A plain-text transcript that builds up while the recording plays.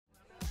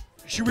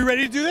Should we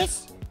ready to do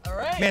this? All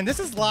right. Man, this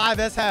is live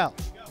as hell.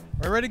 Are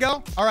we ready to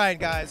go? All right,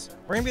 guys.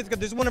 We're gonna be.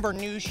 This is one of our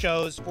new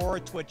shows for our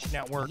Twitch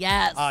network.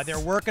 Yes. They're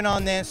working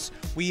on this.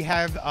 We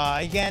have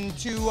again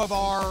 2 of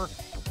our.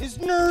 Is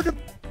nerd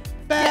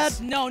bad?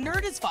 Yes, no,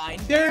 nerd is fine.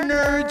 They're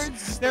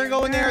nerds. They're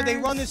going there. They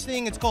run this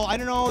thing. It's called, I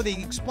don't know, they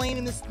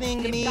explaining this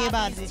thing to me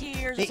about the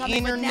internet. But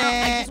now,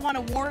 I just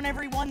want to warn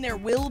everyone, there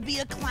will be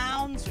a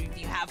clown, so if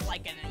you have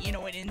like an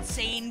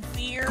insane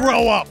fear.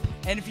 Grow up.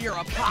 And if you're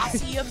a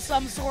posse of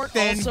some sort,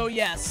 then also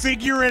yes.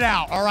 Figure it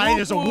out, all right?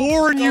 There's a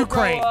war in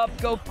Ukraine. Grow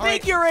up, go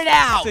figure it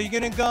out. So you're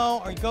going to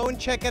go and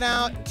check it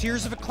out.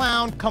 Tierzo the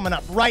Clown coming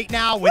up right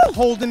now with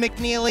Holden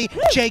McNeely,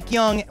 Jake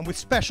Young, and with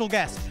special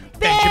guest,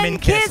 Ben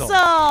Kissel.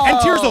 And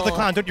Tierzo the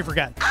Clown, don't you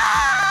forget.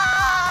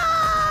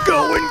 Ah!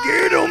 Go and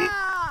get him.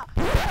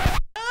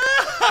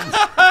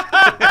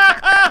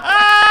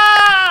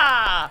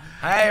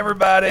 Hi,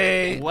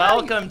 everybody.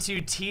 Welcome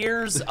to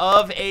Tiers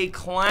of a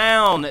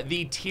Clown,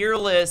 the tier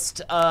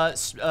list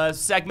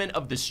segment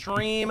of the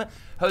stream,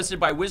 hosted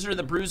by Wizard of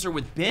the Bruiser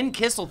with Ben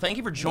Kissel. Thank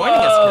you for joining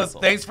us,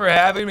 Kissel. Thanks for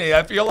having me.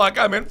 I feel like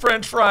I'm in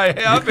French fry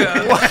heaven.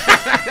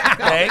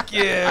 Thank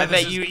you. I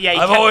bet you,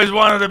 I've always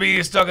wanted to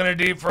be stuck in a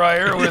deep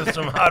fryer with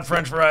some hot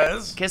French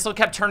fries. Kissel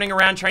kept turning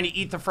around trying to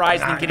eat the fries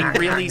and getting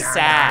really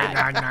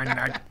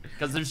sad.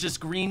 Because there's just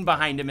green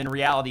behind him in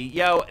reality.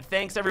 Yo,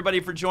 thanks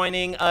everybody for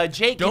joining.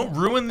 Jake. Don't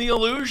ruin the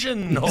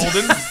illusion,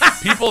 Holden.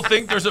 People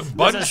think there's a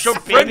bunch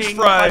of French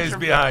fries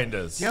behind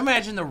us. Can you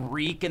imagine the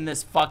reek in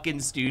this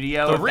fucking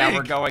studio if that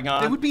were going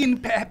on? It would be in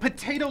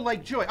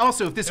potato-like joy.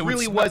 Also, if this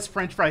really was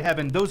French fry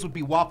heaven, those would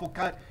be waffle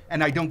cut,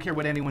 and I don't care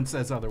what anyone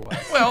says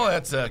otherwise. Well,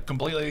 that's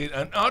completely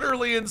and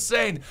utterly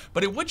insane,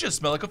 but it would just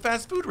smell like a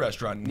fast food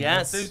restaurant.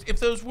 Yes. If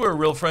those were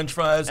real French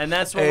fries. And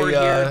that's what we're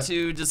here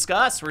to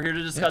discuss. We're here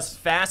to discuss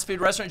fast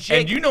food restaurants.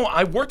 Jake, and you know,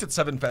 I worked at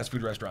 7 fast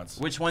food restaurants.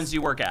 Which ones do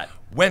you work at?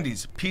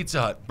 Wendy's,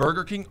 Pizza Hut,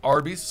 Burger King,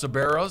 Arby's,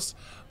 Sbarro's,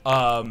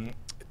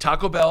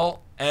 Taco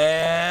Bell,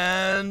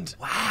 and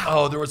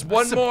there was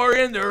one more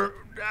in there.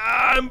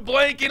 I'm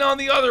blanking on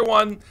the other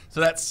one.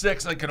 So that's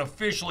 6 I can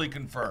officially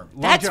confirm.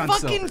 That's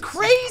fucking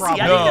crazy. I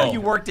didn't know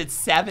you worked at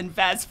 7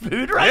 fast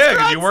food restaurants. Yeah,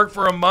 because you work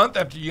for a month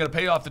after you got to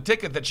pay off the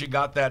ticket that you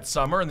got that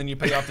summer, and then you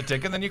pay off the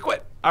ticket, and then you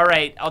quit. All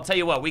right, I'll tell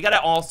you what. We got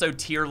to also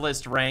tier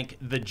list rank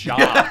the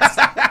jobs.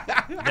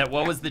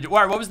 What was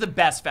the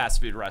best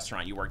fast food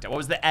restaurant you worked at? What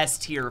was the S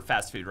tier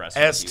fast food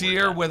restaurant? S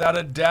tier, without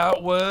a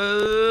doubt,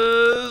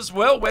 was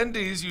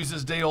Wendy's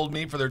uses day-old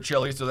meat for their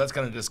chili, so that's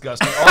kind of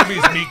disgusting.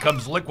 Arby's meat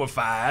comes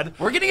liquefied.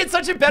 We're gonna get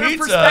such a better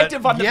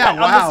perspective on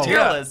this tier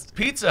list.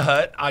 Pizza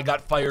Hut, I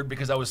got fired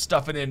because I was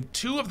stuffing in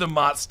 2 of the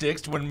Mott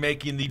sticks when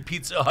making the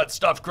Pizza Hut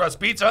stuffed crust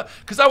pizza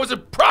because I was a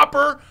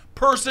proper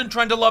person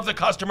trying to love the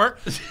customer.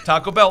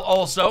 Taco Bell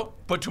also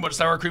put too much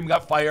sour cream,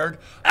 got fired.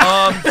 So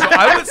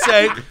I would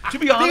say, to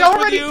be honest with you, they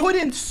already put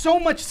in so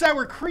much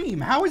sour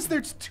cream. How is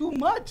there too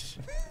much?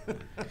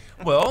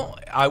 Well,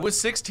 I was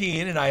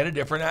 16 and I had a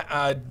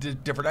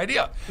different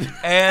idea,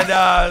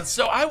 and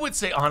so I would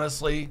say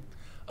honestly.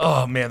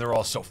 Oh man, they're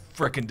all so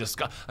freaking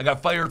disgusting. I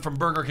got fired from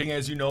Burger King,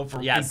 as you know,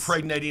 for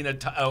impregnating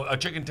a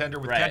chicken tender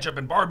with ketchup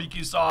and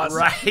barbecue sauce.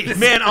 Right.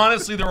 Man,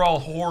 honestly, they're all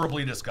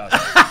horribly disgusting.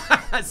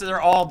 So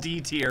they're all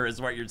D tier, is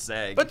what you're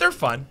saying. But they're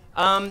fun.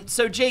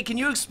 So Jake, can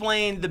you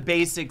explain the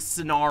basic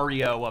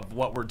scenario of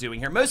what we're doing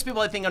here? Most people,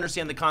 I think,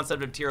 understand the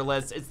concept of tier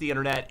lists. It's the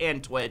internet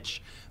and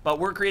Twitch. But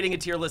we're creating a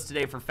tier list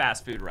today for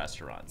fast food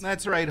restaurants.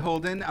 That's right,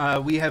 Holden.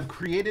 We have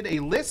created a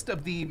list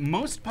of the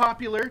most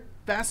popular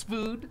fast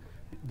food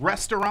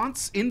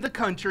restaurants in the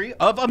country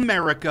of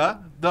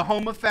America, the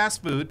home of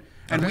fast food,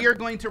 and we are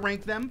going to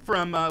rank them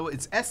from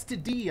it's S to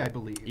D, I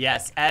believe.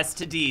 Yes, S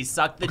to D.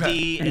 Suck the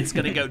D. It's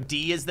going to go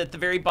D is at the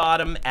very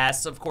bottom,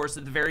 S, of course,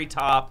 at the very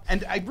top.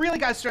 And I really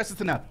got to stress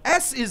this enough.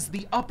 S is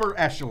the upper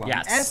echelon.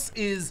 Yes. S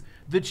is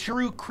the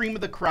true cream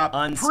of the crop.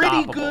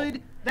 Unstoppable. Pretty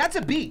good. That's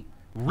a B.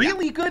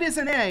 Really good is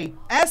an A.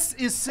 S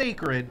is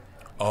sacred.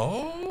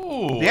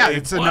 Oh. Yeah,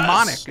 it's a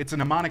mnemonic. It's a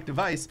mnemonic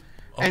device.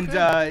 Okay.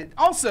 And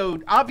also,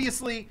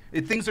 obviously,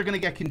 things are going to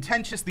get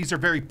contentious. These are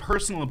very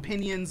personal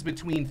opinions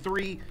between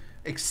 3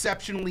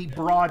 exceptionally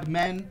broad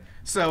men.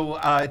 So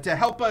to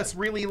help us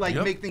really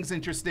make things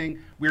interesting,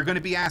 we're going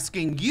to be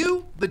asking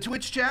you, the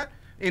Twitch chat,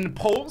 in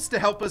polls to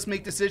help us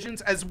make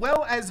decisions, as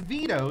well as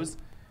vetoes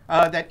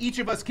that each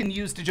of us can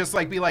use to just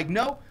be like,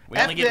 no, we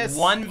only get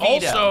 1 veto.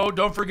 Also,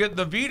 don't forget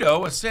the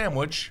veto, a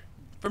sandwich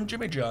from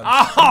Jimmy John's.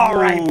 All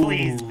right,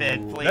 please,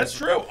 Ben, please. That's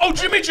true. Oh,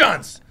 Jimmy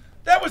John's.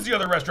 That was the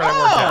other restaurant I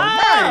worked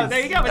at. Nice.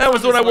 There you go. That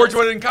was the one I worked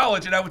with in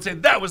college, and I would say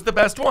that was the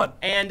best one.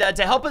 And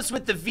to help us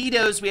with the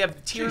vetoes, we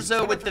have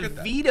Tierzo with the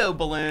veto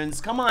balloons.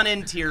 Come on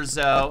in,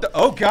 Tierzo.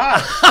 Oh,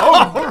 God.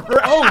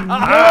 Oh,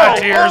 no.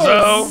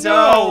 Tierzo.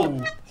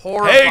 So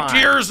horrifying.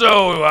 Hey,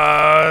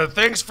 Tierzo.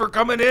 Thanks for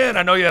coming in.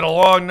 I know you had a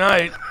long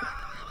night.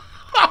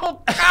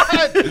 Oh,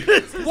 God!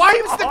 Why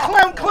is the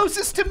clown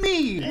closest to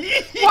me?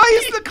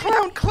 Why is the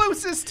clown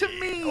closest to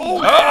me?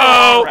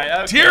 Uh-oh! Right,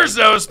 okay.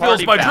 Tierzo spills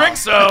Party my foul. drink,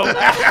 so.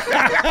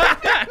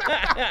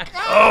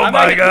 Oh,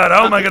 my God.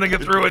 How am I going to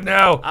get through it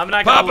now? I'm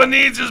not Papa gonna-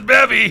 needs his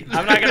bevy.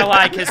 I'm not gonna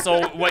lie,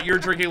 Kissel. What you're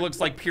drinking looks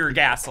like pure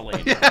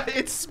gasoline. Yeah,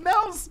 it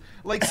smells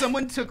like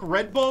someone took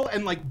Red Bull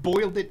and like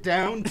boiled it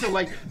down to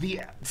like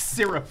the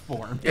syrup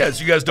form. Yes,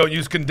 you guys don't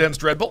use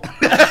condensed Red Bull?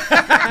 You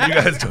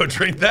guys don't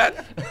drink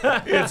that?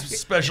 It's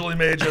specially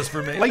made just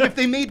for me. Like if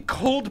they made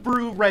cold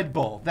brew Red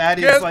Bull, that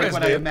is Yeah, it's like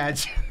what I basically it.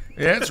 imagine.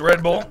 Yeah, it's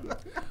Red Bull.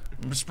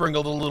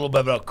 Sprinkled a little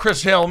bit of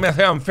Chris Hill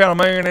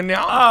methamphetamine in there.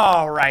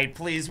 All right,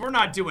 please. We're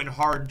not doing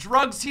hard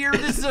drugs here.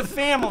 This is a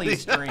family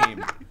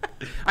stream.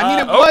 I mean,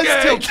 it was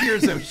okay. till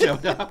Tierzo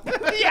showed up.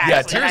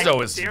 Yeah,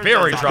 Tierzo is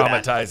very Tierzo's not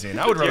bad. traumatizing.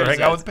 I would rather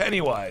hang out with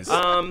Pennywise.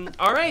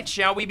 All right,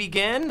 shall we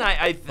begin?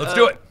 Let's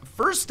do it.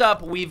 First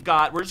up, we're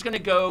just gonna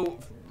go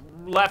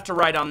left to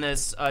right on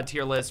this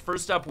tier list.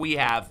 First up, we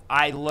have,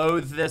 I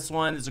loathe this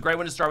one. It's a great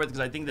one to start with because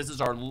I think this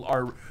is our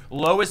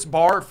lowest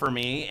bar for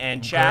me.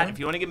 And chat, if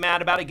you want to get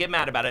mad about it, get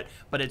mad about it.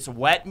 But it's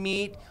wet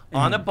meat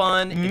on a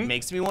bun. It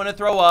makes me want to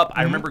throw up.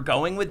 I remember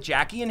going with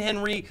Jackie and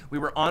Henry. We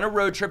were on a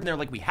road trip, and they're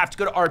like, we have to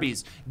go to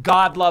Arby's.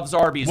 God loves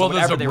Arby's. Well, or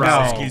there's whatever the they were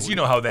saying. Ruskies. You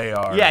know how they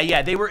are.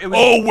 Yeah, they were. It was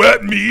Oh,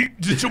 wet meat.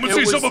 Did someone It say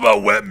was something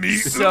about wet meat?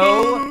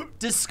 so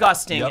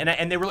disgusting. Yep.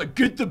 And they were like,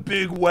 get the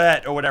big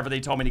wet or whatever they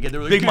told me to get. They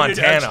were like, Big get it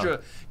Montana.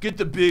 extra, get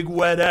the big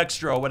wet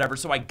extra or whatever.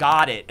 So I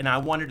got it, and I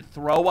wanted to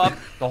throw up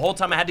the whole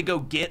time. I had to go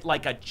get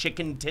like a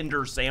chicken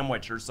tender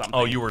sandwich or something.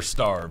 Oh, you were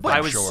starved. I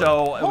I'm was sure.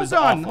 so. It was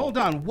awful. Hold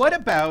on. What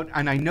about,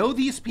 and I know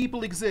these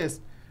people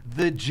exist,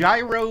 the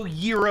gyro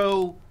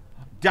gyro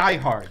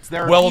diehards?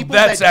 There are Well, people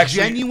that's that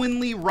actually-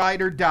 genuinely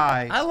ride or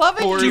die. I love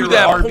it. for To your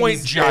that Arby's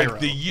point, Jake, gyro.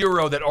 the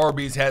gyro that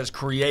Arby's has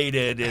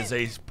created is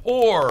a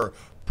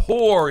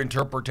poor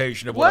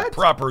interpretation of what a What?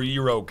 proper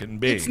gyro can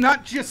be. It's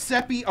not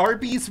Giuseppe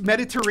Arby's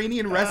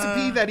Mediterranean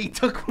recipe that he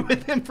took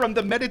with him from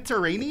the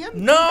Mediterranean?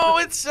 No,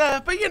 it's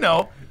but you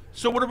know.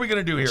 So what are we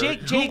gonna do here?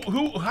 Jake-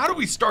 How do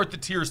we start the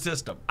tier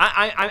system?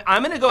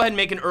 I'm going to go ahead and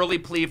make an early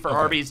plea for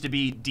Arby's to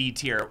be D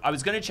tier. I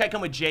was going to check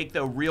in with Jake,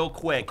 though, real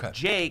quick. Okay.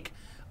 Jake,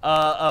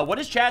 what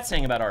is chat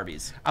saying about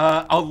Arby's?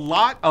 A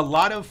lot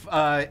of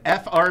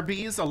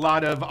FRBs, a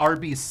lot of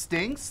Arby's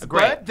stinks.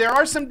 Great. But there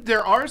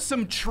are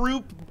some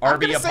true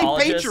Arby I'm gonna say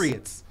apologists?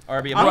 patriots.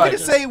 Arby I'm gonna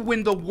apologists? say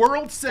when the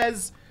world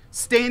says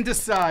stand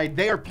aside,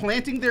 they are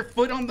planting their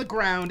foot on the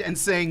ground and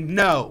saying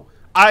no.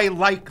 I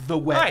like the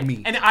wet All right,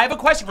 meat. and I have a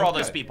question for all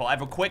those people. I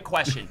have a quick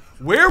question.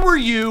 Where were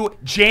you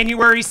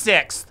January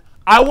 6th?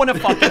 I want to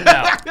fucking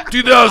know.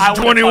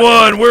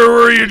 2021. Where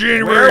were you,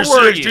 January Where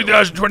were 6th, you?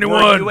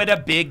 2021? Were you at a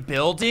big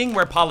building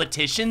where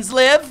politicians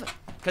live?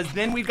 Because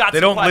then we've got They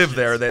some don't live questions.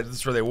 there.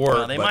 That's where they work.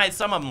 Well, they but- might.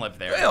 Some of them live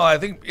there. Well, I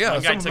think, yeah,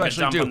 One guy some of took them a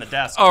actually dump do. on the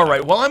desk. All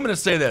right, well, I'm going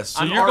to say this. So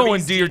I'm you're going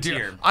Arby's D or D D.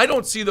 tier. I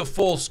don't see the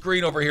full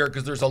screen over here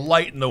because there's a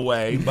light in the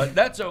way, but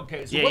that's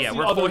okay. So what's the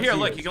We're other full here.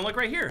 Look, tiers? you can look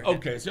right here.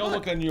 Okay, so I'll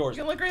look on yours.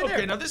 You can look right okay,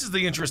 there. now this is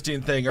the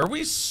interesting thing. Are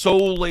we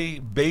solely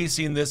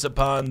basing this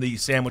upon the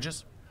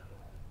sandwiches?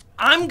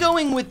 I'm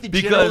going with the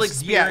general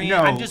Because- yeah, experience. no,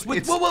 I'm just with.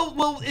 it's-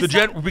 Well.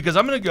 Because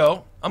I'm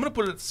gonna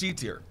put it at C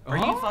tier. Are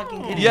you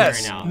fucking kidding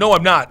Yes. me right now? No,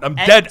 I'm not. I'm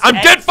At- dead. I'm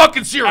at- dead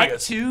fucking At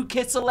serious. 2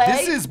 Kissel.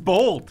 this is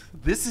bold.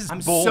 This is I'm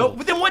bold. so.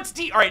 But then what's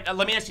D? All right,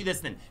 let me ask you this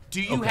then.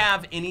 Do you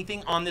have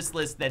anything on this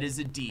list that is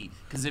a D?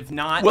 Because if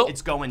not, Well,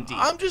 it's going D.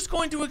 I'm just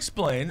going to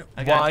explain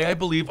Okay. why I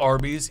believe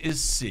Arby's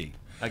is C.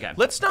 Okay.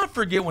 Let's not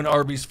forget when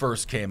Arby's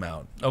first came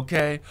out,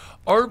 okay?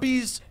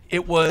 Arby's,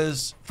 it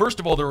was, first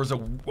of all, there was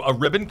a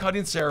ribbon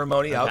cutting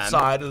ceremony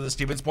outside of the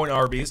Stevens Point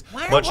Arby's,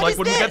 What much is like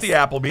when we got this? the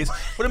Applebee's.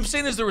 What I'm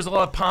saying is there was a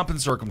lot of pomp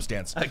and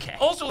circumstance. Okay.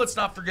 Also, let's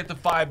not forget the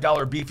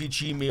 $5 beefy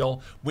cheese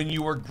meal when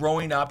you were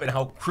growing up and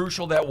how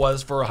crucial that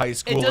was for a high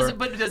schooler. It doesn't.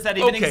 But does that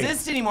even Okay.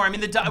 exist anymore? I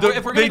mean, if They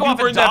we're going to go do off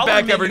bring of that dollar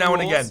back every menu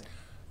now and rules- again.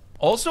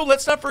 Also,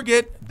 let's not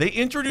forget they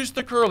introduced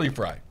the curly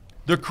fry.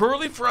 The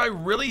curly fry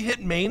really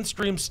hit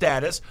mainstream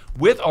status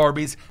with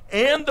Arby's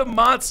and the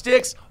Mott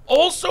Sticks.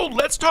 Also,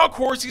 let's talk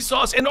horsey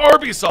sauce and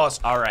Arby's sauce.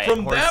 All right,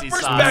 From that horsey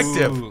sauce.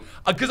 perspective,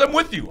 because I'm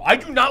with you, I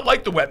do not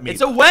like the wet meat.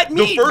 It's a wet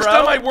meat, The first bro.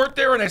 time I worked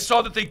there and I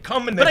saw that they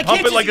come and they But I pump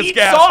can't it like just it's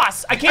eat gas.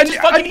 sauce. I can't just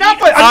fucking enough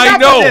eat it. I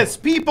know. of this,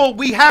 people.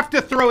 We have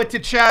to throw it to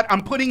chat.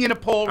 I'm putting in a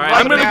poll right, right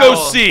I'm gonna now.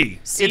 go C.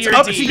 C It's or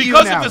up D? to you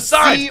because now. of the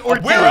size. C or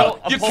D. Where you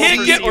A poll can't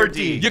for get C or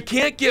D. you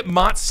can't get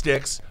Mott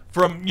Sticks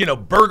from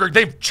burger.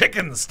 They've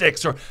chicken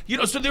sticks or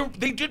so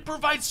they did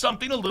provide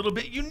something a little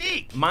bit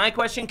unique. My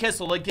question,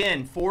 Kissel,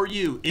 again for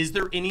you: is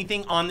there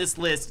anything on this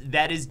list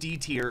that is D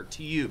tier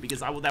to you?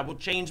 Because that will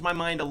change my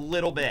mind a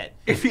little bit.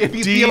 If you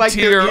D feel like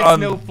tier there is on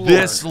no floor.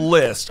 this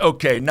list.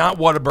 Okay, not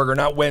Whataburger,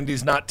 not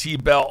Wendy's, not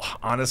T-Bell.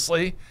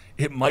 Honestly,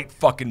 it might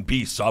fucking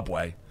be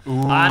Subway.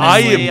 Honestly,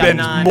 I have I'm been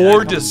not- more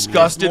I'm-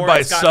 disgusted it's by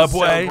it's gotten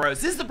Subway. So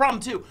gross. This is the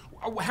problem too.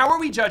 How are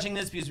we judging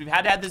this? Because we've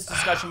had to have this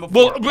discussion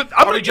before. Well, but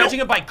I'm are gonna we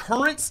judging it by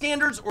current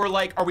standards, or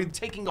like are we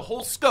taking the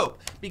whole scope?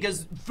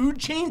 Because food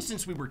changed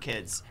since we were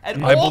kids at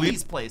all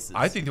these places.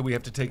 I think that we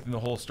have to take in the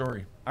whole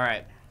story. All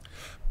right.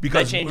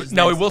 Because changes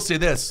now I things. will say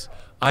this.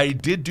 I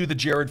did do the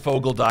Jared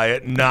Fogle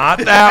diet, not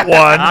that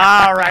one.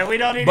 All right, we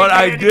don't need But to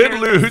I get into did your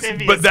lose.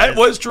 lasciviousness. But that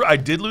was true. I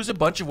did lose a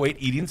bunch of weight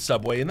eating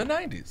Subway in the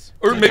 90s.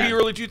 Or maybe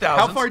early 2000s.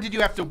 How far did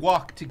you have to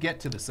walk to get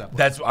to the Subway?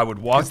 That's I would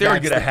walk there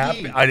and get a that's the half.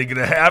 key. I did get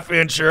a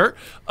half-incher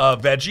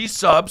veggie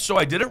sub, so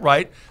I did it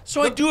right.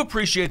 So I do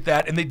appreciate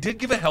that, and they did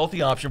give a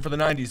healthy option for the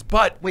 90s.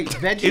 But Wait,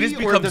 veggie it has or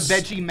become the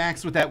Veggie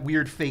Max with that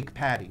weird fake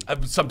patty?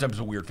 sometimes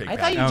a weird fake. I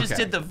thought you patty. just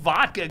Okay. did the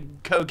vodka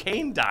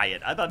cocaine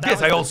diet. I thought that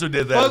Yes, was I also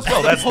did that as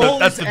well. That's poll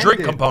that's is the drink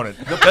ended. component.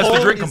 The That's the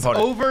poll drink is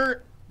component.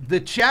 over. The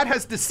chat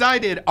has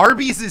decided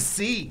Arby's is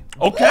C.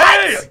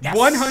 Okay.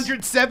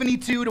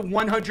 172 to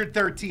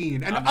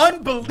 113. An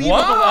unbelievable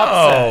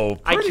Wow.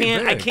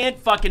 upset. I can't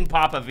fucking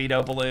pop a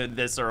veto balloon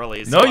this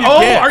early. So No, you I'll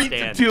can't. Are you?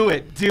 stand. Do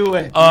it. Do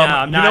it.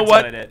 I'm you not know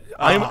what? doing it.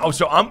 I'm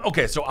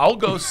okay. So I'll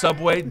go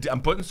Subway.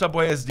 I'm putting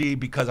Subway as D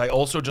because I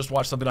also just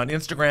watched something on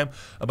Instagram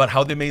about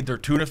how they made their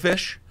tuna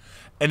fish.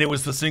 And it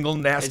was the single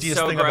nastiest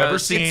so thing I've ever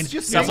gross. seen. It's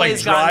just It's like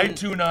Subway's dried gotten-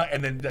 tuna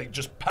and then like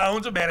just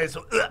pounds of mayonnaise.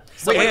 So,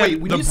 Wait.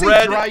 When the you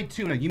bread, say dried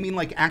tuna, you mean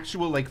like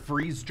actual like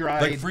freeze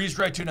dried? like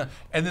freeze-dried tuna,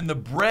 and then the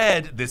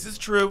bread. This is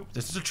true.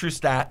 This is a true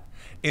stat.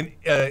 In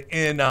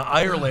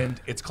Ireland,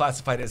 it's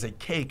classified as a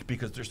cake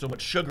because there's so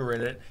much sugar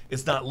in it.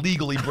 It's not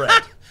legally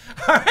bread.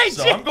 All right,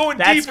 So Jake. I'm going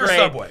D That's for great.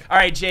 Subway. All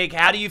right, Jake,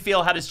 how do you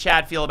feel? How does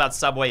Chad feel about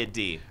Subway at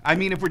D? I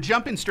mean, if we're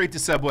jumping straight to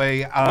Subway,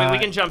 we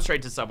can jump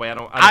straight to Subway. I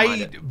don't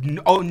mind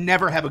it.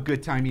 never have a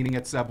good time eating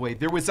at Subway.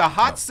 There was a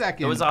hot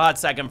second. It was a hot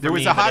second for There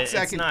was me, a hot but it's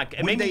second not. It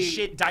when made me they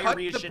shit, cut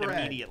diarrhea the shit bread.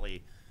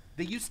 immediately.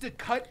 They used to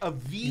cut a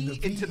V V,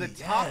 into the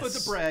top of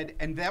yes. the bread,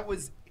 and that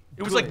was.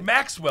 It was good. like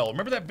Maxwell.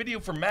 Remember that video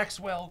from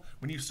Maxwell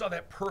when you saw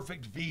that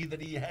perfect V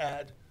that he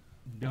had?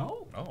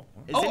 No. Oh.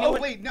 Is Oh,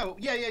 anyone- wait, no.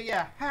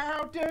 Yeah.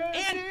 How does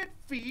And- it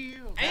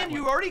feel? That And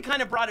you one. already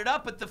kind of brought it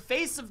up, but the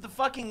face of the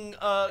fucking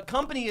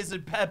company is a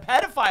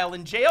pedophile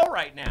in jail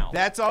right now.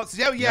 That's all.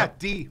 Oh, yeah,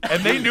 D.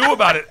 And they knew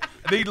about it.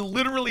 They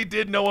literally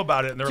did know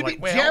about it, and they were To be-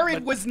 like, "Well, Jared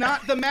but- was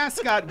not the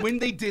mascot when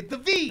they did the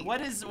V. What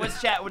does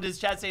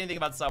Chad say anything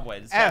about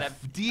Subway? Does Chad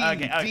F, have- D, okay,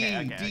 D,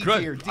 okay. D Good.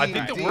 tier, D, I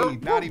think that D, we're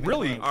not even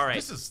really close. All right.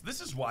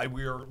 This is why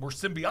we're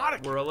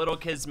symbiotic. We're a little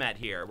kismet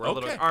here. We're a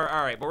little. Okay. All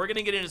right, but we're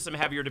gonna get into some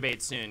heavier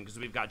debates soon because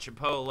we've got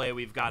Chipotle,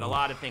 we've got a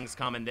lot of things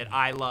coming that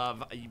I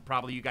love.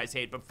 Probably you guys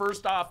hate, but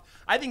first off,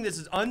 I think this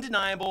is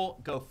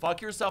undeniable. Go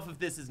fuck yourself if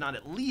this is not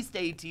at least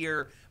A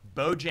tier.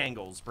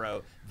 Bojangles,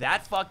 bro.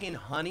 That fucking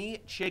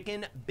honey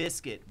chicken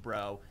biscuit,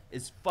 bro,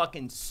 is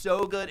fucking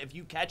so good. If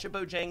you catch a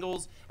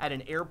Bojangles at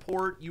an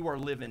airport, you are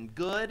living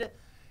good.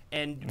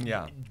 And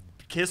Yeah.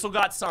 Kissel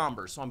got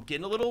somber, so I'm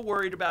getting a little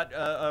worried about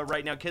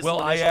right now. Kissel, Well,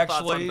 I initial thoughts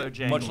on actually,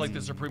 Bojangles. much like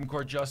the Supreme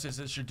Court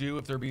justices should do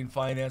if they're being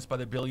financed by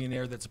the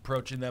billionaire that's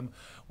approaching them,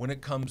 when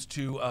it comes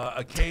to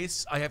a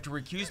case, I have to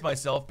recuse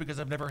myself because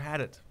I've never had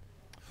it.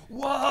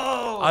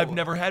 Whoa! I've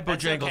never had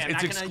That's Bojangles. okay. I'm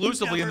It's not gonna-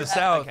 exclusively you've in the never had-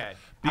 South okay.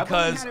 I've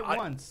only because had it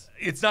once.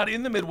 it's not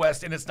in the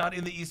Midwest and it's not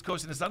in the East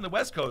Coast and it's not in the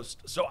West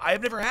Coast. So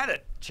I've never had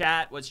it.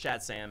 Chat, what's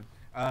chat saying?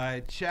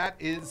 Chat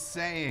is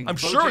saying I'm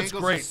sure it's Bojangles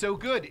great. is so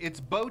good. It's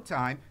bow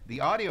time.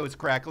 The audio is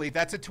crackly.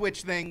 That's a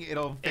Twitch thing.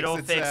 It'll fix It'll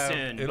fix itself.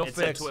 soon. It'll it's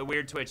fix. a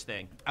weird Twitch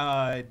thing.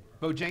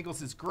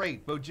 Bojangles is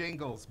great.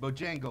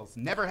 Bojangles.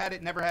 Never had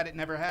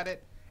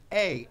it.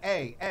 A.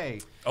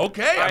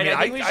 Okay. All right, I mean,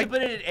 I think we should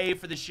put it at A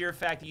for the sheer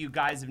fact that you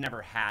guys have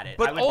never had it. I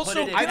but would also,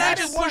 put it can at I had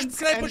just it push? once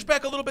Can I and- push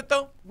back a little bit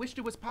though? Wished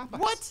it was Popeyes.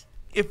 What?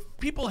 If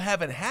people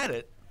haven't had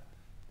it,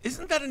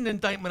 isn't that an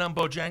indictment on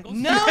Bojangles?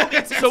 No,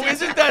 So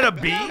isn't that a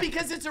B? No,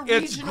 because it's a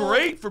It's regional.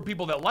 great for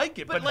people that like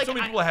it, but like, so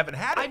many people haven't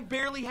had I it.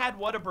 barely had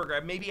Whataburger.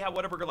 I maybe had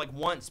Whataburger like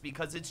once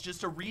because it's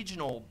just a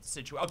regional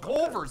situation.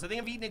 Culver's. I think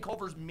I've eaten at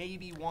Culver's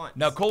maybe once.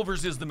 Now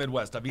Culver's is the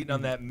Midwest. I've eaten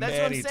on that That's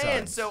many what I'm saying.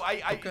 times. So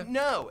I Okay.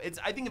 no.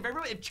 I think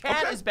if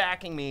Chad Okay. is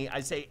backing me, I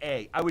say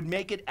A. I would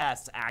make it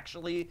S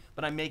actually,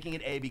 but I'm making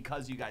it A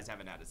because you guys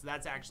haven't had it. So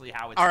that's actually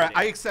how it's. All right, fitting.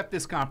 I accept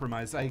this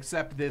compromise. I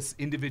accept this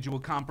individual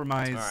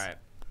compromise. All right.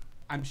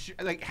 I'm sure,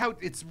 like, how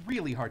it's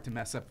really hard to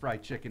mess up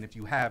fried chicken if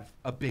you have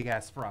a big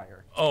ass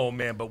fryer. Oh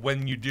man, but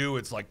when you do,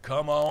 it's like,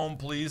 come on,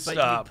 please But you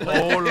stop. put-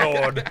 Oh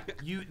Lord.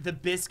 The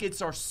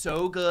biscuits are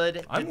so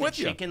good I'm that with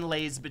the you. chicken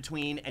lays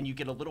between, and you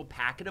get a little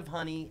packet of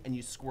honey, and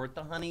you squirt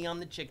the honey on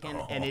the chicken,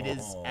 and it is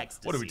Oh,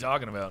 ecstasy. What are we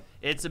talking about?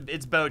 It's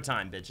bow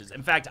time, bitches.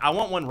 In fact, I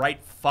want one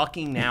right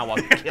fucking now.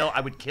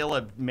 I would kill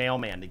a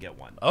mailman to get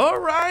one. All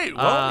right.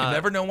 Well, you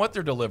never know what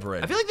they're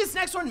delivering. I feel like this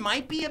next one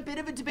might be a bit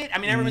of a debate. I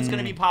mean, everyone's going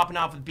to be popping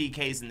off with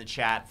BKs in the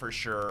chat for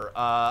sure.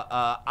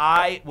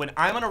 When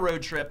I'm on a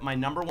road trip, my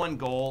number one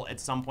goal at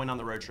some point on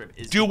the road trip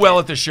is do to well get-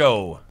 at the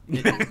show.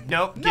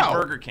 Nope, No. get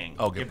Burger King.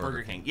 Oh, get get Burger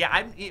Burger King.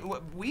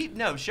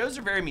 Yeah, shows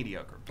are very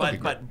mediocre. But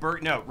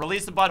great.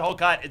 release the Butthole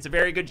Cut. It's a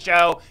very good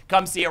show.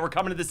 Come see it. We're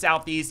coming to the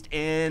Southeast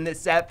in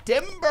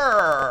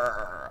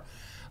September.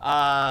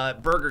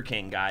 Burger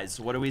King, guys.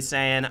 What are we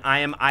saying?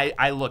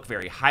 I look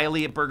very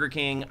highly at Burger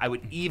King. I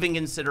would even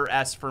consider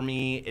S for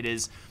me. It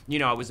is,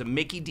 I was a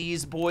Mickey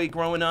D's boy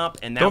growing up,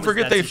 and that Don't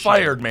forget they that's a shame.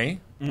 fired me.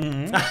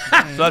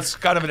 So that's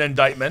kind of an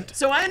indictment.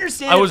 So I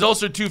understand. I was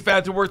also too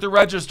fat to work the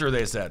register,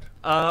 they said.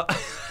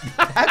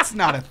 That's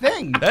not a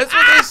thing. That's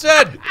what they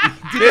said.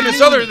 They had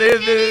this other, they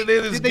had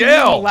this Did they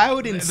gal. mean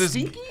loud and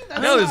stinky?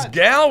 No, this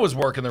gal was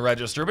working the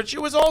register, but she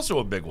was also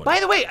a big one. By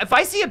the way, if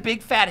I see a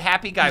big fat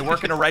happy guy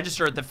working a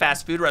register at the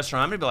fast food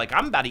restaurant, I'm gonna be like,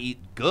 I'm about to eat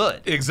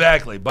good.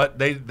 Exactly, but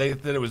they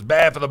said it was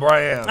bad for the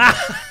brand.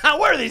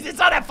 Where are these? It's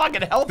not that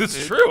fucking healthy.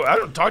 It's true. I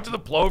don't talk to the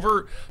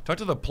Plover. Talk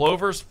to the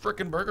Plover's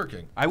frickin' Burger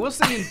King. I will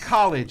say in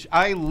college,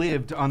 I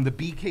lived on the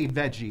BK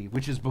Veggie,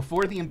 which is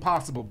before the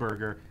Impossible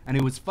Burger, and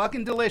it was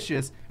fucking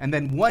delicious. And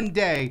then one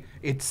day,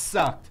 it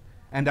sucked.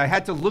 And I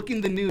had to look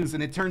in the news,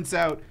 and it turns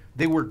out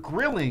they were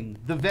grilling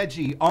the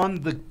veggie on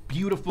the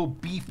beautiful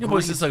beef.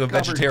 Was this like a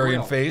grease-covered vegetarian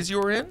grill. phase you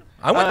were in?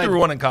 I went through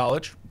one in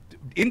college.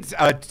 In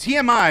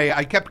TMI,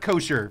 I kept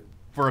kosher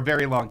for a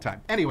very long time.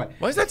 Anyway.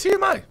 Why is that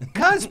TMI?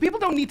 Because people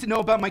don't need to know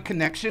about my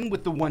connection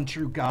with the one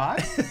true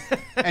God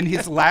and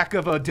his lack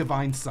of a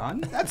divine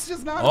son. That's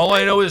just not. All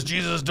I know is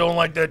Jesus don't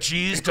like that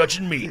cheese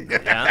touching meat.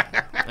 Yeah,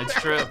 that's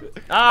true.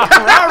 All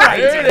right.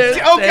 There it is.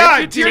 Oh, Thank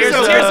God, you,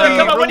 Tirso, Tirso,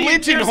 come on. What do you,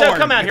 religion Tirso, horn.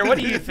 come out here. What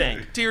do you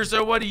think?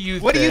 Tirso, what do you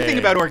think? What do you think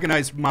about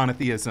organized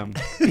monotheism?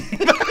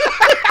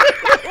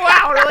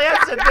 Wow, really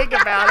have to think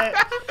about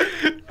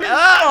it.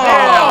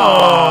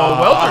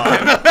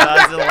 well,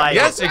 Doesn't like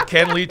yes, it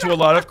can lead to a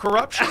lot of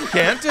corruption,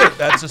 can't it?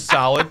 That's a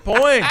solid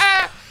point.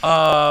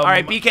 All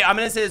right, BK, I'm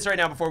going to say this right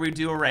now before we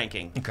do a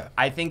ranking. Okay.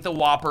 I think the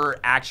Whopper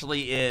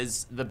actually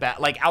is the best.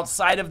 Like,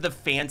 outside of the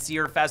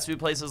fancier fast food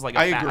places like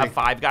I agree. a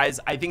Five Guys,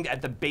 I think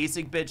at the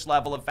basic bitch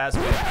level of fast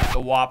food, the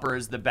Whopper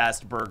is the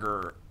best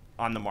burger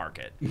on the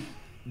market.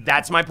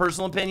 That's my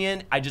personal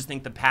opinion. I just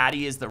think the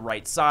patty is the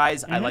right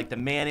size. I like the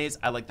mayonnaise.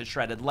 I like the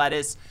shredded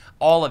lettuce.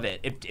 All of it.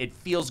 It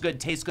feels good,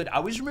 tastes good. I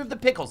always remove the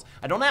pickles.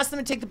 I don't ask them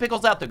to take the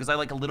pickles out, though, because I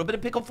like a little bit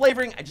of pickle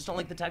flavoring. I just don't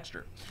like the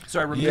texture. So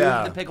I remove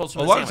the pickles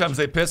from a the lot sandwich. of times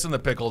they piss in the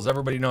pickles.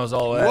 Everybody knows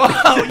all that.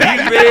 Whoa,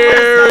 Be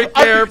very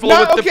careful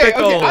with the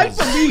pickles. I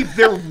believe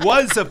there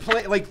was a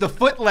place, like the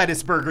foot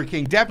lettuce Burger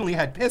King definitely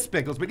had piss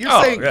pickles, but you're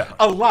saying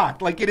a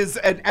lot, like it is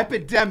an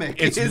epidemic.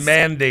 It's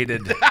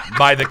mandated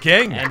by the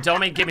king. And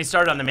don't get me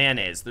started on the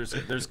mayonnaise.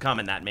 There's cum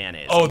in that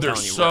mayonnaise. Oh, I'm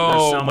there's telling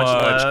you, so much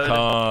load.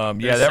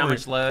 cum. Yeah, There's that so was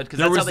much load because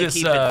there that's how was they this,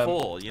 keep it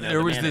full. You know, there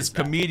the was mayonnaise this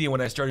stuff. comedian when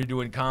I started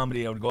doing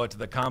comedy. I would go out to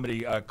the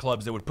comedy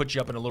clubs that would put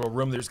you up in a little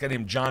room. There's a guy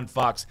named John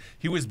Fox.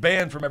 He was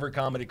banned from every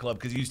comedy club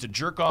because he used to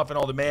jerk off in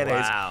all the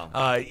mayonnaise,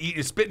 Wow.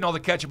 spitting all the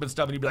ketchup and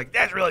stuff, and he'd be like,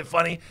 "That's really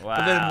funny."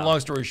 But then, Wow. long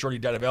story short, he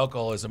died of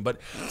alcoholism. But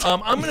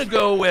I'm gonna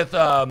go with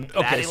okay.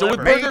 Fatty So with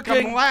liver. Burger Make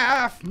them King,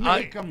 laugh.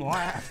 Make them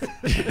laugh.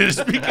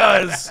 just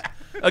because,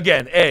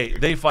 again, A,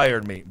 they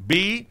fired me.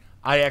 B,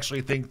 I actually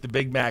think the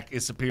Big Mac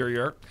is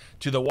superior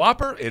to the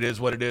Whopper. It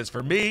is what it is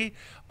for me.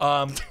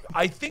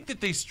 I think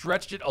that they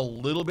stretched it a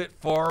little bit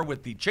far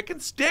with the chicken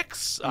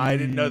sticks. I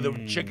didn't know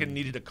the chicken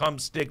needed a cum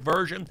stick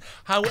version.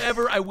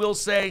 However, I will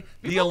say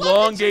the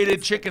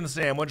elongated chicken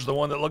sandwich, the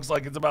one that looks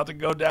like it's about to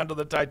go down to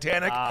the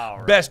Titanic,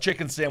 best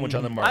chicken sandwich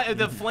on the market.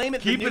 The flame.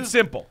 Keep it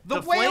simple.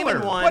 The Whaler.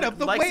 flamin' one. What of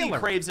the Lexi Whaler?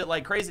 craves it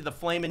like crazy. The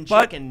flamin'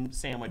 But chicken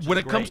sandwich. When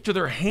is it comes great. to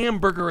their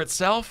hamburger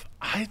itself,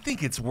 I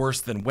think it's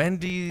worse than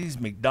Wendy's,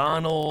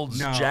 McDonald's,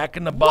 No. Jack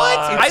in the It's Box.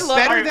 I love-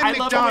 better than I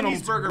love a Wendy's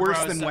McDonald's, burger, worse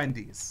bro, than so-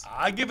 Wendy's.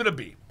 I give it a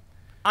B.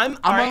 I'm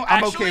I'm okay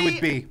actually, with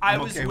B. I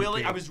I'm was okay with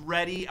willing. B. I was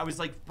ready. I was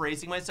like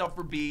bracing myself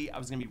for B. I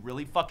was gonna be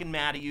really fucking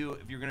mad at you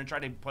if you're gonna try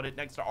to put it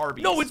next to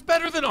Arby's. No, it's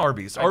better than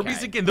Arby's. Okay.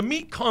 Arby's, again, the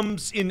meat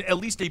comes in at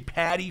least a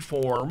patty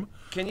form.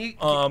 Can you?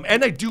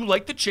 And I do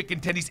like the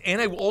chicken tendies.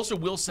 And I also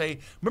will say,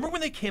 remember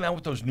when they came out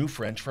with those new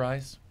French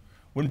fries?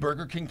 When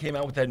Burger King came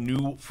out with that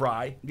new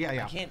fry? Yeah,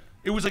 yeah. I can't.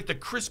 It was like the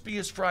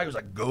crispiest fry. It was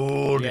like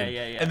golden.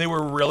 Yeah. And they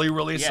were really,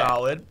 really Yeah.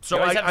 solid. So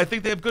You always have- I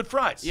think they have good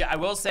fries. Yeah, I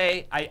will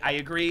say I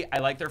agree. I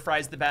like their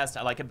fries the best.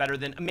 I like it better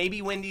than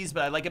maybe Wendy's,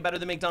 but I like it better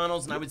than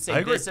McDonald's. And I would say I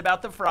agree. this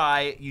about the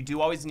fry: you do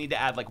always need to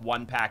add like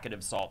one packet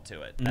of salt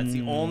to it. That's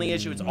the only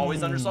issue. It's always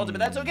undersalted, but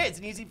that's okay. It's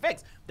an easy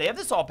fix. They have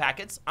the salt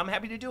packets. I'm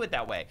happy to do it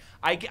that way.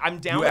 I'm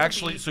down. You with the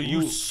actually, beef. so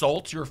you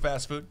salt your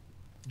fast food?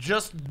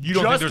 You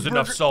don't think there's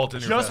enough salt in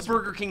your Just fast food?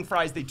 Burger King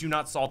fries, they do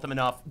not salt them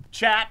enough.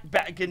 Chat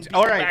back in.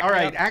 All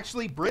right.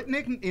 Actually,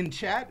 Brittnick in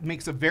chat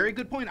makes a very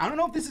good point. I don't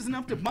know if this is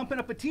enough to bump it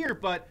up a tier,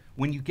 but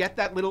when you get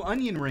that little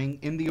onion ring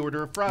in the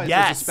order of fries,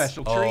 Yes. there's a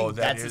special treat. Oh,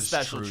 That's a is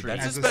special true. treat.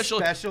 That's As a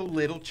special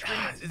little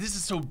treat. This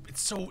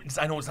is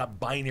I know it's not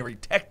binary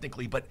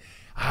technically, but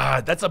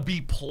that's a B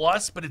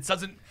plus, but it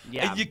doesn't.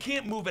 Yeah. You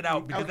can't move it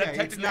out because Okay, that it's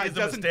technically not- is it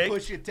a doesn't mistake.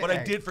 push it to But I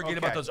A. did forget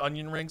about Okay. those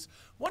onion rings.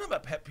 One of my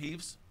pet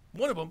peeves,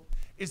 one of them,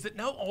 is that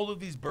now all of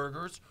these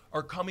burgers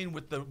are coming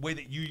with the way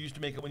that you used to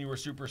make it when you were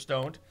super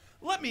stoned.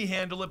 Let me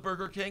handle it,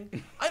 Burger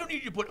King. I don't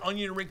need you to put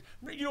onion rings.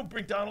 You know,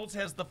 McDonald's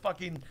has the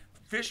fucking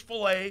fish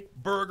fillet,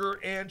 burger,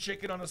 and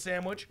chicken on a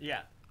sandwich.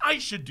 Yeah. I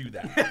should do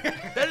that.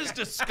 That is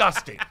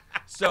disgusting.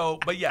 So,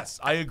 but yes,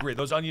 I agree.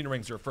 Those onion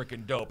rings are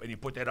freaking dope, and you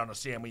put that on a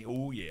sandwich.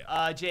 Oh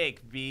yeah.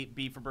 Jake,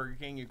 B for Burger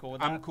King. You cool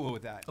with that? I'm cool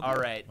with that. All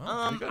right.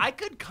 Well, I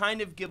could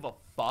kind of give a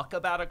fuck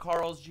about a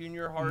Carl's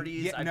Jr.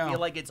 Hardee's. Yeah, no. I feel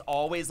like it's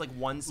always like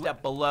one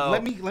step below.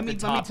 Let me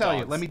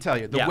tell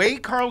you. The way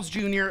Carl's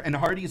Jr. and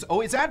Hardee's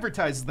always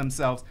advertises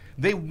themselves,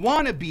 they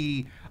want to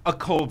be a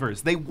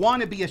Culver's. They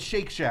want to be a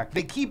Shake Shack.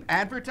 They keep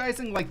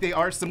advertising like they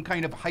are some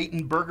kind of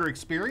heightened burger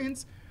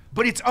experience,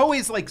 but it's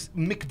always like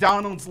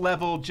McDonald's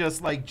level,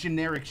 just like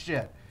generic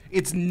shit.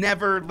 It's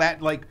never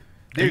that like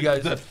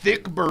the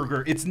thick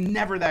burger. It's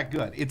never that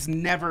good. It's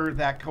never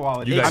that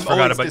quality. You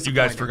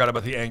guys forgot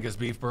about the Angus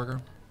beef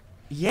burger?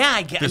 Yeah,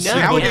 I guess. The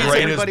single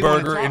greatest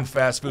burger in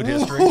fast food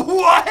history.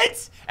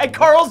 What? And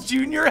Carl's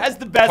Jr. has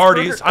the best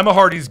Hardee's. burger? I'm a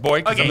Hardee's boy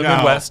because I'm in the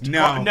Midwest.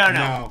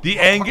 No. The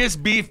Angus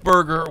beef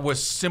burger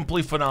was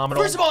simply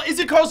phenomenal. First of all, is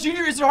it Carl's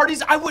Jr.? Is it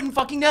Hardee's? I wouldn't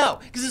fucking know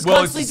because it's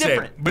constantly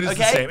different. But it's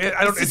the same.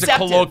 It's a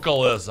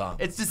colloquialism.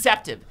 It's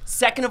deceptive.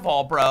 Second of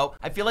all, bro,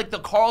 I feel like the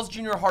Carl's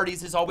Jr.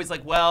 Hardee's is always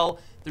like,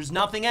 well, there's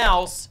nothing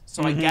else,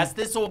 so I guess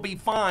this will be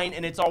fine,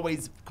 and it's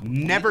always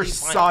never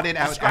sought it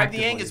out. Describe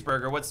the Angus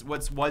burger. What's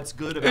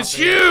good about it? It's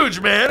huge,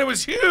 man. It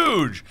was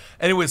huge,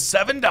 and it was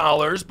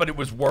 $7, but it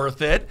was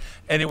worth it,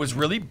 and it was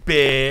really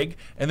big,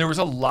 and there was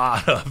a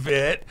lot of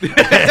it,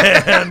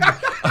 and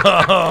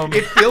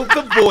it filled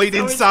the void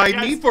inside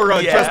me for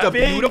just a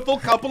beautiful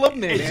couple of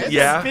minutes.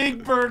 It's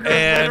big burger,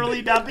 and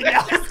literally nothing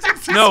else.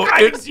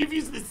 You've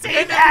used the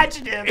same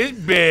adjective. It's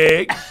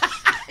big.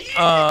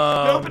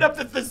 Open up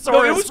the thesaurus.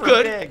 No, it was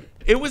good. Big.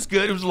 It was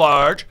good. It was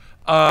large.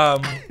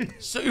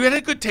 So it had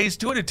a good taste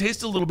to it. It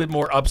tasted a little bit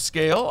more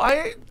upscale.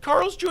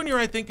 Carl's Jr.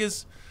 I think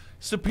is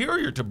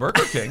superior to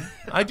Burger King.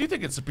 I do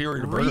think it's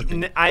superior to Burger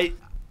King.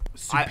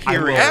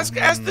 Superior.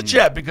 Ask the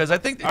chat because I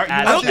think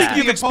I don't think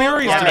you've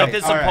experienced it.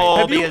 This is a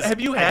poll.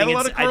 Have you had a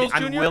lot of Carl's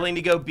Jr.? I'm willing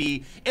to go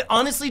B.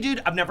 Honestly,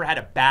 dude, I've never had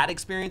a bad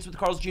experience with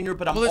Carl's Jr.,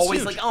 but I'm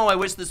always like, oh, I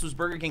wish this was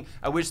Burger King.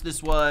 I wish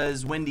this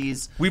was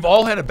Wendy's. We've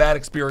all had a bad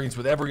experience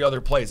with every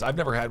other place. I've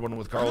never had one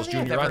with Carl's Jr.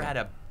 I've never had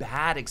a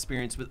bad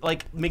experience with,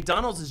 like,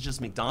 McDonald's is just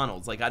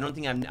McDonald's. Like, I don't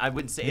think I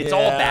wouldn't say it's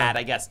all bad,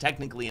 I guess,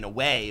 technically in a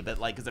way, but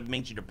like, because it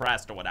makes you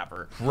depressed or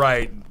whatever.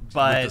 Right.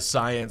 But with the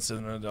science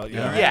and with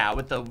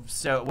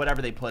the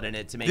whatever they put in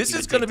it to make this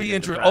is going to be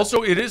interesting.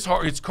 Also,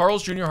 it's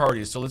Carl's Jr.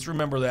 Hardee's, so let's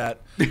remember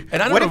that. And I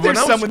don't what know, if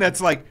there's someone that's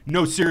like,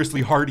 no,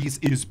 seriously, Hardee's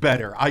is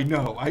better? I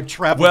know. I've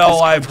traveled.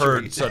 Well, I've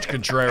heard such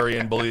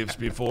contrarian beliefs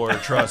before.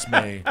 Trust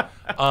me.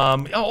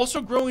 Also,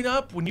 growing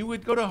up, when you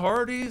would go to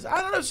Hardee's,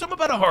 I don't know, something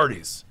about a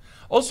Hardee's.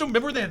 Also,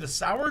 remember they had the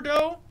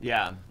sourdough?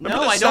 Yeah.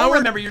 No, I don't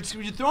remember. You're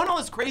throwing all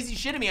this crazy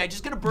shit at me. I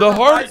just get a burger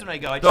fries when I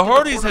go. The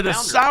Hardee's had a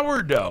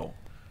sourdough.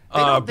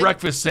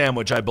 Breakfast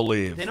sandwich, I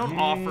believe. They don't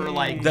offer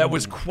like that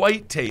was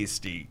quite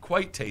tasty,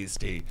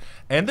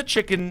 and the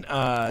chicken.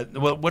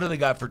 What do they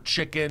got for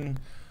chicken?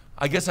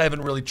 I guess I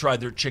haven't really tried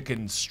their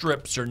chicken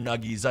strips or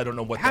nuggies. I don't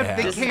know what they have.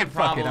 This is the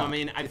problem. I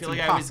mean, I feel like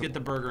I always get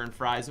the burger and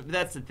fries. But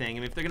that's the thing.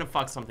 I mean, if they're gonna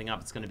fuck something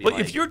up, it's gonna be. But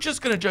if you're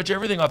just gonna judge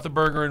everything off the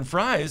burger and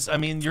fries, I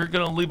mean, you're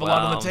gonna leave a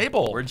lot on the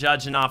table. We're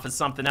judging off of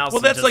something else.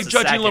 Well, that's like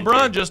judging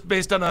LeBron just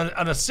based on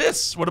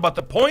assists. What about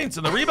the points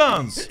and the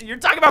rebounds? You're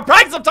talking about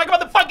practice. I'm talking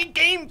about the fucking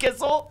game,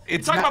 Kissel.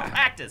 It's talking about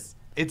practice.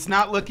 It's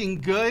not looking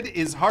good.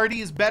 Is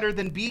Hardee's better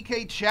than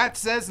BK? Chat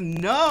says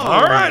no.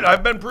 All right,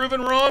 I've been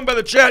proven wrong by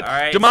the chat.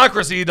 Right.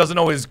 Democracy doesn't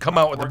always come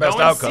out with the best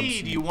outcomes.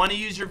 C. Do you want to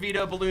use your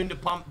veto balloon to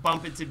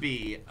bump it to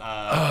B?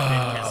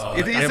 Ben Kissel?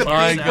 It is a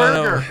big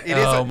burger. It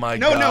is oh my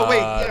God. No,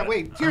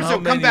 wait.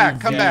 Tirzo, come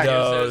back.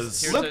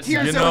 Look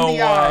Tirzo in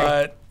the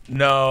eye.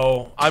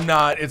 No, I'm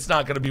not. It's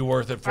not going to be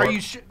worth it for. Are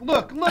you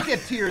look at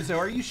Tirzo.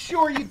 Are you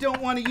sure you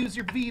don't want to use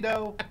your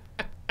veto?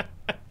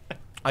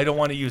 I don't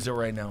want to use it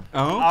right now.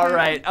 Oh. Okay. All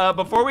right.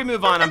 Before we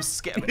move on, I'm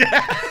scared.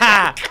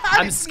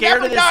 I'm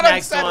scared of this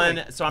next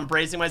one, so I'm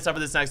bracing myself for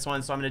this next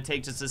one. So I'm going to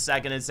take just a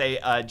second and say,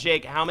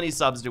 Jake, how many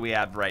subs do we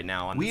have right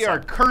now? We are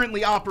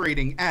currently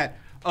operating at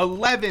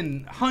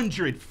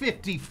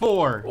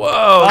 1,154.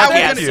 Whoa,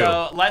 thank you.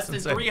 So less than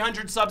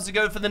 300 subs to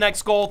go for the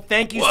next goal.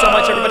 Thank you so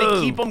much,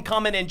 everybody. Keep them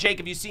coming. And Jake,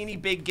 if you see any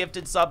big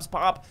gifted subs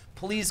pop,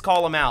 please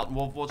call them out, and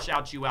we'll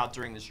shout you out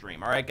during the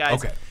stream. All right, guys?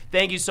 Okay.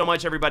 Thank you so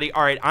much, everybody.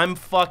 All right, I'm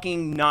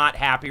fucking not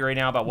happy right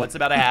now about what's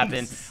about to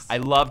happen. I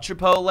love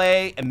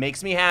Chipotle. It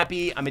makes me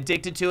happy. I'm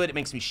addicted to it. It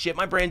makes me shit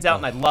my brains out,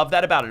 and I love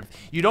that about it.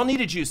 You don't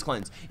need a juice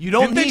cleanse. You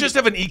don't Didn't they just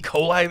have an E.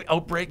 coli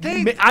outbreak?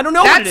 I don't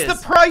know what it is.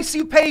 That's the price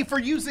you pay for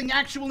using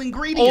actual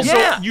ingredients.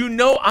 Also, you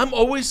know, I'm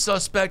always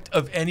suspect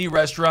of any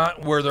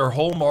restaurant where their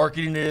whole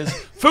marketing is,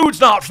 food's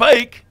not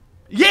fake.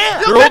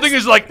 Yeah, their whole thing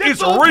is like,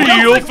 it's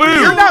real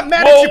food. You're not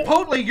mad at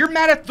Chipotle. You're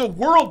mad at the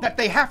world that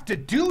they have to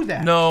do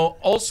that. No,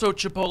 also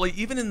Chipotle,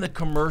 even in the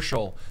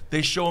commercial,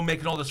 they show them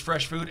making all this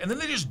fresh food, and then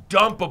they just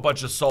dump a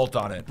bunch of salt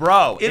on it.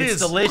 Bro, it's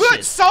delicious.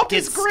 Good. Salt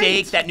is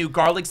great. Steak, that new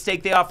garlic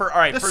steak they offer. All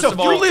right, first of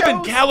all, you live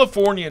in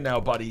California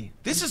now, buddy.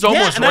 This is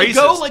almost and racist. I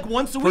go like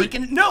once a week,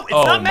 and no, it's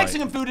not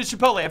Mexican food. It's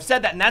Chipotle. I've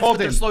said that, and that's what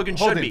their slogan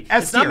should be.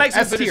 It's not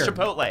Mexican food. It's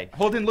Chipotle.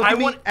 Holden, look at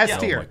me. S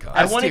tier.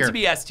 I want it to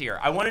be S tier.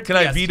 I want it to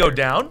Can be I veto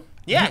down?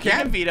 Yeah, You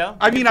can veto.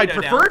 I mean, You I'd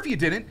can veto prefer down. if you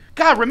didn't.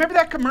 God, remember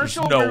that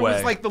commercial There's no where it way.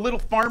 was like the little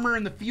farmer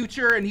in the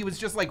future and he was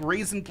just like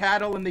raising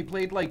cattle and they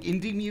played like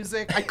indie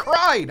music? I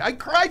cried. I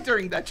cried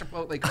during that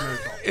Chipotle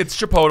commercial. It's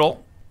Chipotle.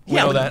 We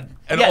Yeah, know but- that.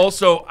 And yeah.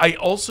 also, I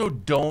also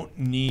don't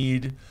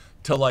need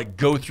to like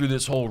go through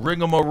this whole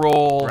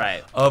rigmarole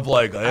Right. of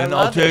like, and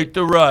I'll love take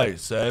the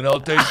rice, and I'll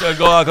take the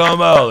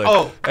guacamole.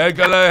 Oh. And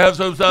can I have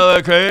some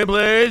sour cream,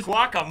 please?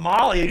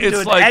 Guacamole. You can do It's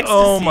an like,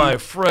 oh ecstasy. my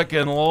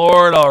frickin'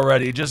 lord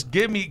already. Just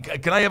give me,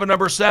 can I have a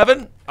number 7?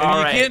 And All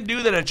you right. can't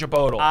do that at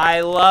Chipotle. I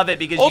love it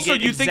because Also, you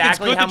get you think it's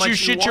exactly good how that you much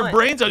shit your want.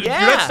 brains out?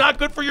 Yeah. That's not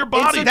good for your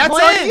body. a That's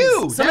cleanse. on you.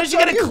 Sometimes That's you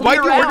gotta on you. Why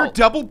do you clear order out.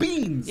 double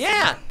beans?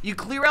 Yeah, you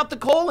clear out the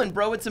colon,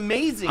 bro. It's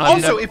amazing.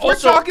 Also, if we're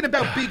Also- talking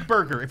about Big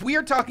Burger, if we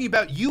are talking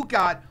about you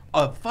got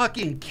a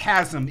fucking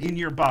chasm in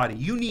your body,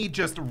 you need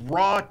just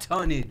raw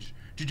tonnage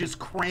to just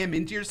cram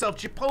into yourself.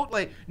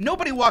 Chipotle,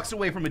 nobody walks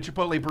away from a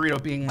Chipotle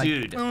burrito being like,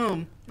 Dude,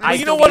 And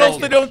you know what else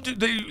they don't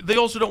do? They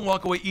also don't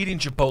walk away eating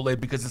Chipotle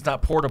because it's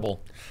not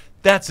portable.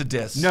 That's a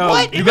diss. No.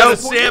 What? You got No, a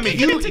Sammy.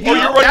 you- Oh, you- you're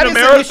that running a is an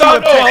marathon? issue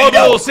of Oh, I'll have a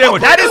no. little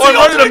sandwich. That is Oh, I'm the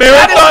running a ultimate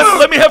travel marathon? food.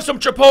 Let me have some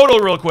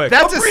Chipotle real quick.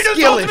 That's a burrito's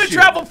skill ultimate issue.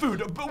 travel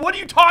food. But what are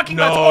you talking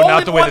about? It's No, all not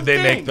in the way one that they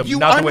thing. make them. You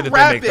Not the way that they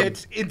unwrap make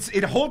them.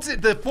 it holds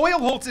it. The foil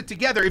holds it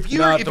together. If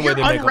you're Not the way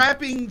they make 'em.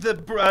 unwrapping the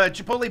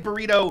Chipotle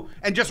burrito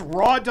and just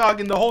raw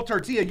dogging the whole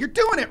tortilla, you're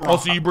doing it wrong.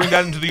 Also, you bring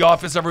that into the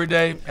office every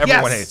day.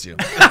 Everyone Yes. hates you.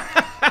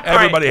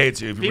 Everybody hates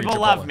you. If you bring People Chipotle.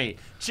 love me.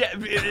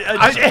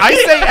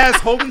 I say as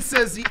Holden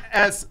says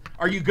as.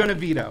 Are you gonna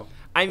veto?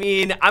 I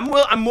mean,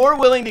 I'm more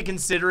willing to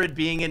consider it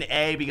being an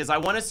A because I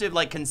want us to have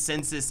like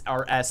consensus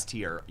or S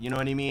tier. You know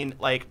what I mean?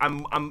 Like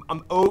I'm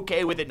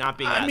okay with it not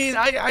being S. I mean,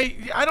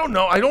 I don't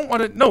know. I don't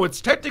want to. No, it's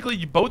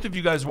technically both of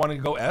you guys want to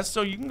go S,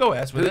 so you can go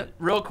S with it.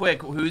 Real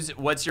quick,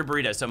 what's your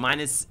burrito? So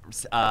mine is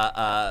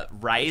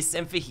rice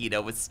and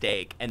fajita with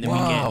steak, and then we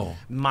Wow.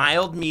 get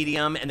mild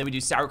medium, and then we do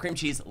sour cream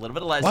cheese, a little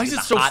bit of lettuce. Why is get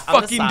it the so hot on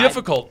the fucking side.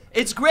 difficult?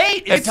 It's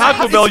great. At It's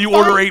Taco it's Bell, you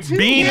order a fun, too.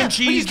 bean Yeah, and but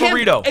cheese you can't-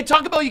 burrito. At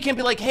Taco Bell, you can't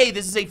be like, hey,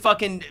 this is a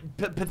fucking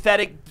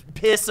pathetic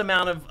piss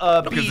amount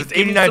of Because beef. it's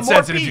Give me 89 some more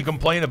cents, and if beef. you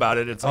complain about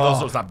it, it's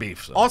also it's not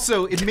beef. So.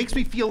 Also, it makes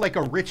me feel like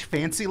a rich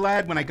fancy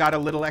lad when I got a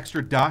little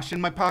extra dosh in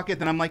my pocket.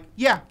 Then I'm like,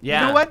 yeah,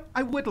 Yeah. you know what?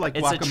 I would like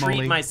It's guacamole. a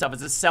treat myself.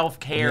 It's a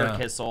self-care Yeah.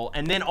 Kissel.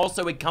 And then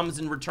also it comes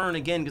in return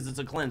again because it's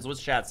a cleanse.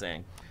 What's chat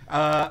saying?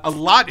 A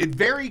lot,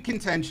 very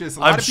contentious. A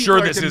lot I'm of people sure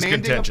are this is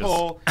demanding contentious. a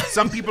poll.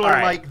 Some people All are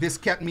right. like, this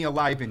kept me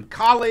alive in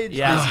college.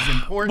 Yeah. This is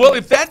important. Well,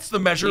 if that's the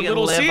measure, You can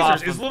Little live Caesars.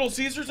 off Is of- Little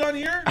Caesars on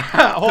here?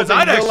 Hold Because on,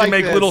 I'd go actually like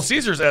make this. Little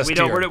Caesars S We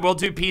tier. don't. We'll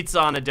do pizza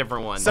on a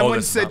different one. Someone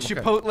this is said not- okay.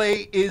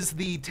 Chipotle is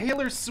the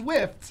Taylor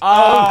Swift.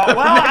 Oh, well,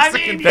 I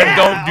Mexican mean, Then yeah.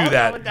 don't do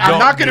that. I'm Don't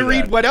not going to do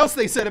read that. what else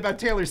they said about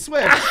Taylor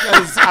Swift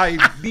because I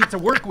need to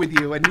work with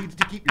you and need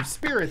to keep your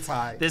spirits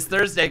high. This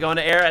Thursday, going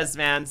to Eras,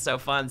 man. So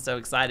fun, so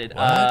excited.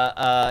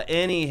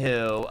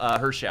 Anywho,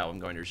 her show. I'm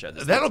going to her show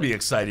this That'll Thursday. be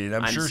exciting.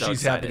 I'm sure so she's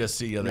excited. happy to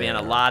see you there. Man,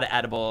 a lot of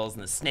edibles,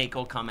 and the snake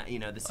will come out. You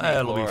know, the snake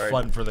That'll be lord.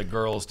 fun for the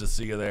girls to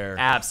see you there.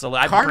 Absolutely.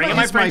 I'm Karma bringing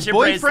my is my friendship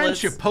boyfriend.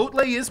 bracelets.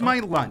 Chipotle is my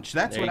lunch.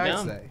 That's There what you I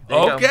go. say. There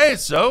you go. Okay,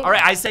 so All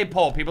right, I say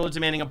poll. People are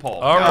demanding a poll.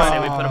 All I say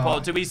right. we put a poll.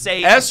 Do we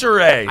say S or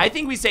A? I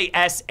think we say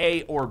S,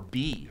 A, or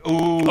B.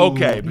 Ooh,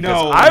 Okay, because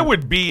no. I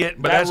would be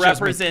it, but That that's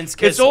just me. represents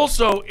It's Kissel.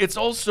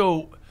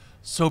 also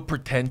so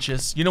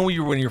pretentious. You know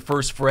when your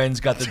first friends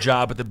got the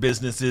job at the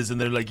businesses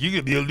and they're like, "You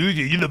gonna be a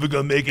loser. You're never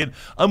gonna make it.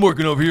 I'm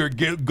working over here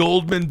at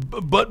Goldman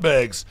butt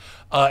bags,"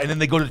 and then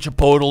they go to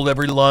Chipotle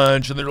every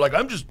lunch and they're like,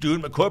 "I'm just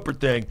doing my corporate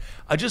thing."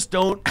 I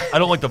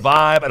don't like the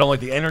vibe. I don't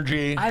like the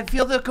energy. I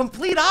feel the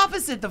complete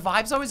opposite. The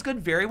vibe's always good,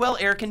 very well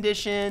air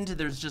conditioned.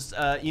 There's just,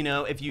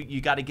 if you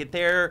got to get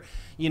there,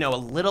 a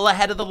little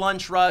ahead of the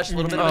lunch rush, a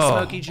little bit of a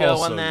Smoky Joe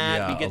also, on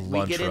that. yeah, we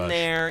lunch get in rush.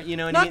 there, you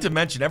know what I Not mean? to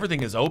mention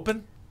everything is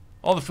open.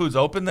 All the food's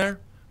open there.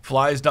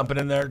 Flies dumping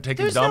in there,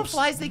 taking There's dumps. no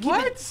flies. They keep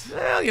it.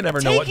 Well, you never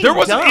know. What. Taking There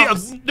was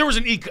dumps? there was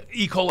an E.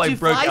 coli Do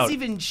broke flies out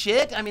even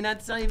shit? I mean,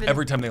 that's not even.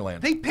 every time they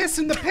land. They piss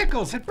in the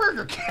pickles at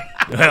Burger King.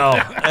 Well,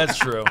 that's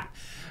true.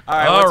 All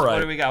right, All what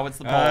right. do we got? What's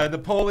the poll? The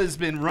poll has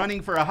been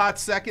running for a hot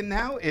second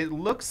now. It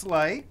looks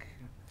like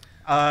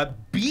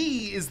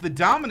B is the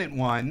dominant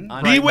one.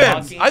 B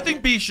wins. Unfucking- I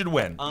think B should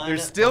win.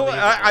 There's still. You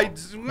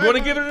want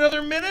to give it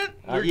another minute?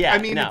 Yeah, I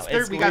mean, no, it's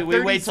third- we got we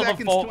 30 wait till seconds,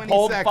 the 20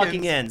 poll seconds.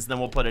 fucking ends, then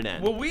we'll put it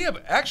in. Well, we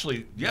have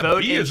actually. Yeah,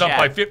 Vote B in is up chat.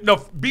 by 50.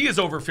 No, B is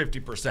over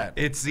 50%.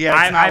 It's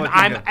not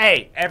looking good.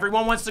 Hey,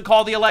 everyone wants to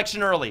call the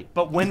election early,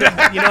 but when,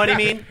 you know what I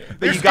mean?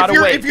 But you gotta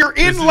wait. If you're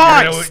This in is-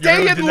 line, you're gonna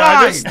stay in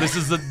deny line. This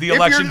is the If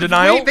election you're-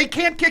 denial. They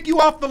can't kick you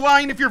off the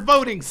line if you're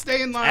voting.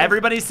 Stay in line.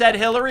 Everybody said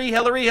Hillary,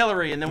 Hillary,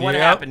 Hillary, and then what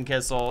Yep. happened,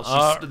 Kissel?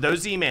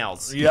 Those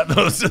emails. Yeah,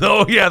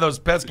 those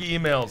pesky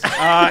emails.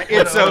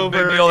 It's What a over.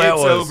 big deal that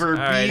It's was. over. All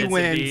right, B it's a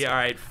wins. B. All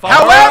right.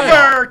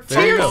 However,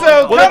 There you go.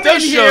 Tierzo, Well, that come in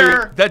does show you-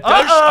 here. that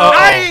does-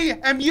 I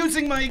am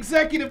using my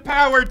executive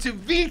power to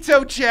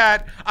veto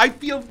chat. I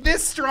feel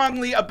this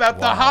strongly about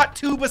the Wow. hot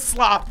tuba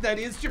slop that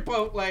is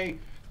Chipotle.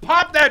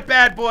 Pop that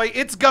bad boy.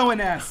 It's going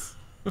S.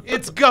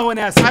 It's going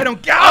S. I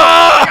don't get.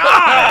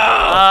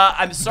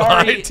 I'm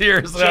sorry, Bye,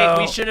 Tierzo. Jake.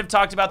 We should have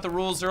talked about the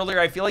rules earlier.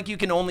 I feel like you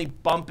can only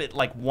bump it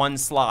like one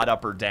slot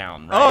up or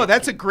down. Right? Oh,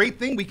 that's a great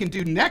thing we can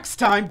do next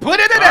time. Put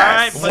it in All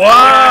right, S. put it in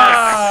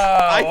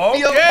Wow. I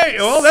feel Okay.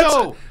 Well,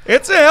 so.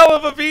 it's a hell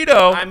of a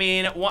veto. I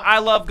mean, I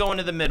love going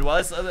to the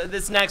Midwest.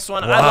 This next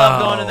one, I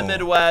love going to the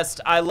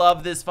Midwest. I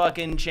love this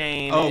fucking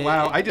chain. Oh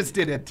wow! I just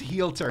did a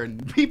heel turn.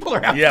 People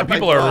are Yeah, after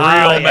people my are phone.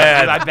 real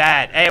mad. I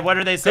bet. Hey, what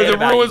are they saying? Because it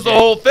about ruins you, the Jake?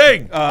 whole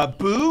thing.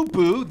 Boo,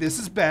 boo. This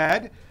is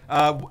bad.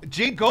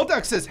 Jake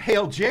Golduck says,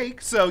 "Hail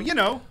Jake." So you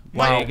know.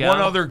 Wow, you go. one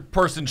other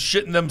person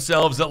shitting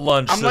themselves at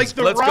lunch. I'm says, like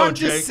the Let's Ron go,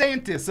 Jake.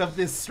 DeSantis of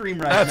this stream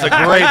right That's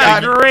now. a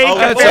great thing.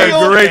 That's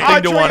a great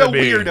thing to want to be.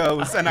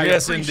 Weirdos, and I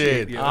Yes, appreciate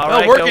indeed. you. All Well,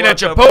 right, working go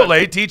at up, go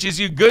Chipotle teaches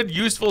you good,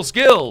 useful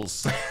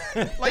skills.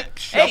 Like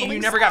Hey, you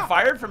shoveling never got snow.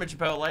 fired from a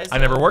Chipotle. I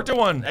never worked at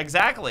one.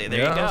 Exactly. There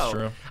Yeah, you go. that's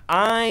true.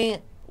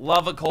 I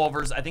love a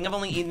Culver's. I think I've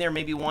only eaten there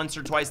maybe once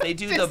or twice. They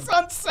do This the.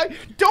 unsafe.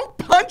 Don't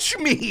punch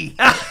me.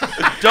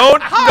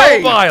 Don't. Hi.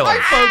 No violence.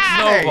 Hi, folks.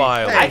 No Hey,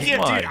 violence. hey. I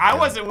can't, My dude. I God.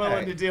 wasn't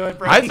willing to do it.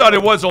 Bro. I thought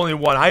it was only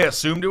one. I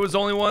assumed it was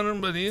only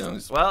one, but you know.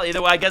 Well,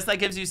 either way, I guess that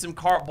gives you some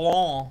carte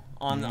blanche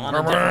on a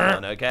different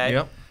one. Okay.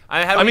 Yep.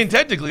 How do I we- mean,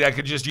 technically, I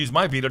could just use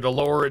my veto to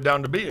lower it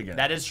down to B again.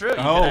 that is true. You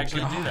Oh, could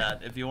actually do God.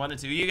 that if you wanted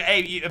to.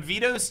 A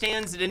veto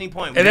stands at any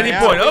point. At any Yeah.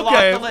 point, Until we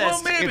okay. lock the Well,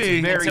 list. maybe.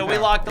 It's very Until we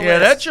bad. lock the Yeah,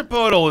 that list.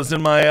 Chipotle is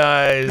in my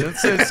eyes.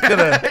 It's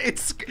gonna.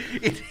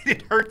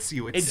 It hurts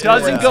you. It It's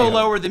doesn't Yeah. go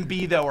lower than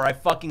B though, or I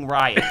fucking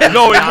riot.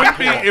 No, it would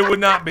be. It would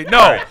not be.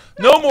 No,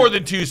 no more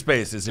than 2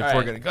 spaces if All we're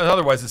right. gonna. Because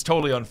otherwise, it's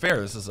totally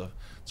unfair. It's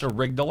a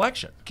rigged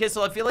election.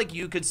 Kissel, I feel like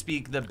you could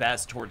speak the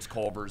best towards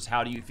Culver's.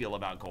 How do you feel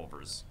about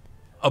Culver's?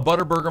 A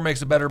butter burger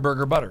makes a better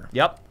burger butter.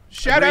 Yep.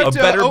 Shout A out to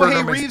better Oh burger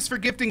Hey makes- Reeves for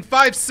gifting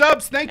 5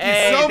 subs. Thank you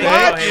Hey, so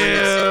thank much.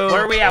 you.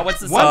 Where are we at? What's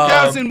the sub?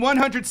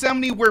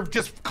 1,170. We're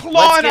just Let's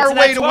clawing get our to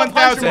way that to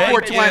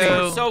 1,420.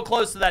 1,420. We're so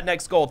close to that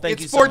next goal. Thank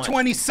you It's so much.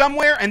 420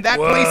 somewhere, and that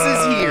place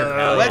is here.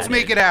 Whoa. Let's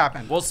make it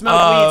happen. We'll smoke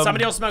weed.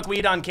 Somebody will smoke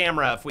weed on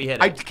camera if we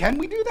hit it. Can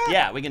we do that?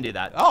 Yeah, we can do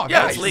that. Oh,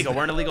 Yeah, nice. It's legal.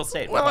 We're in a legal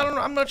state. Well, We're I fine. don't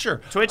know. I'm not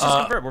sure. Twitch is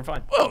confirmed. We're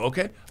fine. Oh,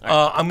 okay.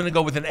 I'm going to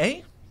go with an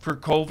A for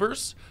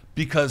Culver's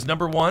because,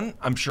 number one,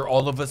 I'm sure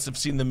all of us have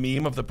seen the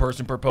meme of the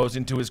person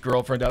proposing to his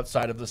girlfriend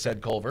outside of the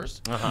said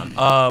Culver's.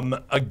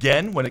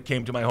 Again, when it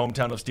came to my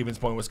hometown of Stevens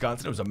Point,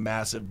 Wisconsin, it was a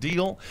massive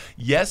deal.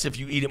 Yes, if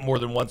you eat it more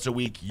than once a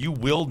week, you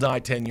will die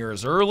 10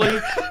 years early.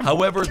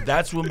 However,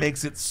 that's what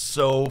makes it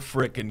so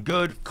freaking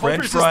good. French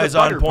Culver's is the fries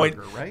on butter point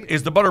burger, right?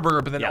 is the butter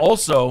burger, but then Yeah.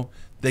 also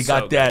they So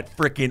got good. that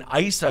freaking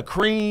ice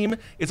cream.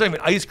 It's not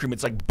even ice cream.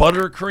 It's like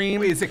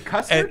buttercream. Wait, is it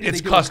custard? And Do it's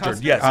they do a custard.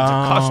 custard? Yes, it's a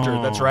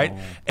custard. That's Oh. right.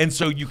 And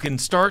so you can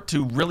start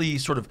to really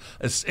sort of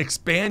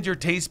expand your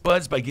taste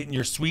buds by getting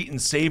your sweet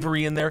and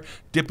savory in there,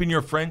 dipping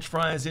your French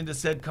fries into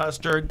said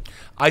custard.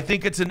 I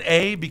think it's an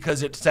A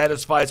because it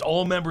satisfies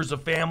all members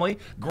of family.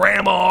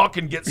 Grandma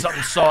can get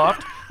something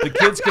soft. The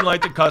kids can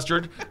like the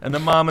custard, and the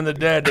mom and the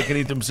dad, they can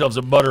eat themselves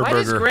a butter Why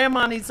does burger.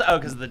 grandma need so? Oh,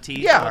 because of the teeth.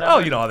 Yeah. Or whatever? Oh,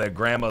 you know how that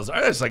grandma's.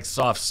 It's like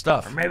soft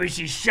stuff. Maybe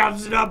she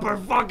shoves it up her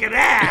fucking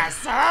ass,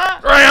 huh?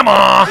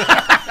 Grandma.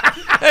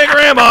 Hey,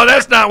 Grandma,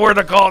 that's not where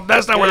the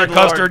custard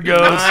Good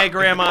Lord. goes. My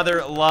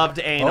grandmother loved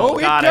anal. Oh,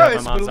 it God, I hope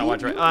does, my mom's not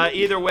watching.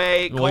 Either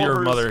way, Well, your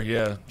Culver's- mother,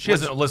 yeah, she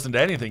hasn't listened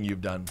to anything you've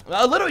done.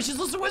 Literally, she's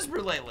listened to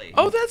Whisper lately.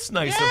 Oh, that's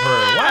nice of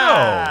her. Yeah,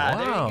 Wow.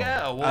 There Wow. you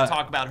go. We'll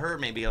talk about her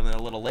maybe a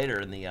little later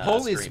in the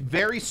Hole is stream.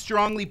 very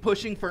strongly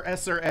pushing for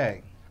S or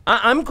A.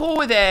 I'm cool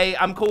with A.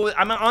 I'm cool with.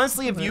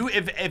 Honestly,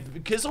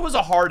 if Kissel was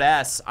a hard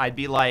S, I'd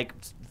be like,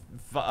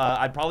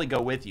 I'd probably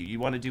go with you. You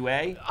want to do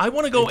A? I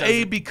want to go It A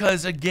doesn't-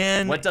 because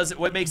again,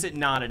 What makes it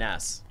not an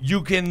S?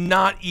 you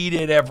cannot eat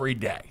it every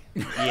day.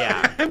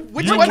 Yeah.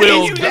 Which You one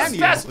will- is This you?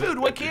 fast food.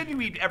 What can you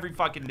eat every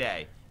fucking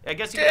day? I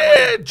guess you can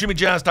have Eh, Jimmy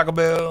John's, Taco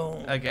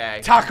Bell.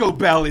 okay. Taco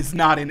Bell is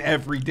not an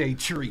everyday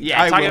treat.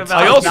 Yeah, I talking will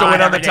about. I also not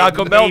went on the every day,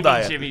 Taco Bell maybe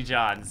diet. Jimmy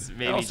John's. I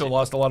Maybe. also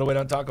lost a lot of weight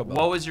on Taco Bell.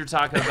 What was your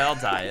Taco Bell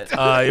diet?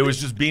 It was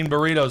just bean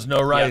burritos,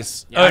 no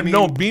rice. Yeah, I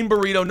no, bean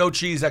burrito, no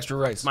cheese, extra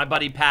rice. My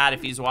buddy Pat,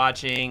 if he's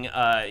watching,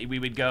 we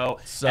would go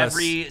Sus.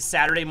 every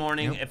Saturday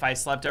morning. If I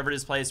slept over at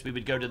his place, we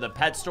would go to the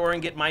pet store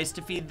and get mice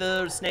to feed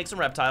the snakes and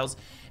reptiles.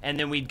 And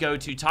then we'd go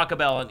to Taco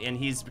Bell, and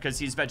because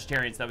he's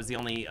vegetarian, so that was the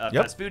only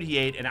fast food he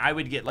ate. And I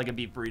would get like a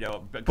beef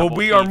burrito. But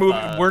we are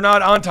moving. We're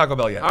not on Taco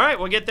Bell yet. All right,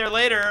 we'll get there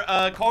later.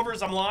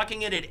 Culver's, I'm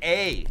locking it at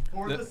A.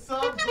 For the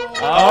sub goal.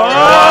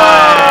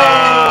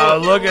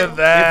 Oh, look at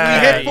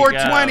that. We There hit you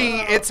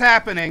 420. It's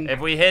happening. If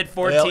we hit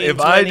 14, Well, if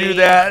I do 20,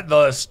 that,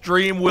 the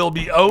stream will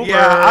be over.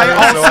 Yeah,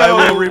 I so I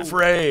also- will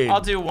refrain.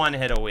 I'll do one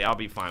hit a week. I'll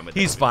be fine with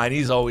He's it. fine.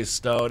 He's always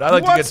stoned. I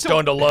like to get wants to-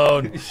 stoned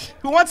alone.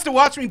 Who wants to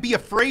watch me be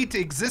afraid to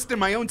exist in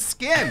my own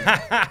skin?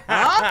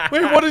 Huh?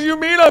 Wait, what do you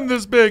mean I'm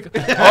this big?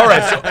 All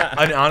right. So,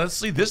 I mean,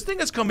 honestly, this thing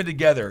is coming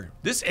together.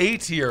 This A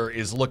tier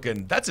is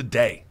looking. That's a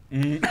day.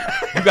 You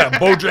got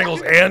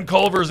Bojangles and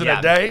Culver's in a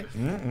day.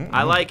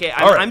 I like it.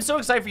 All right. I'm so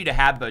excited for you to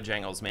have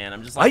Bojangles, man.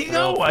 I'm just like, I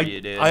know. for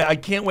you, dude. I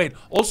can't wait.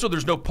 Also,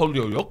 there's no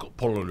Pollo Loco.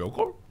 Pollo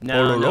Loco?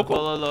 No, no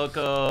Pollo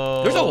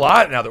Loco. There's a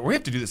lot now that we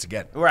have to do this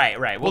again.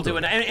 Right. We'll do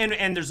it.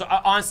 And there's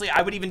honestly,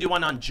 I would even do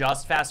one on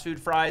just fast food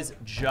fries,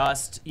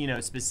 just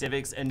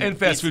specifics and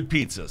fast food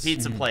pizzas.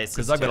 Pizza places.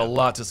 Because I've got a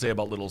lot to say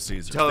about Little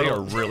Caesars. Totally. They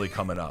are really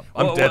coming up.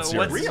 I'm dead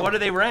serious. What are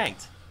they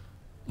ranked?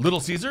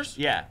 Little Caesars?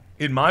 Yeah.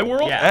 In my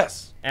world, Yeah.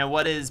 S. And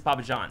what is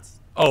Papa John's?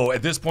 Oh,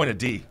 at this point, a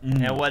D.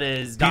 And what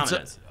is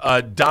Domino's?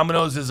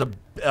 Domino's is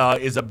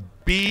a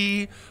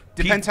B.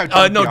 Depends how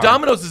drunk no, you are.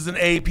 Domino's is an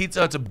A. Pizza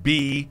Hut's a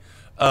B.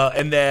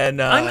 And then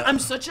I'm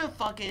such a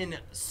fucking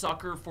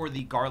sucker for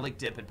the garlic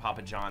dip at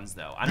Papa John's,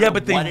 though. I don't know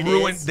but they what it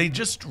ruined. is. They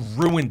just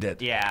ruined it.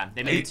 Yeah,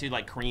 they made it too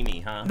like creamy,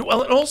 huh?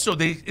 Well, and also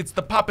it's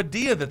the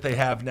papadilla that they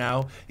have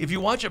now. If you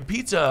watch a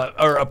pizza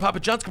or a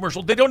Papa John's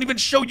commercial, they don't even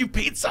show you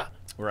pizza.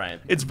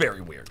 Right. It's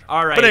very weird.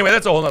 All right. But anyway,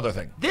 that's a whole other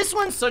thing. This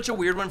one's such a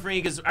weird one for me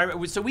because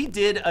so we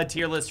did a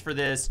tier list for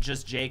this,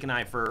 just Jake and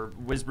I for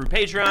Wizbrew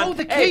Patreon. Oh,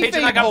 the hey,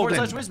 kayfabe Holden.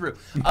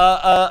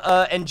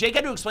 Patreon.com/Wizbrew. And Jake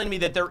had to explain to me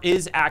that there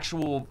is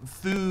actual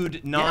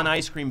food,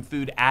 non-ice cream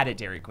food at a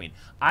Dairy Queen.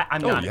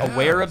 I'm not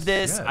aware of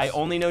this. yes. I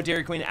only know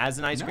Dairy Queen as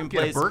an ice cream Get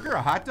place. a burger,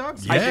 a hot dog?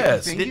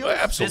 Yes, Thing deals?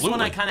 absolutely. This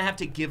one I kind of have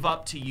to give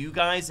up to you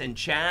guys and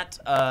chat.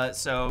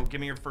 So give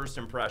me your first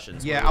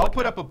impressions. Yeah, I'll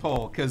put up a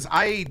poll because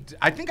I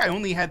think I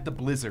only had the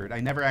Blizzard. I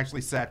never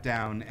actually sat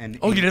down and.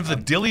 Oh, you ate didn't have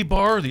the dilly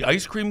bar, the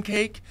ice cream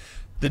cake?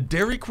 The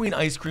Dairy Queen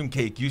ice cream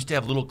cake used to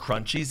have little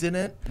crunchies in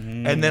it.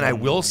 And then I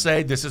will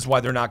say this is why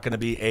they're not going to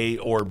be A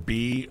or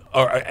B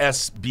or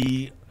S,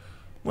 B.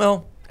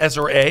 Well, S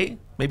or A,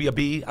 maybe a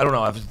B. I don't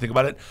know. I have to think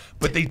about it.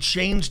 But they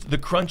changed the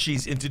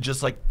crunchies into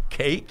just like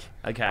cake.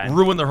 Okay.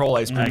 Ruined their whole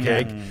ice cream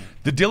cake.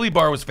 The dilly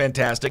bar was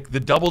fantastic. The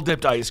double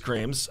dipped ice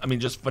creams, I mean,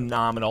 just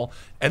phenomenal.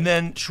 And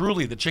then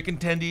truly the chicken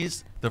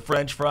tendies, the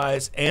French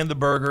fries, and the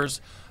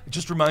burgers. It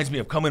just reminds me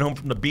of coming home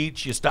from the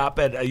beach. You stop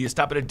at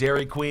a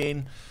Dairy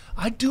Queen.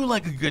 I do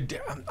like a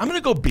good. I'm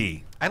gonna go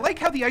B. I like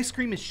how the ice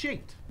cream is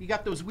shaped. You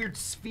got those weird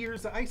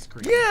spheres of ice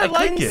cream. Yeah, I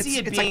like couldn't it. see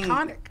It's being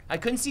iconic. I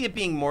couldn't see it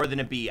being more than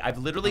a B. I've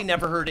literally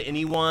never heard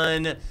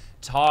anyone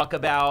talk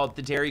about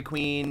the Dairy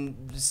Queen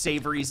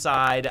savory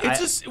side.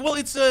 It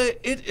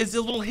is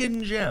a little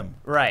hidden gem.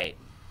 Right.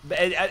 But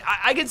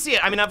I can see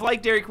it. I mean, I've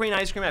liked Dairy Queen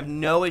ice cream. I have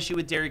no issue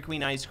with Dairy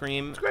Queen ice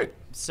cream. It's great.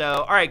 So,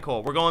 all right,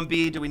 cool. We're going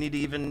B. Do we need to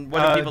even?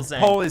 What are people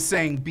saying? Poll is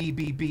saying B,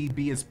 B, B,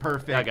 B is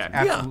perfect. Okay.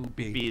 Absolute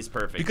B. B is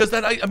perfect. Because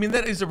that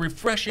is a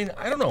refreshing.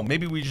 I don't know.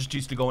 Maybe we just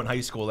used to go in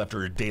high school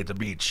after a day at the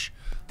beach.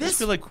 I just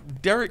feel like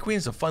Dairy Queen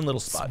is a fun little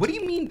spot. What do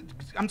you mean?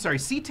 I'm sorry.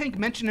 C-Tank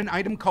mentioned an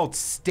item called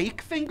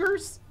steak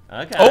fingers.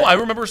 Okay. Oh, I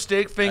remember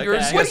steak fingers.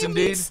 Okay. Yes, What do you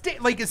indeed. mean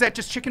steak? Like, is that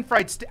just chicken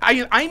fried steak?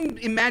 I'm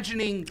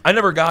imagining I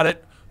never got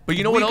it, but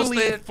you know what else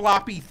wiggly, they?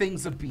 floppy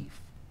things of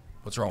beef.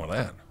 What's wrong with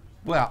that?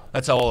 Well,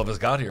 That's how all of us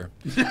got here.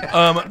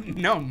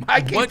 no,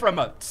 I came What? from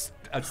a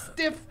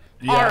stiff,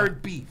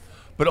 hard beef.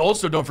 But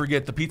also, don't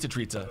forget the pizza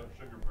treatza.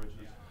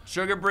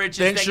 Sugar Bridges.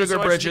 Thanks, Thank you Sugar so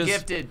much for the Bridges.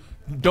 Gifted.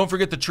 Don't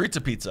forget the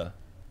treatza pizza.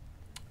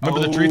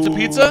 Remember the treatza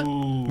pizza?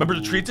 Remember the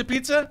treatza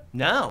pizza?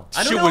 No,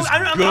 I don't Shit know. was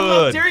I'm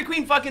good. Dairy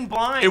Queen fucking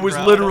blind. It was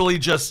bro. literally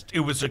just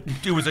it was a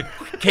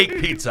cake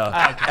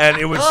pizza, and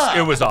it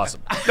was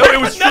awesome. No,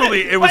 it was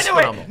truly it was By the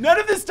way, phenomenal. none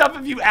of this stuff,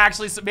 if you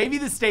actually, maybe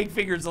the steak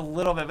figures a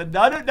little bit, but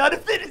none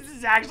of it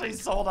is actually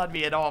sold on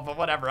me at all. But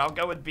whatever, I'll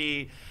go with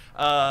B.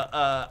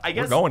 I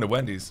guess We're going to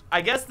Wendy's.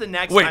 I guess the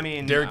next. Wait, I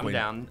mean, Dairy I'm Queen.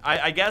 down.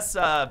 I guess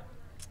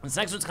this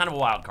next one's kind of a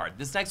wild card.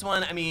 This next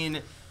one, I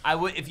mean, I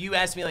would if you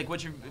asked me like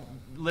what's your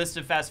list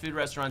of fast food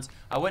restaurants,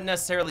 I wouldn't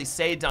necessarily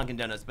say Dunkin'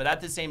 Donuts, but at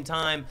the same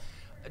time,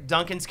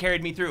 Dunkin's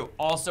carried me through.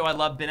 Also, I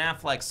love Ben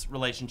Affleck's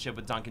relationship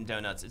with Dunkin'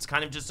 Donuts. It's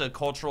kind of just a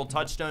cultural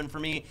touchstone for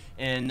me.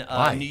 In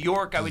New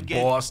York, I would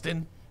get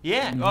Boston.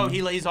 Yeah. Oh,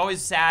 he's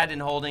always sad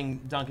and holding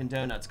Dunkin'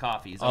 Donuts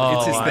coffee. Oh,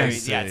 It's his I thing.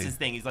 see. Yeah, it's his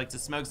thing. He's like to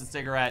smoke a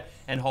cigarette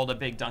and hold a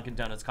big Dunkin'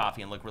 Donuts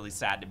coffee and look really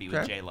sad to be with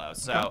Okay. J-Lo.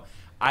 So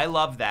I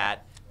love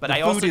that. But The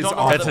I food also is don't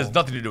know. awesome. That has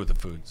nothing to do with the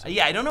foods.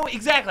 Yeah, I don't know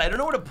exactly. I don't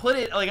know where to put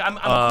it. Like I'm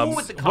cool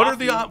with the coffee. What are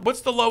the what's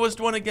the lowest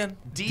one again?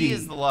 D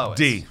is the lowest.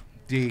 D.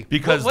 D.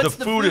 Because What's the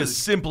the food food? is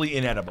simply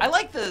inedible. I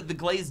like the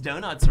glazed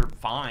donuts are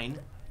fine.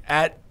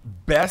 At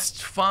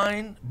best,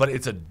 fine, but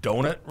it's a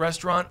donut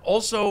restaurant.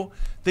 Also,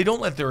 they don't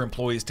let their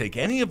employees take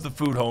any of the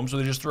food home, so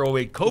they just throw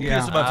away copious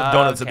Yeah. amounts of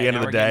donuts at Okay, the end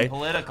now of the we're day. getting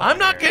political I'm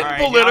not here. getting All right,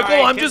 political.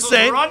 all right, I'm just Kissel's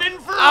saying. running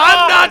for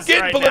I'm not office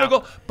getting right political.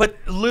 now. But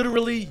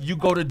literally, you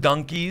go to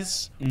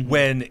Dunkies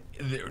when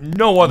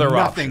no other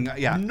Nothing,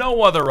 option. yeah.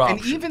 No other option.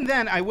 And even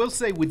then, I will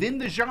say, within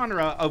the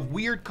genre of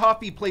weird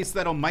coffee place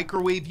that'll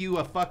microwave you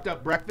a fucked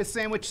up breakfast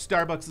sandwich,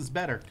 Starbucks is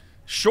better.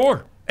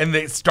 Sure. And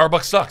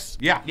Starbucks sucks.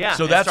 Yeah. Yeah.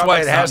 So and that's why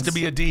it Starbucks has sucks. to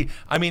be a D.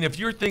 I mean, if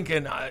you're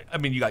thinking, I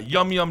mean, you got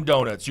Yum Yum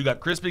Donuts, you got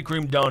Krispy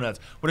Kreme donuts.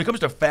 When it comes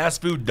to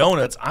fast food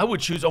donuts, I would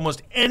choose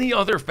almost any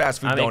other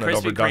fast food I mean, donut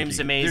over Krispy Dunkin'. Kreme's There's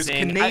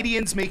amazing.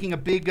 Canadians making a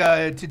big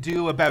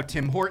to-do about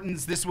Tim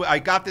Hortons. I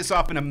got this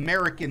off an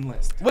American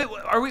list. Wait,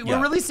 are we? Yeah.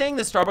 We're really saying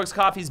the Starbucks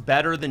coffee's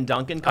better than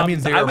Dunkin' coffee? I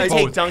mean, they I are would both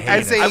take Dunkin'.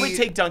 heinous. I would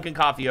take Dunkin'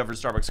 coffee over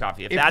Starbucks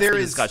coffee if that's the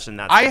discussion.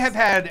 I have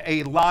had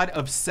a lot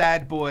of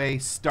Sad Boy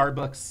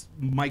Starbucks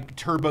Mike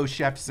Turbo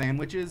Chef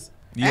sandwiches,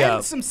 Yeah.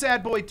 and some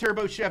Sad Boy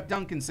Turbo Chef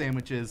Dunkin'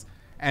 sandwiches,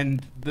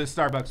 and the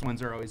Starbucks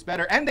ones are always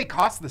better, and they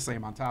cost the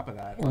same on top of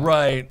that.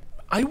 Right.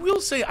 I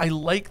will say I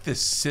like the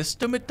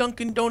system at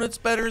Dunkin' Donuts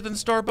better than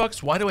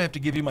Starbucks. Why do I have to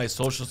give you my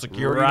social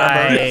security Right.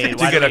 number Why to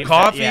do get a we-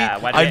 coffee? yeah,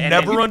 why do- I and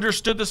never you-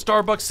 understood the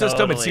Starbucks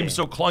system. It Totally. seems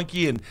so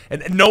clunky,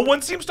 and no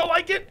one seems to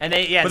like it. And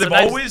they- yeah, but they've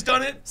sometimes- always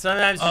done it.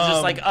 Sometimes it's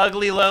just like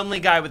ugly, lonely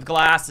guy with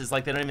glasses.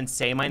 Like they don't even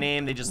say my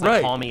name. They just like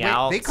Right. call me Wait,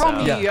 out. they call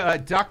so- me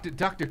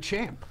Dr.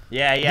 Champ.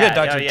 Yeah, Yeah,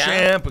 Dr. oh, yeah.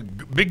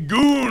 Champ, Big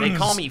Goons. They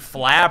call me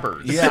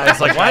Flabbers. Yeah, it's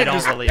like, Which why I don't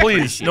just, really please,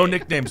 appreciate. no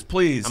nicknames,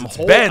 please. I'm It's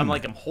Holden. Ben.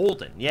 I'm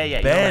Holden. Yeah,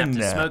 you Ben,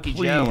 don't have to Smokey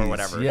Joe or please,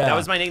 whatever. yeah. That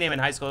was my nickname in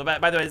high school.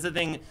 By the way, it's the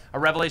thing, a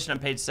revelation on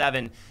page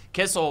 7.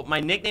 Kissel, my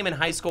nickname in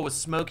high school was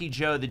Smokey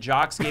Joe. The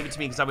jocks gave it to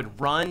me because I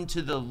would run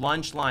to the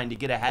lunch line to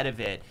get ahead of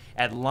it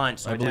at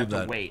lunch, so I didn't have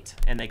believe to that. wait.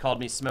 And they called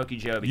me Smokey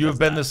Joe. You have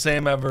been the the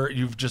same ever.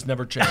 You've just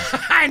never changed.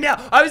 I know.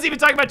 I was even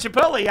talking about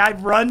Chipotle.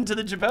 I'd run to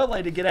the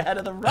Chipotle to get ahead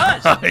of the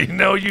rush. I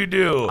know you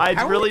do. I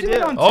How are really we doing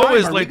do. on time?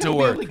 Always Are we late to gonna be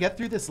work. able to get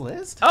through this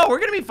list? Oh, we're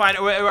gonna be fine.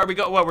 Are we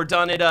go? What? We're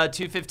done at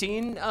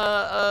 2:15.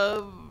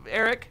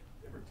 Eric,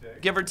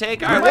 give or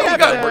take. All right, might we're have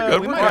good. to- We're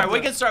good. we We're might All good. right, we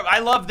can start. I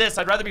love this.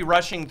 I'd rather be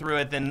rushing through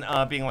it than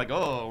being like,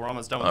 oh, we're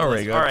almost done with All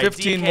this. right,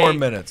 15 DK, more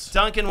minutes.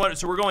 Duncan, what?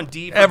 So we're going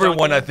D for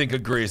Everyone, I Duncan? think,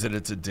 agrees that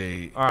it's a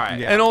D. All right.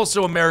 Yeah. And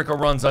also, America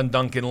runs on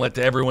Duncan. Let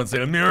everyone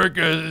say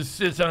America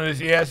sits on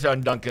his ass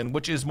on Duncan,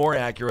 which is more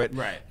accurate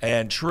Right.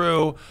 and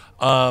true.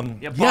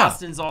 Yeah,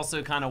 Boston's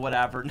also kind of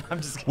whatever. No, I'm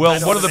just kidding. I Well,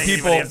 don't one of the think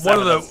people,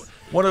 anybody has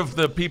one of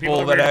the people are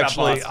that weird about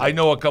actually, Boston. I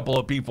know a couple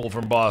of people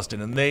from Boston,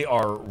 and they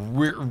are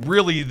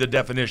really the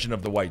definition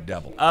of the white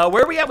devil.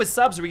 where are we at with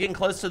subs? Are we getting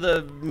close to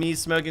the me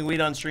smoking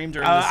weed on stream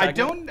during this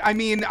segment? I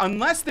mean,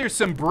 unless there's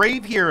some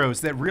brave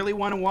heroes that really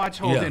want to watch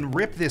Holden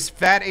rip this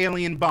fat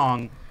alien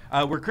bong.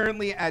 We're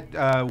currently at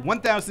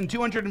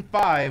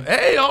 1,205.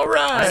 Hey, all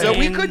right. So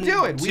we could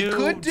do it. We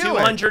could do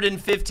it.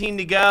 215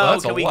 to go.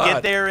 That's Can a we lot.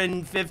 get there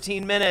in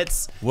 15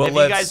 minutes? Well, if you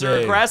let's guys are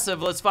see. aggressive,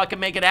 let's fucking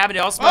make it happen.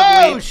 I'll smoke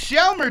Oh, weed.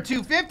 Shelmer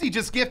 250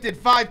 just gifted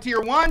 5 tier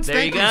 1s. There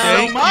Thank you you go. so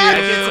Thank much. That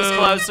you. gets us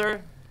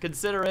closer.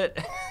 Consider it.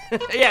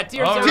 Yeah,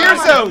 Tierzo. All right.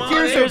 Tirzo, Come on,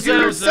 Tirzo, do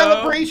your Tirzo.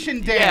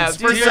 celebration Yeah, dance.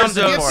 do for Tirzo some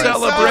something gifts for and us.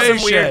 subs. Do some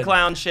Celebration. weird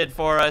clown shit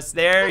for us.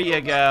 There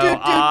you go.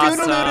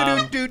 Awesome.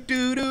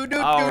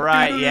 All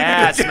right,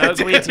 yeah, smoke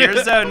weed.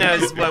 Tirzo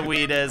knows what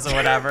weed is or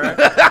whatever.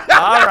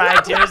 All right,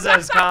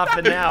 Tirzo's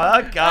coughing now.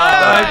 Oh, God.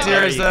 Bye,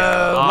 There you Tirzo.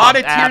 go. A lot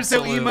of Tirzo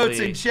Absolutely. emotes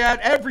in chat.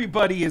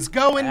 Everybody is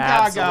going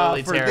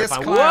Absolutely gaga for this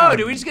terrifying. clown. Whoa,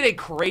 did we just get a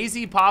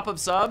crazy pop of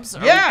subs?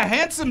 Are Yeah,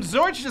 Handsome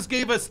Zorch just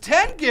gave us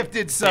 10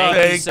 gifted subs.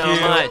 Thank you Thank so you.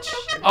 much.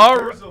 All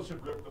right.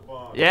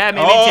 Yeah,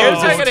 maybe Oh,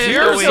 Tirzo's gonna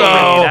hit the weed,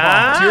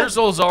 huh?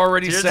 Tirzo's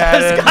already Tirzo's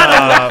sad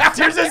got enough.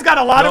 Tirzo's got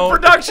a lot of Don't-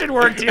 production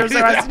work.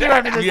 Tirzo has to do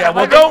after this. Yeah,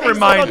 well, don't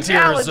remind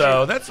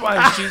Tirzo. That's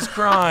why she's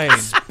crying.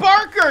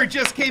 Barker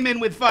just came in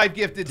with 5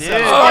 gifted subs.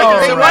 Dude.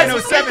 Barker Oh,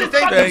 907,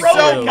 thank Thank you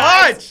so you.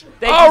 much.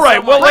 All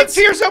right, well, Let let's.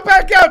 Tirzo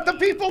back out. The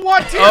people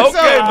want Tirzo.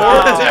 Okay, more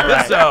All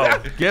right.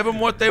 Tirzo. Give them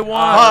what they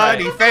want.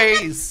 Funny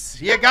face.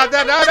 You got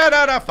that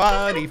da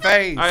funny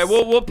face. All right,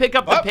 we'll pick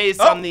up the pace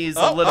on these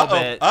a little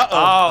bit. Uh-oh.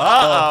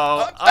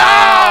 Oh,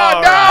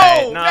 Ah,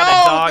 right. no, Not no,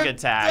 a dog the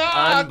attack.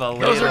 dog.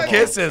 Unbelievable. Those are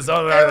kisses.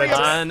 Oh,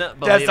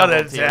 Unbelievable. that's not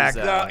an attack.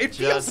 Tirzo. No, it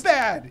feels Just-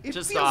 bad. It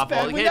just feels awful.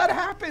 bad when Hit- that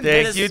happens.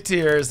 Thank us- you, hit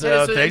us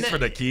Tirzo. with Thanks an- for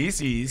the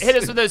kisses. Hit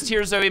us with those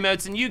Tirzo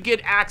emotes, and you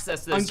get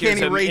access to those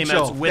Uncanny Tirzo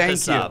Rachel, emotes with thank a you.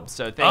 sub.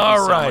 So thank All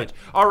you so right. much.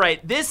 All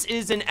right, this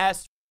is an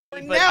S.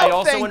 But Now, I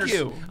also thank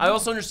understand. you. I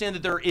also understand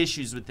that there are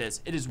issues with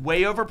this. It is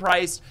way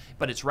overpriced,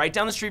 but it's right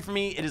down the street from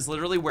me. It is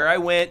literally where I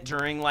went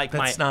during like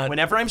That's not-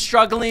 whenever I'm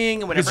struggling,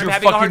 whenever Because I'm your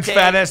having a hard fucking day.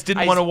 fat ass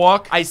didn't I- wanna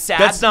walk? I sad.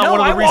 That's not no, one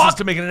of the I reasons walk-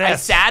 to make it an I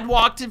S. sad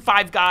walked to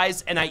Five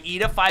Guys and I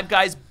eat a Five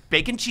Guys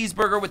bacon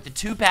cheeseburger with the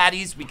 2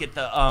 patties. We get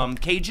the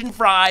Cajun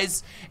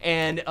fries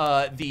and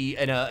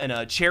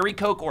a cherry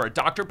Coke or a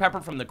Dr.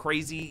 Pepper from the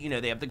crazy. You know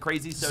they have the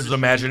crazy soda. This is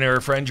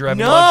imaginary friend you're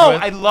having No, lunch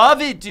with? I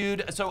love it,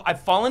 dude. So I've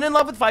fallen in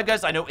love with Five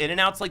Guys. I know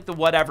In-N-Out's like the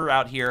whatever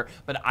out here,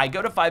 but I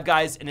go to Five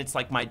Guys and it's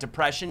like my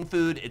depression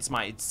food. It's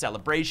my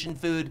celebration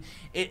food.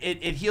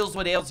 It heals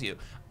what ails you.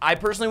 I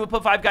personally would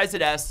put Five Guys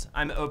at S.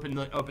 I'm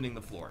opening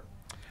the floor.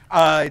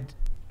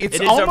 It's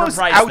It is almost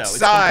overpriced, though. It's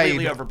outside.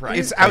 completely overpriced.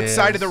 It's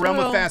outside of the realm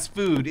Well- of fast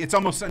food. It's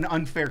almost an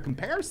unfair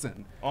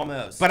comparison.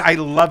 Almost. But I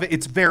love it.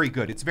 It's very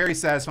good. It's very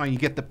satisfying. You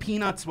get the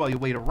peanuts while you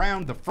wait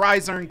around. The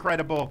fries are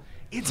incredible.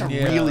 It's a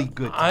really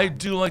good time. I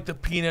do like the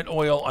peanut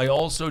oil. I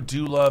also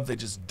do love they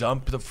just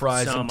dump the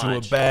fries So into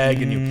much. a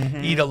bag and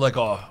you eat it like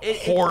a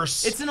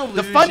horse. It's an illusion.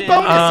 The fun bonus is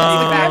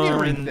the factor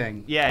candy in-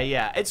 thing.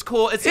 Yeah. It's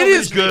cool. It's an It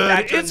is illusion they good.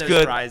 factor in It's those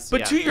good. fries. But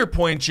Yeah. to your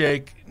point,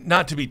 Jake,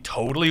 not to be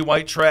totally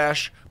white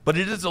trash, but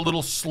it is a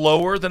little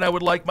slower than I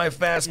would like my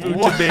fast food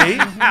to be.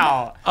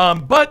 Wow.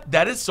 But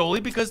that is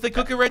solely because they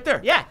cook it right there.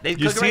 Yeah, they you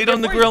cook it see right it there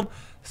on the for you. grill.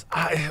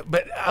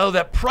 But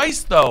that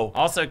price though.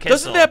 Also, doesn't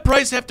Kissel. that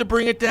price have to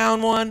bring it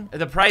down one?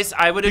 The price,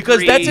 I would Because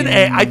agree. that's an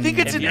A. I think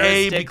it's If an you're a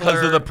A because of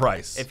stickler- the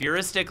price. If you're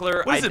a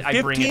stickler, What is it, I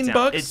bring it 15 down.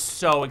 bucks? It's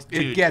so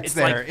dude, It gets it's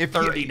there. like If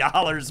you-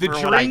 $30 The for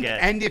what I drink, get.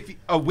 and if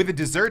with a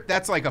dessert,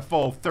 that's like a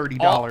full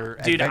 $30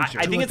 Dude, adventure.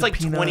 I think it's like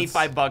peanuts.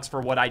 $25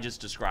 for what I just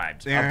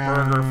described. Yeah. A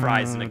burger,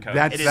 fries, and a Coke.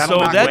 That's- It is that'll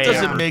So knock that way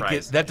doesn't make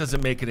overpriced. it. That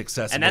doesn't make it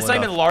accessible. And that's not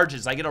even enough.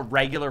 larges. I get a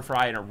regular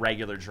fry and a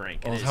regular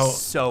drink. And Well,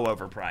 it's so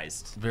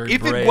overpriced. Very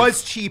If brave. it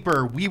was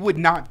cheaper, we would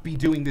not be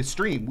doing this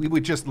stream. We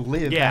would just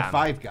live Yeah. at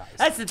Five Guys.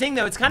 That's the thing,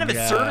 though. It's kind of a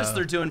Yeah. service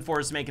they're doing for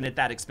us, making it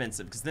that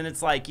expensive. Because then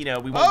it's like, we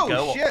won't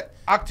go. Oh shit!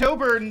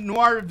 October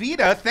Noir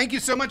Vita, thank you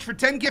so much for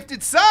 10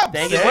 gifted subs.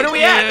 Dang it. What are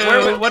we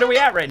at? What are we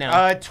at right now?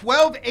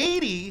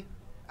 1280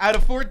 out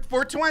of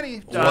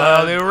 420.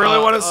 Well, they really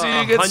want to see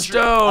you get 100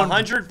 stoned.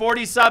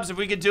 140 subs. If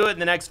we could do it in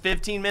the next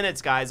 15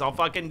 minutes, guys, I'll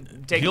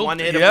fucking take one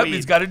hit Yep, of weed.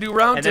 he's got to do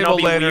and then I'll roundtable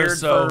be later. weird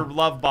So for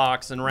Love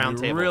Box and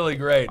Roundtable. really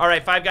great. All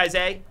right, Five Guys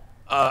A.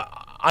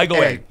 I go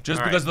Hey. A just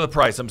All right. because of the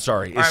price. I'm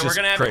sorry. It's All right, just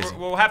we're gonna crazy.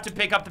 we'll have to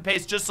pick up the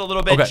pace just a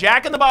little bit. Okay.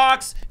 Jack in the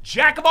Box,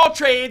 Jack of all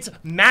trades,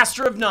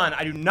 master of none.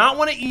 I do not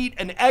want to eat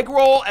an egg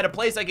roll at a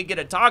place I could get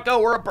a taco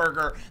or a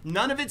burger.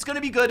 None of it's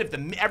gonna be good. If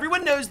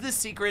everyone knows this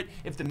secret,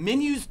 if the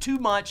menu's too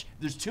much,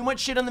 there's too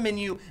much shit on the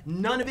menu.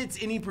 None of it's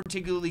any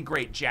particularly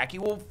great. Jackie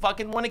will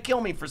fucking want to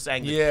kill me for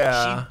saying this.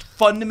 Yeah. She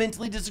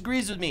fundamentally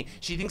disagrees with me.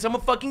 She thinks I'm a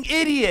fucking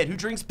idiot who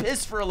drinks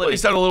piss for a living. You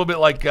sound a little bit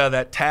like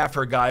that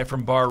Taffer guy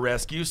from Bar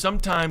Rescue.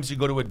 Sometimes you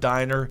go to a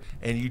diner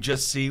and you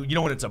just see,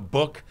 when it's a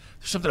book,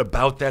 there's something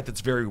about that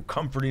that's very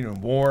comforting and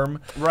warm.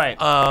 Right.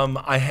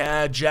 I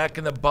had Jack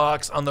in the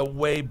Box on the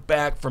way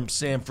back from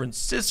San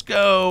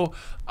Francisco.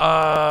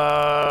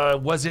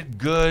 Was it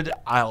good?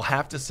 I'll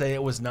have to say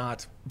it was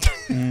not.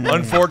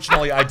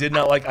 Unfortunately, I did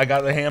not like. I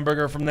got the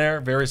hamburger from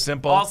there. Very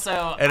simple.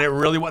 Also, and it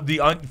really was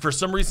for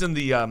some reason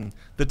the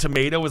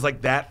tomato was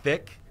like that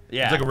thick.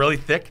 Yeah. It was like really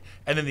thick,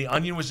 and then the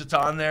onion was just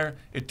on there.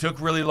 It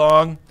took really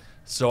long.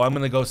 So I'm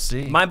gonna go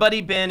see. My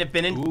buddy Ben, if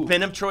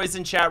Ben of Troy's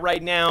in chat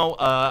right now,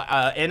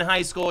 in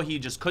high school, he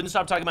just couldn't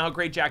stop talking about how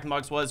great Jack in the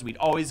Box was. We'd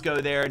always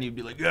go there, and he'd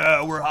be like,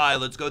 "Yeah, we're high,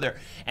 let's go there."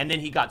 And then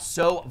he got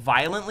so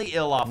violently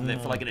ill off of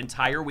it for like an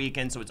entire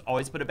weekend, so it's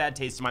always put a bad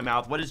taste in my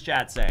mouth. What is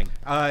chat saying?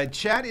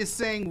 Chat is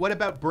saying, what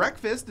about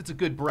breakfast? It's a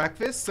good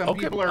breakfast. Some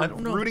Okay, people I are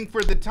don't know. rooting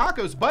for the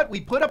tacos, but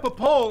we put up a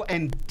poll,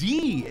 and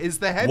D is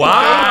the head.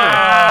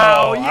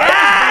 Wow! favorite.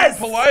 I was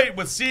being polite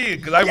with C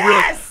because I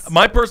Yes! really.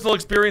 My personal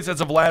experience as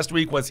of last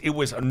week was it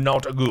was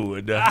not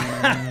good.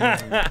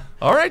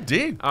 All right,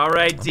 D. All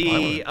right,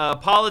 D.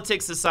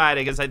 Politics aside,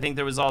 I guess I think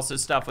there was also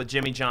stuff with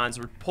Jimmy John's.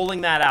 We're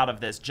pulling that out of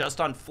this just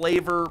on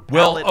flavor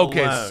palette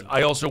Okay. alone.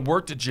 I also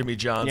worked at Jimmy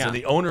John's, Yeah. and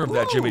the owner of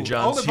that Jimmy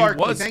John's, he Olivarki,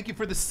 was. thank you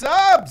for the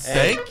subs.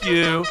 Thank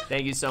you.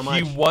 Thank you so much.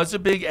 He was a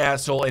big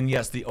asshole, and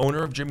yes, the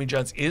owner of Jimmy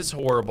John's is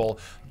horrible.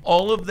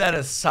 All of that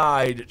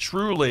aside,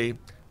 truly,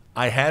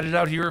 I had it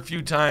out here a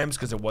few times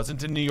because it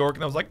wasn't in New York,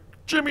 and I was like,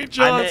 Jimmy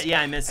John's.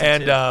 I miss it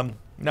And too.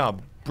 no,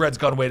 bread's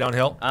gone way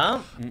downhill.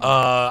 Oh?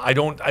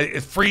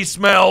 Free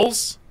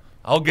smells.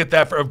 I'll get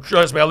that for.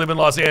 Trust me, I live in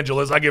Los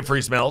Angeles. I get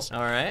free smells.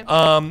 All right.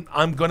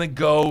 I'm gonna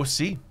go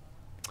C.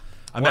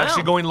 I'm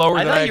actually going lower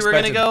than I thought you were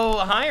expected. gonna go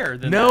higher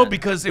than No, that.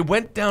 because it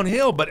went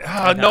downhill. But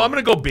no, I'm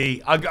gonna go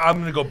B. I'm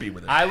gonna go B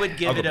with it. I would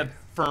give I'll it go a B.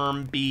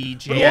 firm B.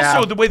 But Yeah,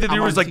 also the way that there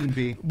I'm was on like, Team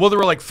B. well, there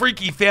were like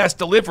freaky fast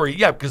delivery.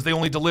 Yeah, because they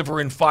only deliver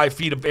in 5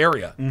 feet of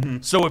area.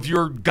 So if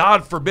you're,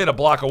 God forbid, a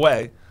block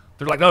away,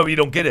 they're like, no, you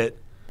don't get it.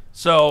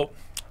 So,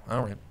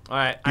 all right. All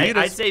right, it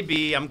I is. say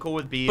B. I'm cool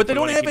with B. But if they we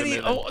don't wanna have keep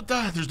it any.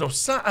 moving. There's no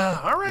sign.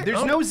 All right. There's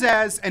oh. no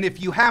Zazz, and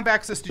if you have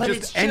access to But just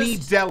it's any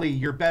just- deli,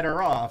 you're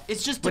better off.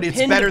 It's just but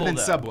dependable. it's better than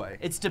though. Subway.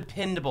 It's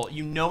dependable.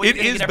 You know what It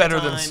you're gonna is get every better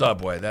than time.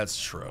 Subway. That's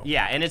true.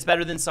 Yeah, and it's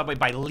better than Subway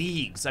by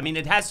leagues. I mean,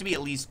 it has to be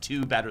at least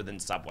 2 better than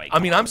Subway. I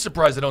mean, I'm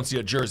surprised I don't see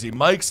a Jersey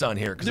Mike's on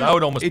here because I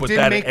would almost It put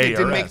didn't that make at it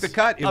didn't make ARS. the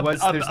cut. It was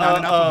there's not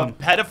enough of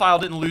them.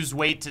 Pedophile didn't lose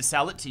weight to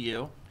sell it to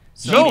you.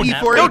 So No, you can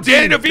have- P418, no,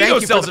 Danny thank you DeVito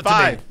for sells the it to me.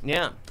 5.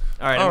 Yeah.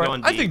 All right, All I'm right.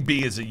 going B. I think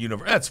B is a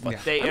universe. That's fine.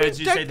 Did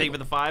you say thank you for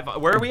the 5?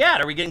 Where are we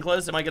at? Are we getting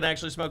close? Am I going to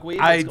actually smoke weed?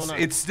 What's going on?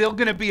 It's still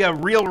going to be a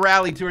real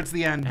rally towards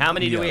the end. How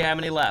many do we Yeah. have? How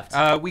many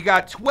left? We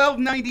got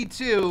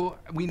 1292.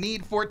 We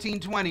need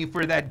 1420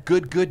 for that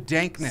good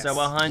dankness. So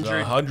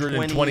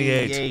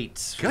 128.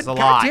 It's Good a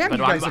lot, goddamn, but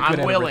you guys are good I'm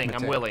at willing. I'm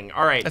arithmetic. willing.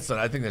 All right. That's not.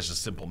 I think that's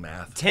just simple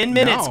math. 10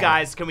 minutes, No,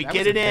 guys. Can we that get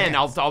was it in?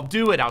 advanced. I'll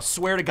do it. I'll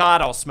swear to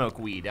God I'll smoke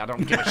weed. I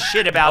don't give a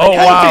shit about Oh it.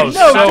 wow! No,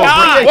 So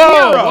God.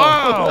 whoa! Hero.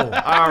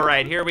 Wow! All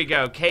right, here we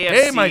go. KFC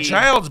Hey, my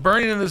child's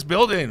burning in this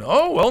building.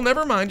 Oh, well,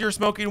 never mind. You're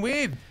smoking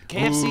weed.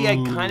 KFC, I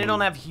kind of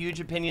don't have huge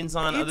opinions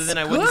on, other than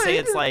I wouldn't say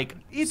it's like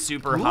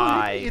super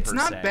high. It's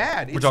not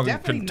bad. We're talking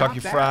Kentucky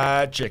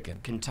Fried Chicken.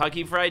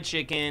 Kentucky Fried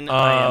Chicken.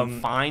 I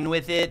am fine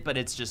with it, but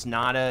it's just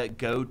not a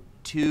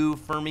go-to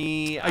for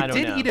me. I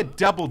don't know. eat a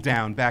Double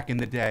Down back in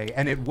the day,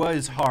 and it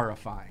was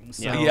horrifying.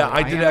 So Yeah,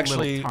 I did am a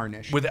actually, little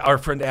tarnished. with our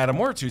friend Adam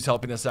Wirtz, who's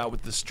helping us out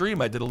with the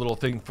stream, I did a little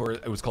thing for,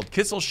 it was called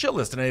Kissel Shit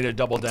List, and I ate a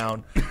Double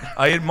Down.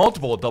 I ate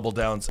multiple Double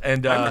Downs.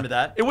 And I remember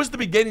that. It was the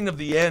beginning of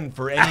the end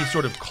for any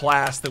sort of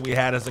class that we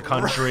had as a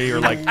country, or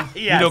like,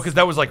 you Yes. know, because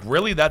that was like,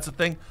 really, that's a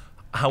thing?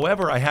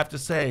 However, I have to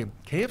say,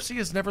 KFC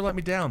has never let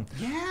me down.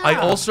 Yeah. I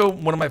also,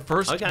 one of my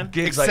first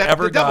gigs I Except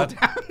ever the Double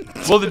got. Down.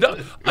 Well,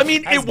 I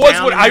mean, As it was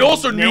down what I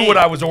also in knew name. what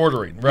I was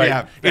ordering, right?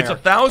 Yeah, It's fair.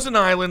 1,000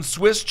 Island,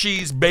 Swiss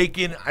cheese,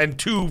 bacon, and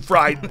 2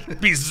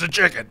 fried pieces of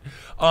chicken.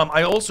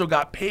 I also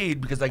got paid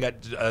because I got,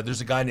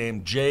 there's a guy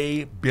named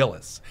Jay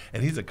Billis,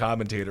 and he's a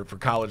commentator for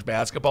college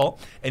basketball,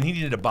 and he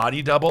needed a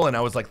body double, and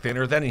I was like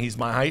thinner then, and he's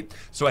my height,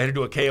 so I had to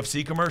do a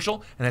KFC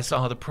commercial, and I saw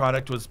how the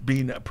product was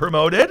being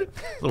promoted,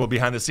 a little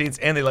behind the scenes,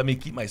 and they let me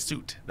keep my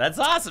suit. That's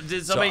awesome.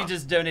 Did somebody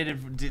just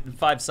donated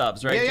 5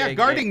 subs, right? Yeah, Jake?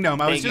 Guarding Gnome.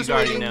 I was Thank you, just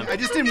Guarding waiting. Gnome. I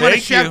just didn't want to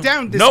Thank shout you.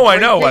 down this No, I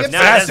great know. A KFC No,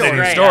 that's fascinating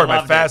great. story, I my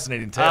loved it.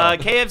 fascinating tale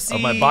KFC.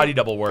 of my body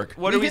double work.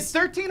 What do We we? hit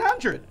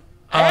 1,300.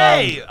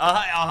 Hey,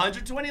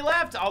 120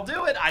 left. I'll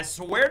do it. I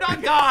swear to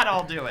God,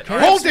 I'll do it.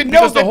 Holden, no,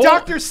 because the the whole-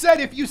 doctor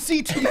said if you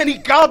see too many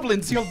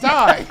goblins, you'll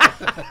die.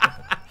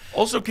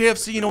 Also,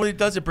 KFC, you know what it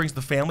does? It brings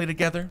the family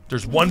together.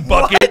 There's one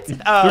bucket.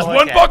 Oh, There's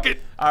one okay.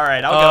 bucket. All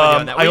right, I'll go with you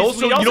on that. I We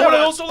also, you know have what I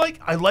a- also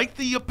like? I like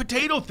the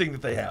potato thing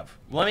that they have.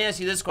 Let me ask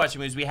you this question,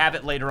 because we have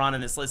it later on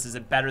in this list. Is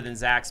it better than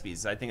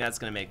Zaxby's? I think that's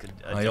going to make a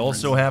difference. I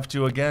also have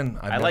to, again,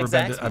 I like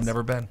Zaxby's. I've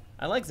never been.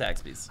 I like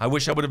Zaxby's. I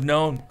wish I would have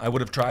known. I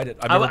would have tried it.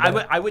 I've never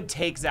been. I would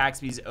take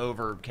Zaxby's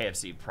over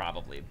KFC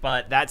probably.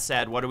 But that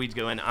said, what are we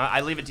doing? I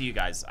leave it to you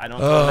guys. I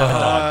don't have a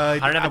dog.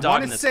 I don't have a dog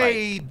want in to this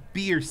say fight.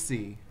 B or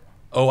C.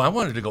 Oh, I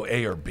wanted to go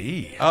A or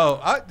B.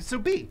 So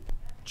B.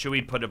 Should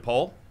we put a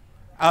poll?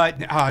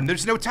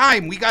 There's no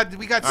time. We got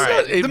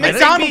right. the B.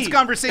 McDonald's B.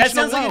 conversation That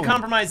sounds like a alone.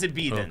 compromise at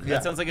B then. yeah.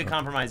 That sounds like a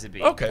compromise at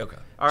B. Okay. All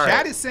right.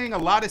 Chad is saying a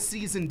lot of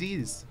C's and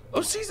D's.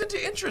 Oh, season 2,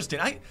 interesting.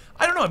 I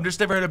don't know. I've just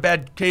never had a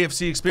bad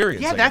KFC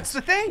experience. Yeah, I that's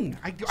guess. the thing.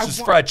 It's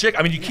just fried chicken.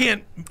 I mean, you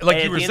can't, like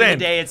Hey, you were at the saying. end of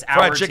the day, it's fried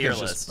our chicken tier is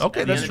list. just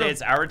okay. At the That's end of the true. day,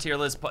 it's our tier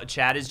list.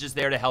 Chad is just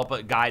there to help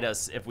guide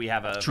us if we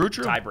have a True.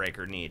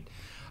 tiebreaker need.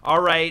 All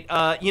right,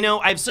 you know,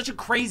 I have such a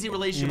crazy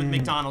relationship with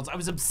McDonald's. I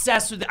was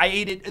obsessed with it. I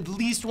ate it at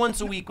least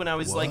once a week when I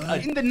was like a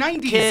In the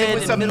 90s, kid it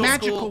was in a middle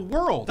magical school.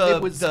 world. The,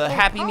 It was the full of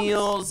Happy promise.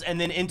 Meals, and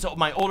then into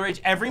my older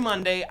age, every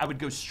Monday I would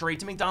go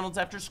straight to McDonald's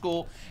after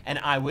school, and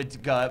I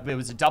would go. It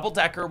was a double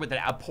decker with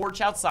a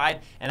porch outside,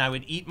 and I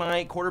would eat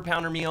my quarter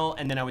pounder meal,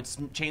 and then I would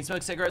chain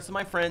smoke cigarettes with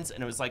my friends,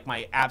 and it was like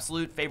my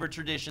absolute favorite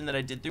tradition that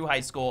I did through high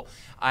school.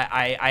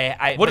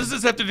 What does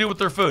this have to do with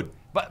their food?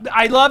 But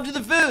I loved the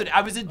food.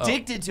 I was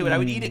addicted to it. I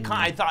would eat it.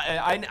 I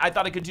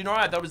thought I could do no wrong.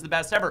 I thought it was the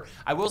best ever.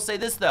 I will say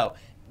this though.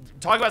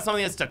 Talk about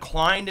something that's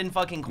declined in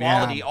fucking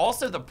quality. Yeah.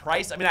 Also, the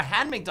price. I mean, I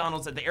had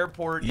McDonald's at the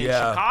airport in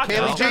Yeah. Chicago.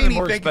 Kaylee gotten Janey,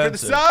 more thank you for the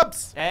expensive.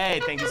 subs.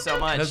 Hey, thank you so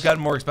much. It's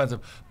gotten more expensive.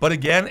 But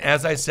again,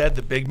 as I said,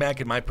 the Big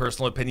Mac, in my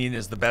personal opinion,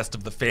 is the best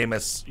of the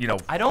famous,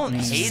 I don't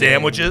hate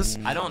sandwiches.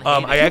 I don't hate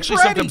I it. actually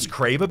Ready. sometimes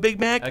crave a Big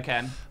Mac.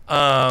 Okay.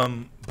 But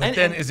And- then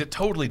and- is it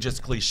totally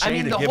just cliche I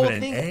mean, to the give whole it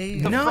an thing- A?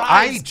 the No, fries,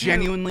 I too.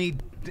 genuinely,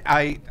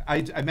 I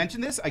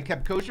mentioned this. I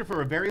kept kosher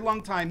for a very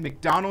long time.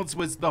 McDonald's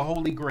was the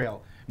holy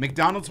grail.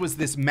 McDonald's was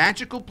this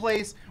magical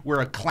place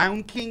where a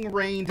clown king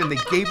reigned, and they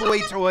gave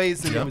away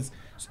toys, and it was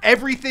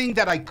everything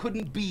that I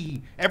couldn't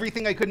be,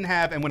 everything I couldn't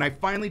have. And when I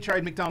finally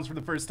tried McDonald's for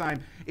the first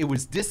time, it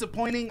was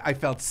disappointing. I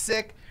felt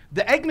sick.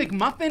 The Egg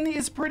McMuffin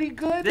is pretty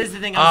good. This is the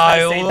thing I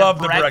was going to say. love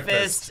The the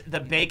breakfast, the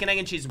bacon, egg,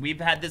 and cheese. We've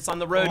had this on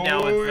the road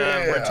now with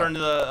Return to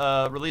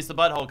the Release the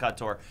Butthole Cut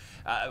tour.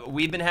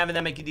 We've been having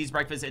them make these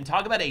breakfasts. And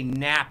talk about a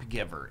nap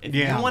giver. If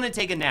Yeah. you want to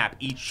take a nap,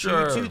 eat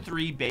Sure. 2 to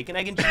 3 bacon,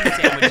 egg, and cheese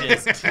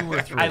sandwiches. 2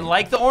 or 3. I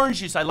like the orange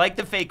juice. I like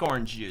the fake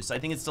orange juice. I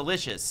think it's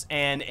delicious.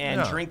 And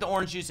Yeah. drink the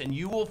orange juice, and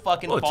you will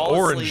fucking Well, it's fall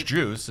orange asleep.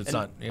 juice. It's And-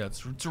 not. Yeah,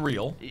 it's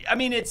real. I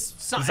mean, it's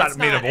not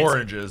made of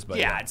oranges, but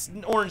yeah. it's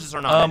oranges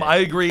are not. in it. I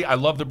agree. I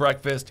love the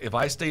breakfast. If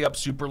I stay up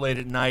super late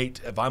at night,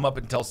 if I'm up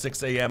until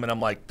 6 a.m. and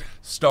I'm like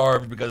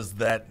starved because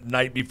that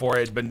night before I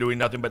had been doing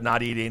nothing but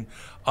not eating,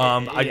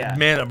 Yeah.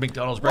 a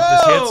McDonald's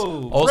breakfast hits.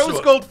 Whoa! Also,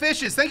 Rose Gold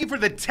Fishes, thank you for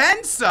the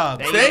 10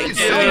 subs. Thank you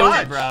you, so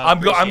much. bro. I'm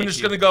Appreciate just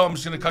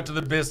you. gonna cut to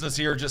the business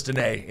here. Just an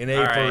A,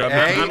 All for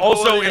right. A.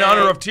 also in A.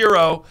 honor of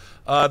Tierzo,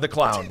 the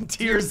clown.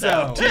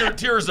 Tierzo.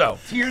 Tierzo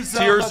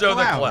Tierzo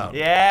the clown.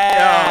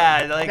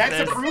 Yeah, like That's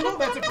this. approval?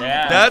 That's approval?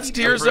 Yeah. That's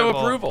Tierzo Approval.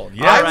 approval. All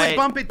Yeah. I right. would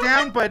bump it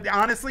down, but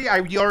honestly,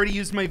 you already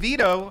used my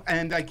veto,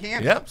 and I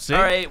can't. Yep. See.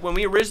 All right, when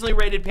we originally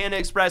rated Panda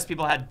Express,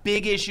 people had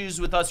big issues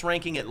with us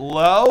ranking it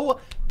low.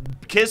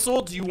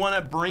 Kissel, do you want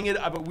to bring it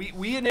up?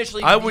 We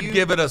initially I would viewed-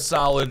 give it a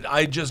solid.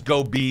 I just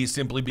go B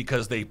simply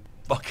because they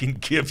fucking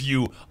give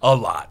you a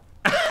lot.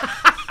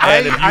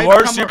 And if you I've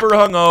are come super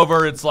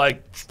hungover, it's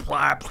like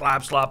slap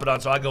it on.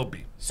 So I go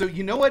B. So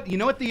you know what? You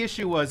know what the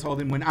issue was,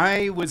 Holden? When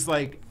I was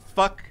like,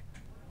 fuck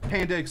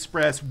Panda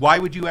Express, why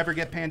would you ever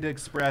get Panda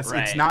Express?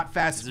 Right. It's not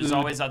fast food. There's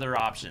always other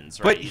options,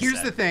 right? But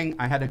here's the thing.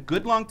 I had a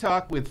good long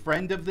talk with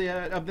friend of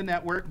the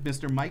network,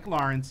 Mr. Mike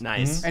Lawrence.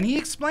 Nice. And he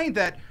explained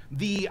that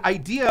the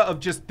idea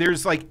of just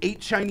there's like 8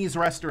 Chinese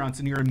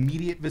restaurants in your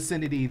immediate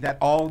vicinity that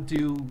all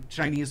do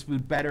Chinese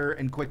food better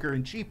and quicker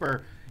and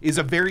cheaper is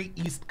a very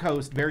East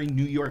Coast, very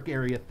New York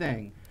area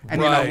thing.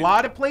 And in a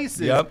lot of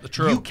places,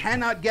 you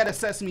cannot get a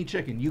sesame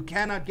chicken. You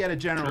cannot get a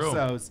General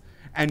Tso's.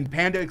 And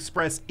Panda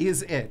Express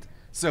is it.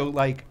 So,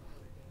 like,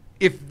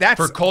 if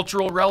that's... For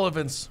cultural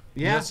relevance.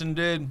 Yeah. Yes,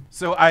 indeed.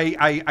 So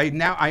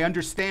now I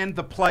understand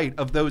the plight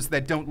of those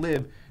that don't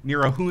live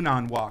near a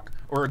Hunan Walk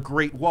or a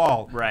Great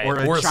Wall or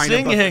a China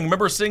Singhing.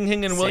 Remember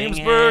Singhing in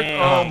Williamsburg?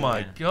 Oh,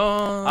 my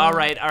God. All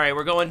right.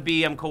 We're going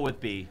B. I'm cool with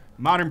B.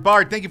 Modern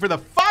Bard, thank you for the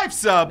 5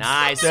 subs.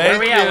 Nice. Where are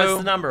we at? What's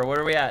the number?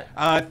 Where are we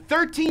at?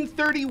 13,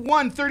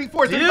 31,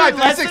 34, 35,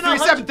 36,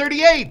 37,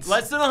 38.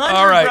 Less than 100,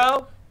 all right.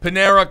 bro.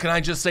 Panera, can I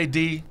just say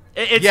D?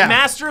 It's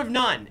master of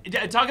none.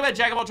 Talk about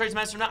Jack of all trades,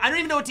 master of none. I don't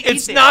even know what to eat there.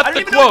 It's not I don't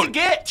the even quote. know what to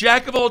get.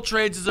 Jack of all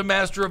trades is a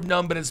master of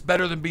none, but it's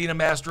better than being a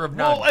master of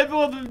none.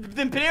 Well,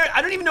 then Panera,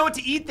 I don't even know what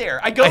to eat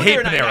there. I go there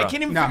and I can't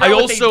even figure out I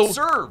what also they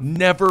serve.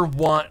 never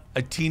want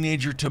a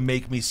teenager to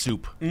make me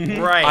soup.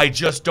 Right. I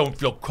just don't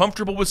feel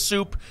comfortable with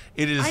soup.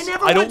 It is. I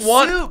never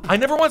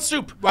want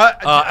soup.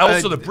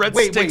 Also, the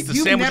breadsticks, the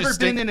you've sandwiches. Never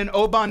been in an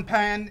Oban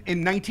pan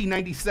in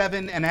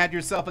 1997 and had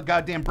yourself a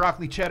goddamn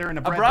broccoli cheddar and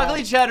a bread broccoli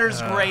ball? cheddar's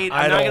great.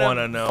 I I'm don't not want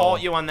to gonna know.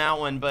 fault you on that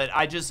one, but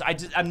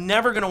I'm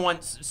never gonna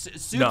want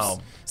soups. No.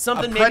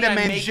 Something a maybe pret a I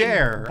make in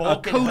manger, a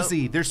bulk and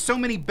cozy. There's so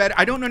many better.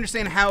 I don't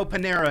understand how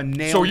Panera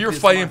nailed. So you're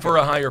this fighting market. for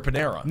a higher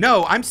Panera?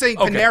 No, I'm saying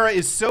Panera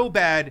is so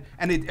bad,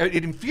 and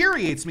it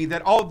infuriates me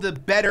that all the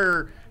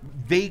better,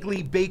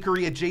 vaguely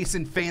bakery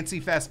adjacent fancy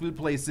fast food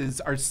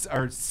places are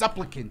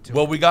supplicant to it.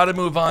 Well, we got to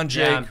move on,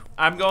 Jake. Yeah,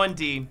 I'm going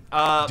D.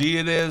 D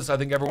it is. I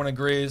think everyone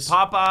agrees.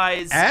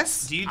 Popeyes.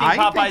 S? Do you think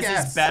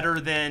Popeyes is better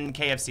than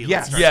KFC?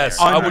 Yes.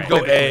 Yes. I would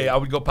go A. I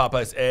would go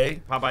Popeyes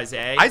A. Popeyes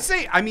A. I'd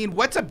say, I mean,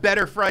 what's a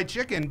better fried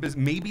chicken?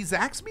 Maybe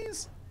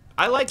Zaxby's?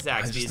 I like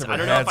Zaxby's. I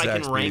don't know if I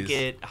can rank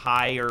it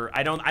higher.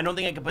 I don't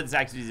think I can put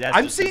Zaxby's S.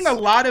 I'm seeing a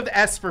lot of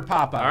S for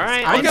Popeyes. All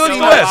right. Okay, let's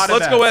go S.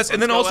 Let's go S.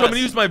 And then also, I'm going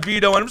to use my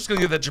veto. I'm just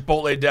going to get that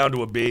Chipotle down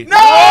to a B. No!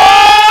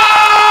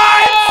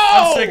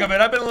 I'm sick of it.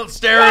 I've been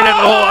staring at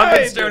the whole. I've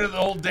been staring at the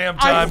whole damn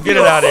time. Get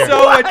it out of here.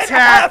 So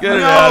attacked. Get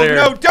it out of here.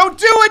 No, don't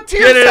do it, Tierzo.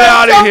 Get it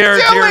out of here,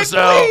 Don't do it,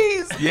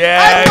 Tierzo. please.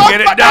 Yeah,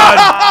 get it done.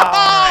 All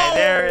right,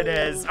 there it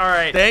is. All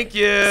right. Thank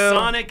you.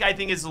 Sonic, I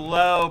think, is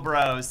low,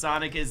 bro.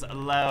 Sonic is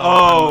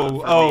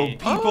low.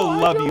 People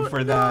love you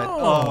for that.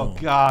 Oh,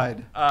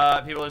 God.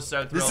 People are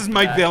so thrilled. This is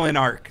my villain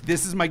arc.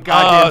 This is my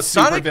goddamn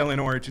super villain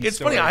origin It's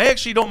story. funny. I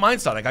actually don't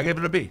mind Sonic. I give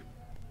it a B.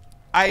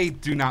 I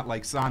do not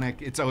like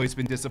Sonic. It's always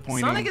been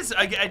disappointing. Sonic is,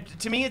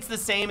 to me, it's the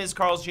same as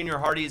Carl's Jr.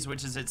 Hardee's,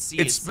 which is at C.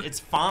 It's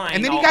fine.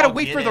 And then you gotta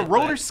wait for the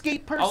roller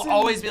skate person. I'll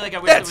always be like, I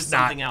wish there was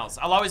something else.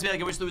 I'll always be like,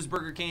 I wish there was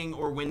Burger King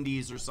or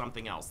Wendy's or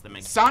something else that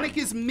makes Sonic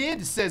is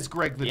mid, says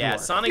Greg the Yeah,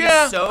 Dwarf. Sonic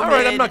is so mid. All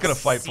right, I'm not gonna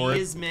fight for it.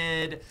 C is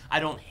mid. I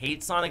don't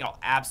hate Sonic. I'll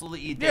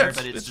absolutely eat there,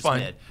 but it's just fine.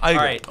 mid. I agree.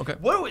 All right. Okay.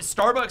 What was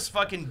Starbucks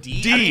fucking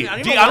D? D.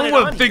 I don't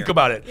want to think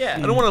about it. Yeah.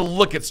 I don't want to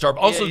look at Starbucks.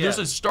 Also, yeah. there's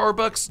a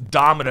Starbucks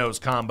Domino's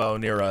combo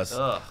near us.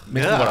 Ugh.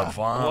 Makes me want to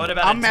vomit. What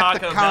about I'm a at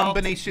Taco the Bell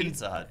combination.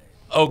 Pizza Hut?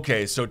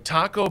 Okay, so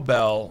Taco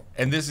Bell,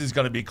 and this is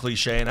going to be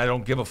cliche, and I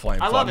don't give a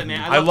flying I fuck. love it,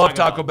 man. I love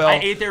Taco Bell. I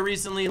ate there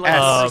recently, like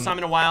the first time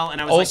in a while, and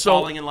I was also,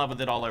 like falling in love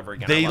with it all over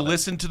again. They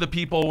listened to the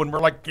people when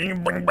we're like, "Can you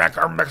bring back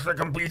our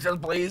Mexican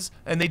pizzas, please?"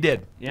 And they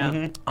did.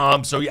 Yeah.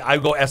 So yeah, I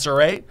go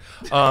SRA.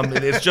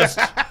 It's just.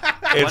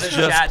 What is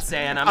chat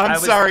saying? I'm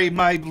sorry,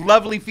 my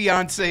lovely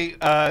fiance,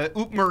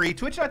 Oop Marie,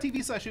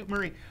 twitch.tv/Oop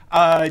Marie,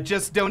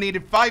 just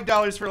donated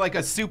 $5 for like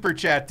a super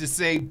chat to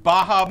say,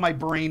 Baja my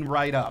brain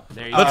right up.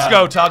 There you Let's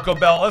go, Taco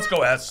Bell. Let's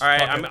go S. All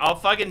right, I'll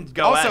fucking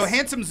go Also, S.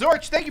 Handsome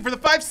Zorch, thank you for the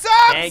 5 subs!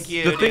 Thank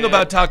you, The thing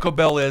about Taco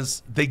Bell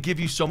is they give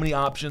you so many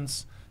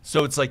options.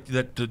 So it's like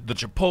the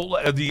Chipotle,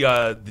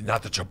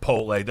 not the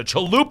Chipotle, the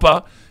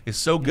Chalupa is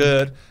so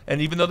good. And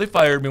even though they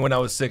fired me when I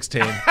was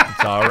 16,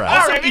 it's all right.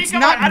 Also, it's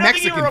not I don't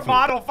Mexican think you were a food.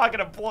 model fucking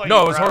employee.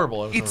 No, it was bro.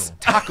 horrible. It's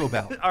Taco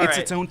Bell. It's right.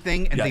 its own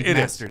thing, and they've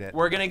mastered it.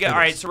 We're gonna get all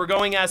right. So we're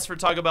going S for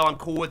Taco Bell. I'm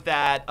cool with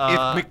that.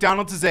 If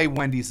McDonald's is A,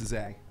 Wendy's is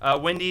A.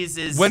 Wendy's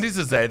is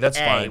A. That's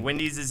fine.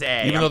 Wendy's is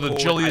A. Even I'm though the cool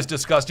chili with is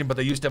disgusting, but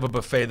they used to have a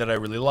buffet that I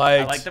really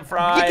liked. I like the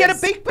fries. You get a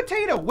baked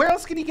potato. Where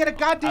else can you get a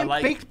goddamn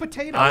baked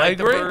potato? I like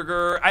agree. the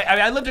burger.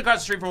 I lived across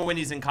the street from a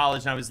Wendy's in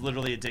college, and I was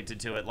literally addicted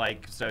to it.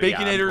 Like so.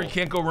 Baconator, you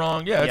can't go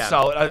wrong. Yeah, it's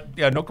solid.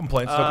 No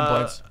complaints. No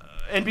complaints.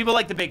 And people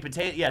like the baked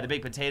potato. Yeah, the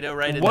baked potato,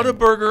 right? And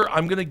Whataburger,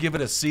 I'm gonna give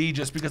it a C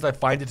just because I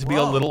find it to be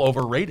a little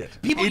overrated.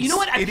 People, you know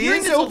what? I'm it hearing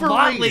is this a lot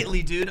overrated.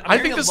 lately, dude. I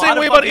think the same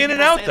way about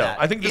In-N-Out, though.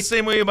 I think the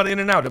same way about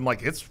In-N-Out. I'm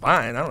like, it's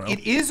fine. I don't know. It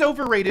is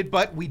overrated,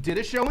 but we did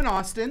a show in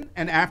Austin,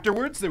 and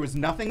afterwards there was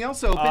nothing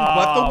else open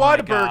but the my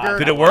God. Whataburger.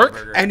 Did it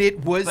work? And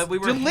it was But we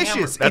were delicious.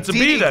 hammered. That's it a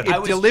B, did- then.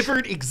 It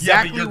delivered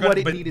exactly what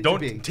it needed don't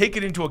to be. take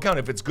it into account.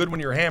 If it's good when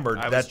you're hammered,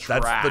 that's the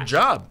trash.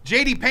 job.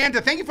 JD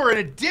Panda, thank you for an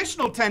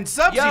additional 10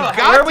 subs. Yo, you where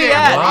got are we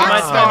at?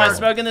 Wow. Am I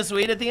smoking this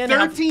weed at the end?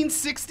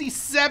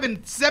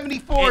 1367,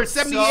 74, It's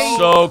 78.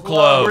 So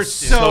close. We're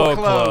so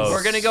close.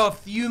 We're gonna go a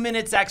few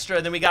minutes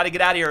extra, then we got to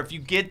get out of here. If you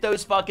get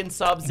those fucking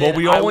subs Well, in,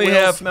 we I only will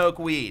have- smoke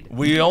weed.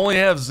 We only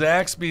have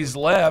Zaxby's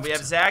left. We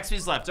have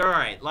Zaxby's left. All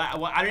right.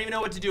 Well, I don't even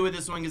know what to do with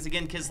this one because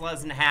again, Kissel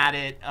hasn't had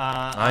it.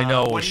 I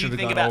know. What We do you should have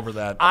think gone about? over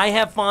that. I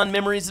have fond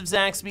memories of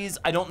Zaxby's.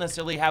 I don't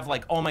necessarily have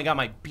like, oh my god,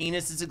 my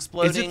penis is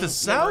exploding. Is it the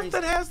South memories.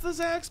 that has the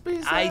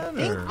Zaxby's? I then,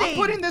 think or- they- I'm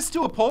putting this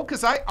to a poll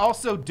because I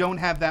also don't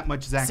have that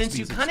much Zaxby's Since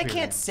you kind of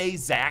can't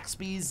experience. say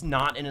Zaxby's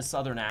not in a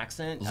southern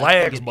accent.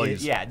 I think it Zaxby's.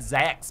 is- Yeah,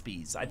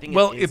 Zaxby's. I think.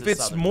 Well, it is if a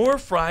it's southern- more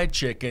fried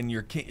chicken,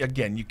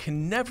 again, you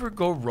can never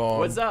go wrong.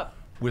 What's up?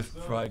 with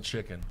fried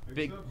chicken?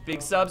 Big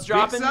subs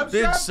dropping.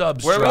 Big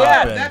subs Where we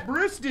dropping. at? That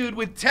Bruce dude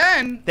with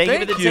 10. Thank you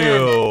for the Thank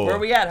 10. you. Where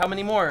we at? How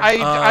many more? I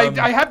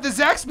have the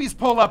Zaxby's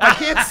pull up. I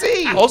can't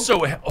see.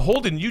 Also,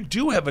 Holden, you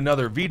do have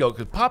another veto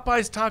because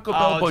Popeyes, Taco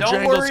Bell, don't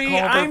Bojangles, worry,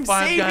 Culver, I'm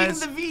Five saving Guys.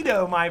 the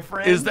veto, my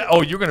friend. Is that?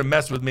 Oh, you're gonna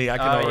mess with me. I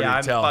can already yeah,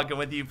 I'm tell. fucking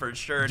with you for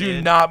sure, Do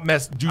dude. not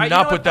mess. Do you know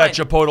not what? put that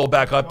Fine. Chipotle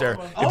back up there.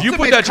 If you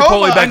put Ultimate that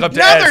Coma, Chipotle back up to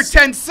another S,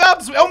 10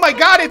 subs. Oh my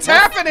God, it's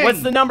happening.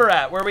 What's the number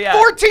at? Where we at?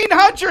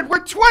 1,400. We're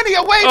 20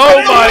 away oh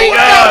from the my lead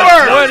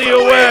God, number. 20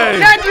 away.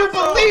 Can you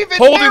believe it?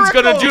 Holden's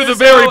gonna do the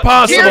very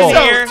possible.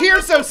 Here.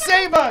 Tirso,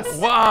 save us.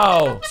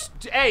 Wow.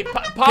 Hey,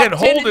 pop Can 10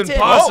 Holden and 10.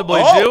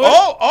 possibly do it?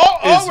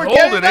 Is Is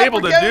Holden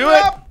able to do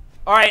it?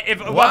 All right.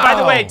 Well, by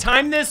the way,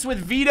 time this with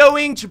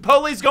vetoing.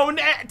 Chipotle's going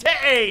to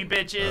A,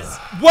 bitches.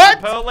 What?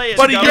 Chipotle is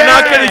Buddy, going you're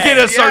not to going to A. get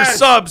us our Yes.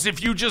 subs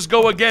if you just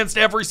go against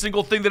every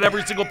single thing that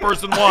every single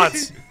person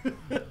wants.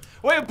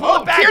 Wait, pull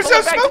it back. Tirso's pull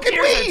it back to smoking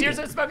Tirso. weed.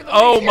 Tirso's smoking the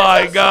Oh weed.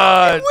 my Tirso's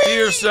God, weed.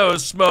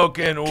 Tirso's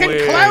smoking Can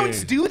weed.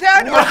 clowns do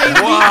that? Or are they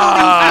legally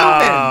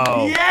Wow.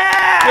 human?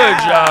 Yeah.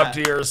 Good job,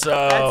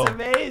 Tirso. That's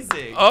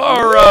amazing.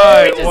 All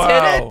right, Did we just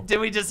wow. hit it? Did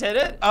we just hit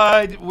it?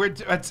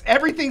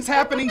 Everything's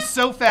happening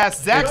so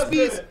fast.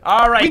 Zaxby's.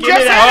 All right, We give me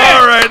just that.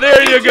 All right,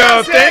 there you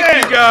go. just did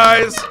Thank it. you,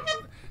 guys.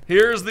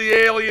 Here's the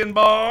alien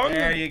bong.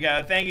 There you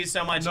go. Thank you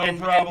so much. No and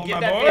problem, get my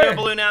that boy. video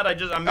balloon out.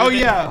 I'm Oh, moving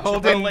yeah,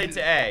 Holden. Chipotle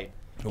to A.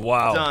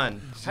 Wow.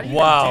 Done. How do you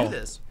Wow. even do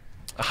this?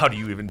 How do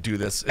you even do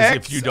this? As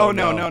if you don't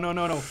Oh, know.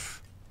 no.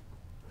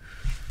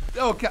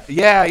 Okay.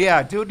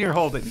 Yeah. Do it near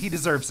Holden. He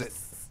deserves it.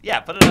 Yeah,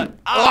 put it up.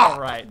 All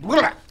right.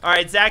 Blah. All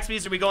right,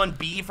 Zaxby's. Are we going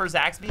B for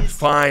Zaxby's?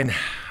 Fine.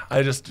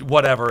 I just,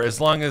 whatever. As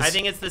long as. I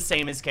think it's the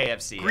same as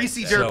KFC.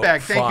 Greasy So,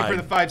 dirtbag. Thank you fine. for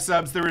the 5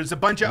 subs. There was a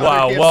bunch of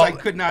Wow, other gifts well, I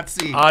could not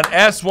see. On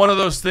S, one of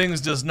those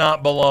things does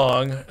not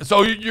belong.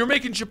 So you're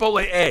making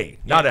Chipotle A,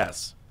 not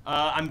S.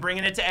 I'm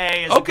bringing it to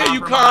A as Okay, a you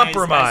compromise.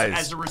 compromise.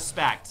 As a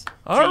respect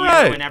All to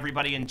right. you and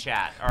everybody in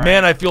chat. All right.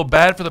 Man, I feel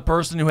bad for the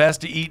person who has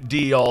to eat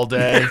D all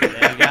day.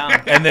 There you go.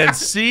 And then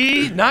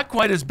C, not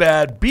quite as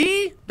bad.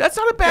 B, that's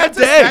not a bad that's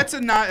day. that's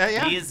a not.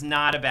 Yeah. B is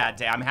not a bad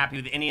day. I'm happy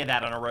with any of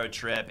that on a road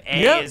trip.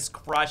 A Yep. is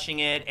crushing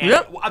it. And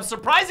Yep. I'm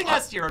surprising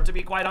us here, to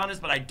be quite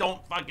honest, but I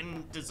don't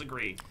fucking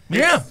disagree.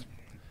 Yeah.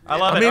 I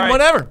love I it. mean, All right.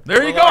 whatever. There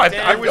We're you go. I locked in.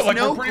 feel There was like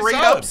no we're pretty great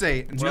solid.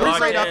 upset. We're No locked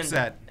great in.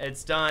 upset.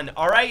 It's done.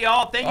 All right,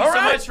 y'all. Thank you All so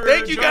right. much for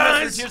Thank you, joining us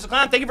guys. for Tierzo the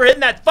Clown. Thank you for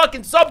hitting that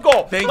fucking sub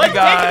goal. Thank you, Let's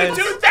guys. take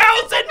it to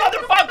 2,000,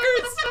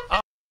 motherfuckers.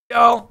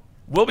 Y'all,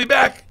 we'll be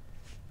back.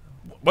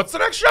 What's the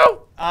next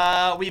show?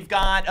 We've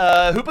got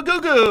Hoopa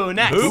Goo Goo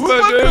next.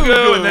 Hoopa Goo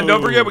Goo. And then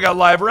don't forget, we got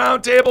live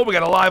roundtable. We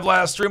got a live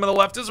last stream on the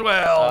left as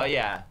well. Oh,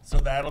 yeah. So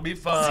that'll be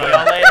fun. See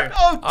y'all later.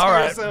 Oh, All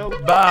right.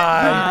 Tirso.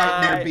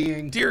 Bye. Nightmare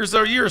being.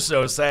 Tirso, you're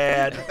so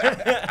sad.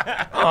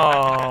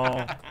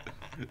 Oh.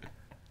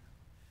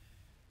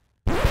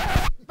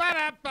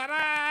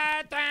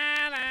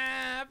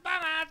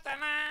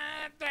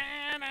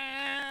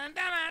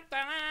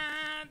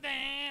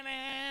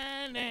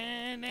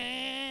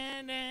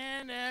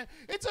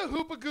 It's a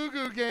Hoopa Goo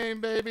Goo game,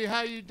 baby.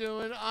 How you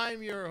doing?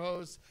 I'm your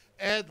host,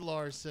 Ed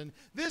Larson.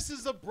 This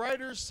is a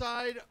Brighter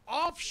Side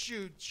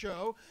offshoot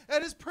show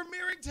that is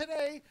premiering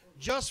today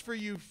just for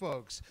you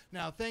folks.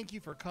 Now, thank you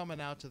for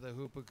coming out to the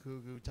Hoopa Goo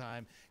Goo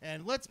time,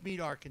 and let's meet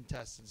our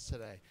contestants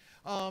today.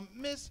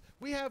 Miss,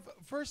 we have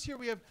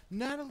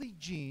Natalie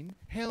Jean,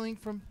 hailing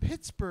from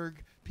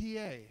Pittsburgh,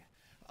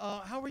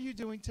 PA. How are you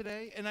doing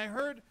today? And I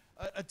heard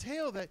a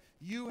tale that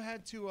you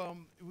had to,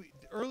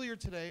 earlier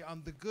today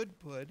on The Good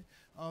Pud,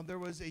 there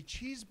was a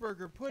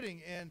cheeseburger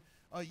pudding, and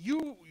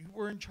you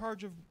were in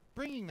charge of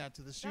bringing that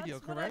to the studio,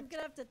 That's what correct? I'm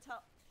gonna have to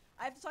tell.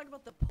 I have to talk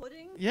about the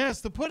pudding.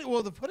 Yes, the pudding.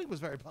 Well, the pudding was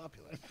very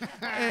popular,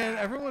 and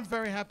everyone's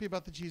very happy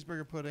about the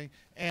cheeseburger pudding.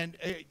 And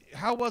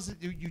how was it?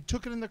 You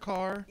took it in the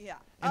car? Yeah.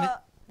 And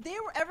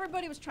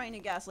Everybody was trying to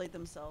gaslight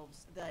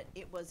themselves that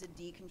it was a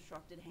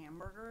deconstructed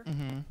hamburger.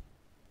 Mm-hmm.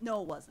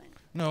 No, it wasn't.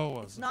 No, it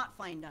It's wasn't. not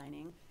fine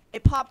dining.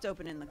 It popped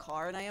open in the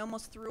car, and I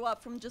almost threw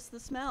up from just the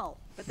smell.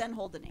 But then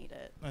Holden ate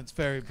it. That's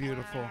very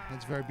beautiful.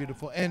 That's very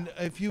beautiful. And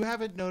if you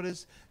haven't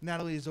noticed,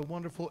 Natalie is a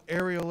wonderful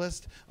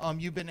aerialist.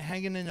 You've been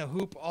hanging in a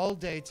hoop all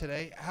day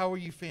today. How are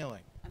you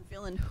feeling? I'm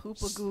feeling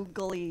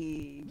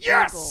hoopa-googly.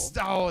 Yes!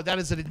 Oh, that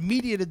is an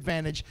immediate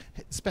advantage.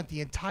 Spent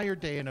the entire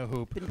day in a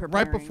hoop, Been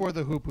right preparing. before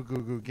the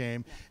hoopa-goo-goo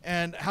game.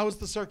 And how was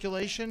the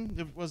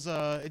circulation?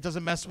 It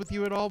doesn't mess with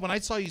you at all? When I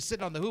saw you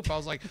sitting on the hoop, I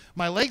was like,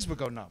 my legs would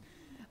go numb.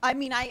 I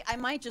mean, I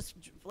might just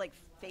like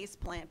face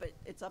plant, but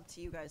it's up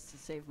to you guys to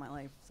save my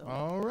life. So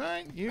All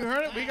right, you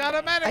heard it. We got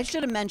a medic. I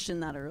should have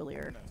mentioned that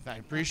earlier. I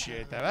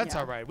appreciate that. That's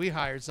Yeah. all right. We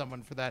hired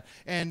someone for that.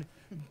 And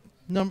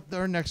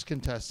our next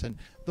contestant,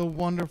 the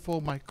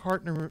wonderful, my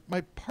partner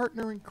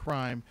in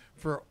crime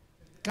for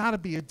gotta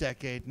be a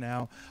decade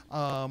now.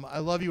 I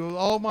love you with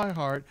all my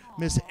heart,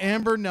 Miss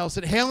Amber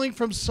Nelson, hailing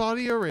from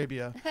Saudi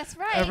Arabia. That's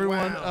right.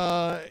 Everyone,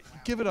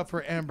 give it up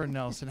for Amber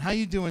Nelson. How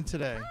you doing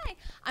today? Hi,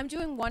 I'm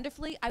doing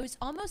wonderfully. I was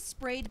almost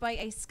sprayed by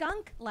a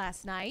skunk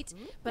last night,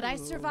 but I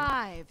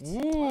survived.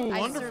 Ooh, I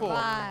wonderful.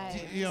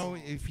 survived. You know,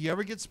 if you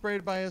ever get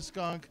sprayed by a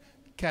skunk,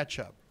 catch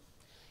up.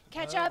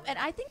 Catch up, and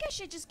I think I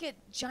should just get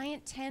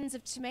giant tins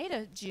of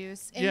tomato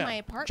juice in my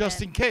apartment. just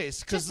in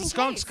case, because Just the in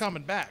skunk's case.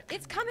 coming back.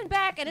 It's coming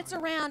back, and it's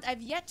around.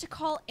 I've yet to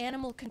call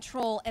animal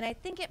control, and I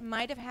think it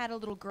might have had a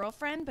little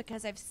girlfriend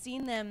because I've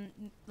seen them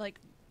like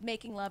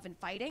making love and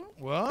fighting.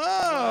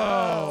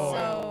 Whoa!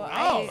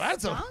 So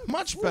That's a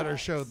much better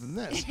show than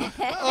this.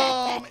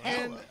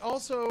 And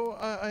also,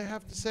 I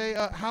have to say,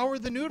 how are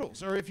the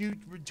noodles? Or if you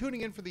were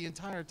tuning in for the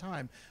entire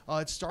time,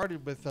 it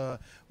started with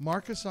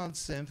Marcus on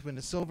synth in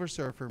a Silver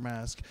Surfer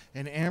mask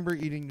and Amber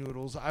eating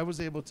noodles. I was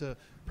able to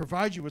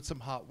provide you with some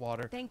hot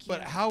water. Thank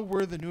But you. how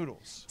were the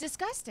noodles?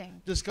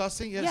 Disgusting.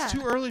 Disgusting? Yeah, it's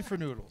Yeah. too early for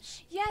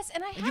noodles. Yes,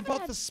 and I And you haven't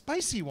bought had. the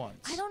spicy ones.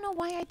 I don't know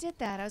why I did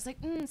that. I was like,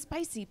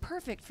 spicy,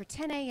 perfect for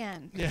 10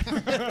 a.m.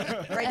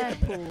 Right at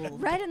the pool.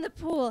 Right in the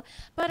pool.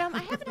 But I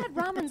haven't had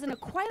ramens in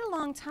quite a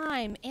long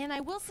time, and I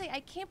will say I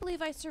can't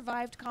believe I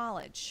survived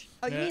college.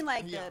 Oh, you Yeah. mean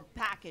like the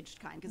packaged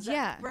kind? Because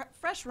Yeah.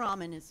 fresh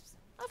ramen is.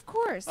 Of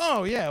course.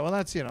 Oh yeah, well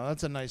that's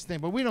a nice thing,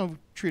 but we don't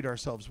treat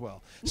ourselves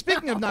well.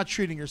 Speaking of not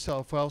treating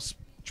yourself well,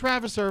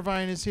 Travis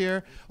Irvine is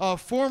here,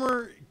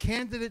 former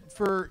candidate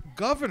for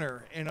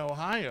governor in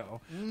Ohio.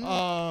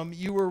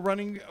 You were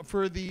running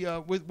for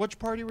the with which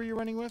party were you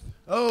running with?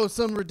 Oh,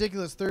 some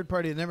ridiculous third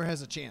party that never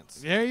has a chance.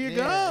 There you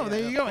go. Yeah,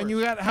 There you go. And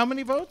you got how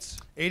many votes?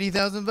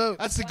 80,000 votes.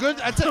 That's a good.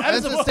 That's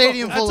That's a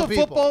stadium full that's of a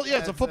people. football. Yeah,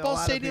 it's a That's football a lot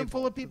of stadium people.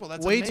 full of people.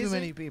 That's way amazing. too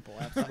many people.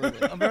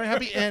 Absolutely. I'm very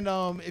happy. And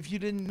if you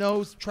didn't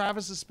know,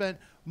 Travis has spent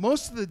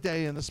most of the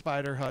day in the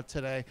Spider Hut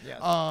today.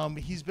 Yes.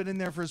 He's been in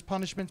there for his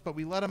punishments, but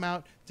we let him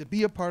out to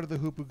be a part of the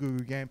Hoopa Goo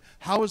Goo game.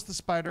 How is the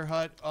Spider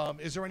Hut?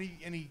 Is there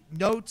any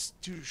notes?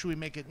 Should we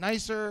make it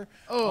nicer?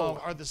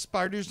 Are the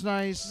spiders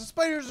nice? The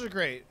spiders are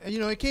great.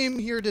 And, I came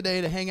here today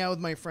to hang out with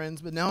my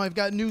friends, but now I've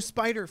got new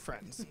spider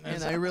friends,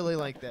 and I really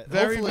like that.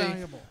 Very Hopefully,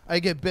 valuable. I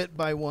get bit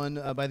by one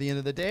by the end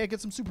of the day. I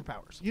get some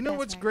superpowers. You know That's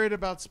what's right. great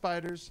about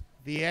spiders?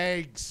 The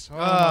eggs. Oh,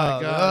 my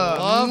Oh, God.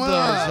 Love those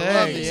I eggs.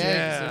 love the eggs.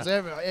 Yeah. There's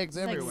eggs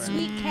It's like everywhere.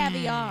 sweet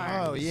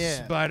caviar. Oh,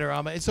 yeah.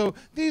 Spider-Rama. And so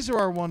these are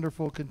our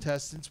wonderful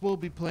contestants. We'll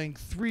be playing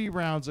 3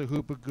 rounds of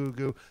Hoopa Goo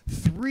Goo,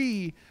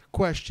 3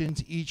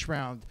 questions each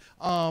round.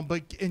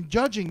 But in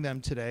judging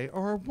them today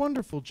are our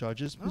wonderful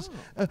judges.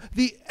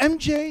 The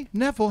MJ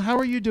Neffel, how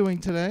are you doing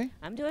today?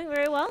 I'm doing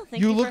very well.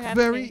 Thank you look for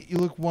having me. you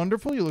look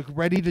wonderful. You look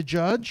ready to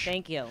judge.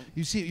 Thank you.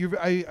 You see,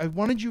 I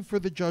wanted you for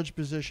the judge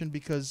position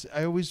because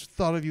I always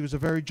thought of you as a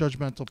very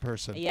judgmental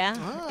person. Yeah,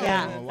 Oh,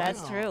 yeah, wow.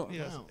 that's true.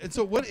 Yes. And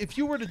so, what if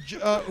you were to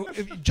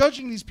if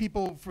judging these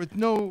people with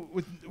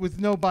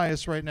no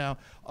bias right now?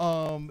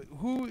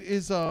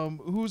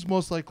 Who's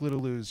most likely to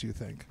lose? You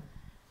think?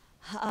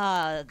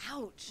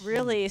 Ouch.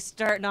 Really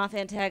starting off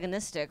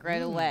antagonistic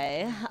right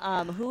away.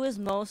 Who is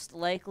most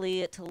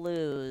likely to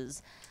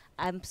lose?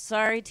 I'm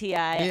sorry, Ti.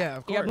 Yeah,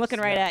 of I'm course. looking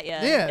right at you.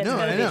 Yeah, it's no,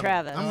 gonna I be know.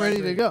 Travis. I'm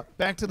ready to go.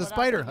 Back to the What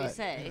spider else would we hut.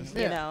 say?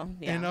 Yeah. You know,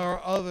 yeah. And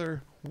our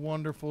other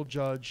wonderful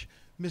judge,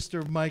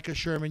 Mr. Micah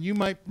Sherman. You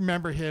might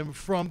remember him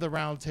from the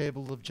Round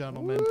Table of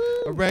Gentlemen,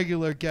 a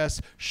regular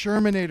guest,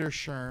 Shermanator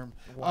Sherm.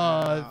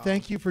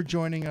 Thank you for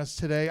joining us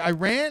today. I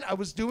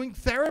was doing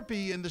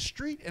therapy in the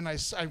street, and I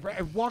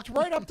walked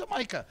right up to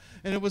Micah,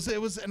 and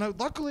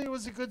luckily it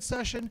was a good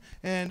session,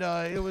 and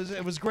it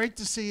was great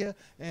to see you,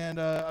 and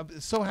I'm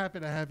so happy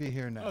to have you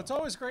here now. Oh, it's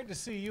always great to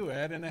see you,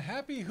 Ed, and a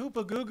happy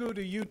Hoopa Goo Goo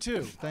to you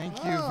too.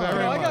 Thank you You very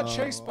know, I much. got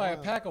chased by a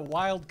pack of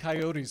wild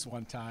coyotes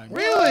one time.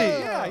 Really?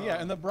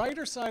 Yeah. And the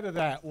brighter side of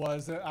that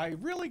was that I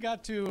really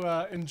got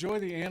to enjoy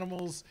the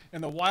animals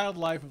and the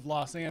wildlife of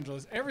Los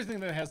Angeles, everything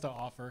that it has to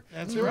offer.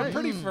 That's We were right.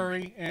 pretty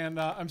furry, and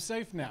I'm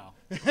safe now.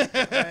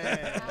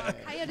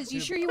 Coyotes, you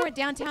sure you weren't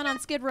downtown on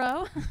Skid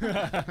Row?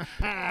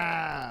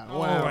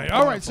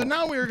 All right. So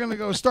now we're going to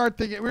go start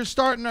the game. We're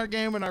starting our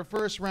game in our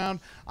first round.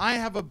 I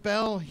have a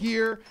bell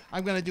here.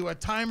 I'm going to do a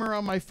timer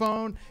on my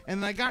phone,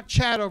 and I got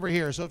chat over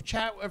here. So if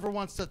chat ever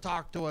wants to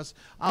talk to us,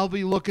 I'll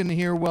be looking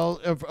here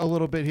a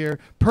little bit here.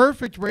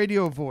 Perfect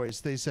radio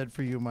voice, they said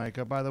for you,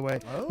 Micah. By the way,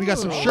 we got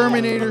some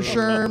Shermanator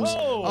Sherms.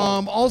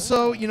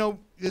 Also, you know,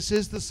 this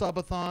is the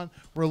subathon.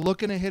 We're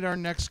looking to hit our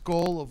next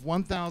goal of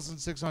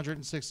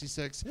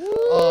 1,666.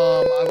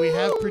 We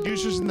have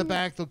producers in the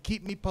back. They'll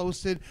keep me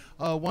posted.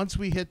 Once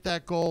we hit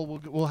that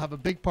goal, we'll have a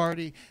big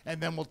party, and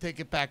then we'll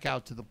take it back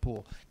out to the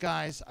pool.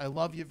 Guys, I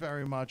love you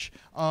very much.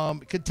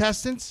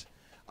 Contestants,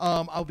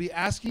 I'll be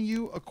asking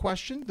you a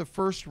question. The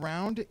first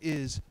round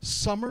is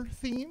summer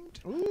themed.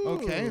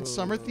 Okay, it's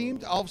summer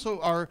themed.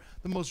 Also,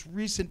 the most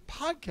recent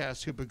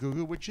podcast, Hoopa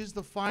Goo, which is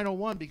the final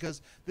one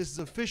because this is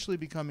officially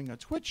becoming a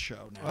Twitch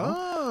show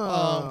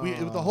now.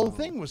 The whole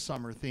thing was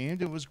summer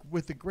themed. It was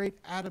with the great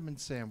Adam and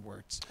Sam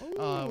Wirtz. It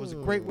was a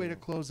great way to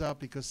close out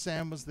because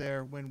Sam was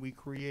there when we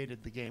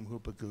created the game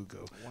Hoopa Goo.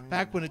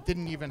 Back when it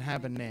didn't even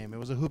have a name. It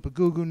was a Hoopa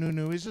Goo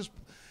Nunu.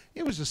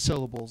 It was just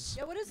syllables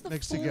Yeah, what is the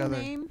mixed full together.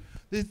 name?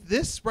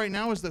 This right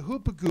now is the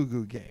Hoopa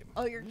Goo game.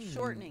 Oh, you're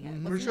shortening it.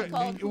 We're What's it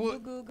called?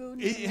 Well,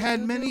 it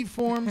had many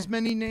forms,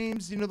 many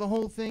names. You know, the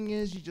whole thing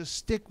is you just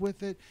stick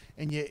with it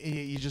and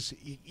you just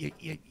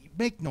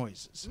make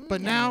noises.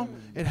 But now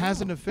it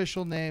has an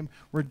official name.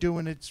 We're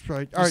doing it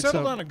right. You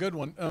settled on a good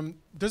one.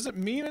 Does it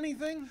mean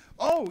anything?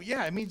 Oh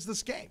yeah, it means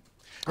this game.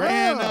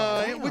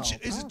 And which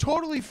is a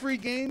totally free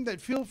game that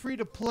feel free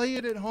to play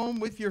it at home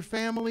with your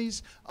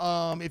families.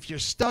 If you're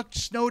stuck,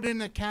 snowed in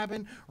a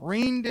cabin,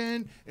 rained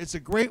in, it's a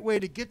great way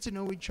to get to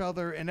know each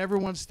other and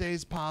everyone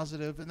stays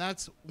positive. And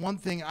that's one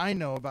thing I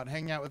know about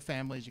hanging out with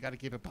families. You got to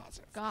keep it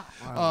positive.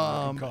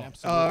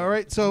 All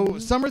right. So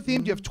summer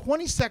themed, you have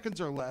 20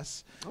 seconds or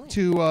less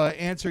to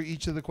answer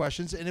each of the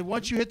questions. And then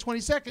once you hit 20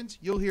 seconds,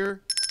 you'll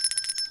hear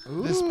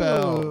this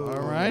bell.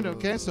 All right.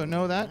 Okay. So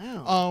know that.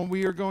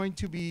 We are going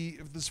to be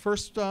this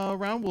first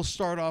round. We'll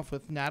start off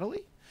with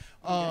Natalie.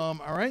 All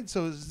right.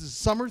 So this is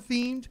summer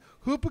themed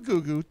Hoopa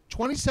Goo.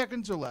 20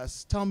 seconds or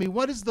less. Tell me,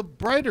 what is the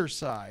brighter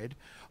side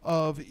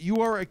of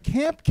you are a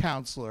camp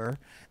counselor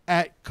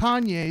at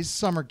Kanye's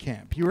summer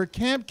camp? You're a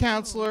camp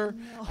counselor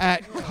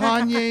at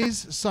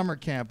Kanye's summer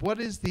camp. What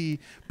is the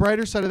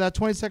brighter side of that?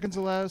 20 seconds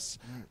or less.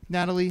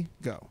 Natalie,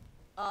 go.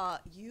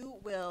 You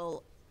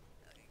will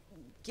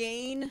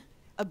gain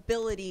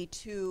ability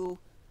to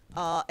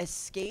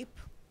escape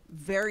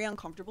very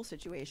uncomfortable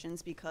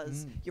situations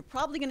because you're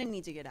probably going to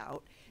need to get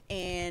out,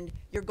 and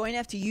you're going to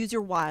have to use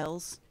your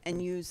wiles and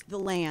use the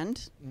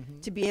land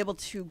to be able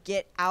to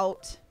get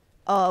out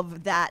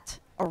of that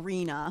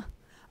arena.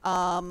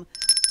 20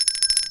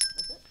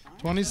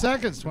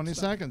 seconds. 20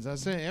 seconds.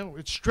 That's it. You know,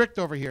 it's strict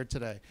over here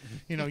today.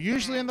 You know,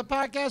 usually in the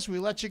podcast we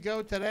let you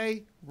go.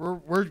 Today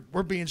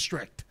we're being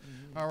strict.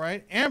 All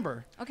right,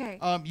 Amber. Okay.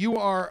 You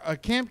are a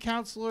camp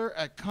counselor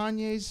at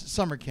Kanye's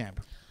summer camp.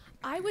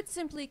 I would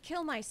simply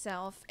kill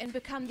myself and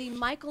become the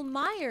Michael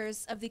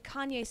Myers of the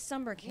Kanye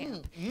summer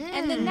camp.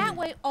 And then that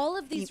way all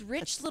of these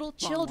rich little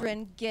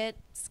children get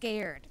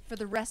scared for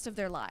the rest of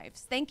their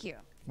lives. Thank you.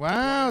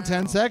 Wow,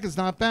 10 seconds,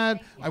 not bad.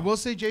 I will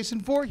say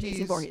Jason Voorhees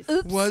is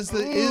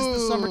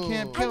the summer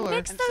camp killer. I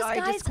mixed those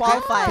guys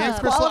disqualified.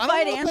 up.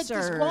 Disqualified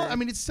answer. I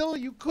mean, it's still,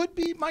 you could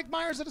be Mike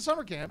Myers at a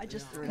summer camp. I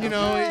just threw it You out.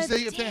 know, Oh,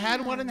 if they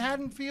had one in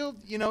Haddonfield,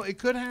 you know, it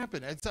could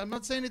happen. I'm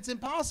not saying it's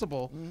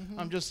impossible.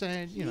 I'm just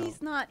saying, you know.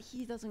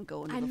 He doesn't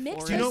go into I the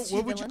mixed forest. Do you know those two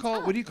what would you villains call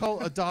up. what do you call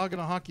a dog in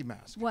a hockey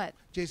mask? What?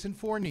 Jason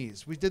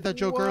Voorhees. We did that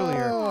joke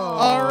earlier.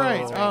 All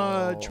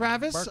right,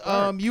 Travis,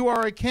 you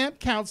are a camp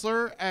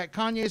counselor at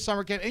Kanye's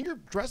summer camp, and you're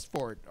dressed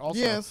for it also.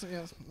 Yes.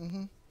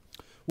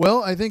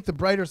 Well, I think the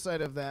brighter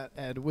side of that,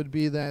 Ed, would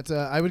be that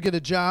I would get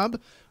a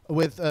job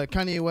with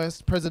Kanye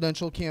West's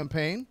presidential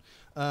campaign.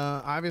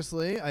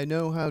 Obviously, I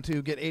know how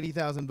to get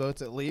 80,000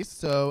 votes at least.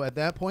 So at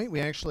that point,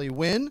 we actually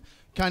win.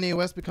 Kanye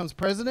West becomes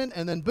president,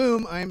 and then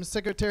boom, I am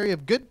Secretary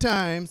of Good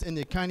Times in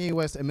the Kanye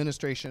West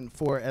administration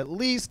for at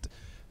least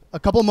a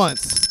couple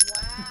months.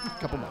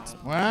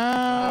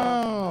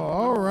 Wow.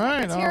 All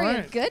right. All Secretary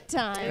right. of Good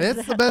Times.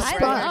 It's the best I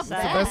spot. love It's the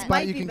that. best spot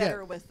Might you be can better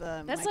get. with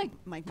That's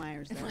Mike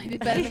Myers. There. Might be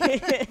better.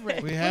 We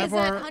What have is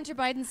that, our. Hunter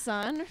Biden's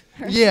son?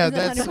 Or Yeah, is it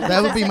that's Hunter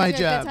that would Biden's be my Secretary of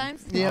job. Good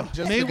Times? Yeah,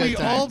 just May the we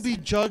Good all Times. be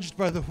judged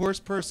by the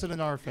worst person in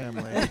our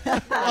family.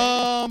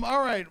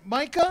 All right,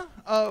 Micah.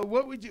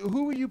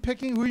 Who are you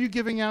picking? Who are you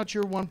giving out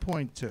your 1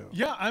 point to?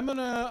 Yeah, I'm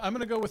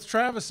gonna go with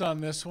Travis on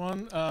this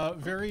one.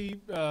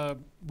 Very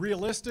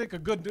realistic, a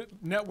good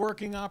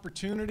networking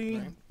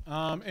opportunity,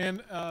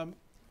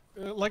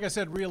 like I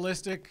said,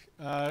 realistic.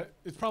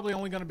 It's probably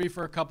only going to be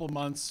for a couple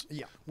months.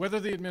 Yeah. Whether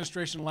the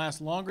administration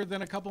lasts longer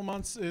than a couple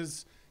months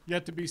is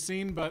yet to be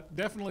seen, but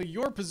definitely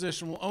your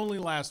position will only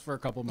last for a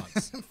couple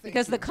months.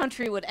 Because the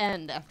country would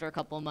end after a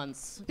couple of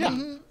months.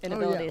 Yeah.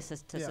 Inability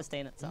to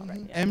sustain itself.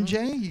 Right. Yeah.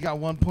 MJ, you got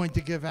 1 point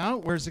to give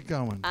out. Where's it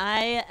going?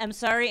 I am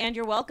sorry, and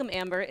you're welcome,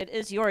 Amber. It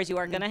is yours. You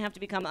are going to have to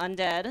become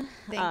undead,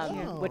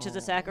 which is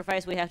a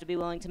sacrifice we have to be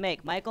willing to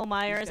make. Michael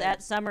Myers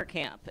at summer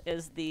camp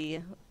is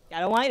the... I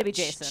don't want you to be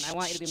Jason. I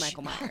want you to be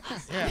Michael Myers.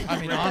 Yeah, I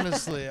mean,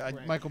 honestly,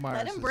 Michael Myers.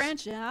 Let him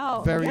branch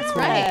out. Very That's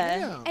cool. right.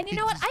 Yeah. And you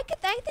know what? I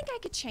think I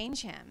could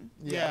change him.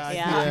 Yeah, I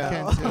Yeah.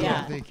 think you can too. Yeah.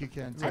 I think you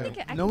can too. I think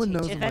I No could one change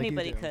knows him. If him like you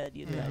anybody do. could,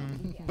 you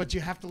could. But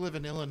you have to live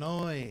in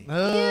Illinois.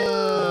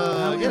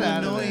 Oh, get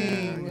out of there.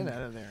 annoying. Get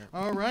out of there.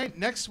 All right,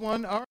 next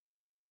one. All right.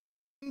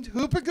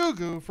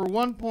 Hoopagoo for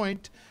 1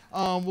 point.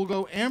 We'll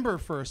go Amber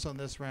first on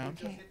this round.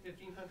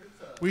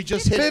 We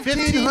just hit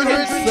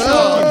 1,500 subs.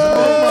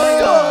 Oh my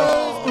gosh.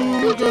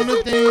 We're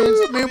gonna dance.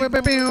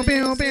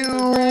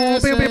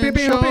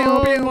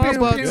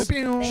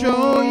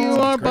 Show you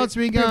our butts.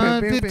 We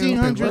got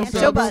 1,500 subs.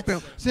 Show butts.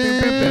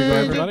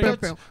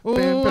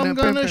 Oh, I'm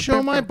gonna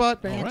show my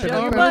butt.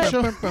 Show your butt.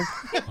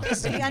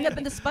 So you end up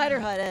in the spider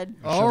hut, Ed.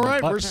 All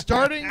right, we're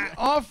starting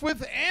off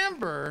with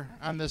Amber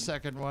on the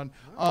second one.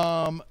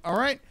 All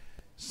right,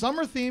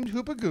 summer-themed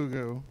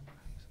Hoopagoo.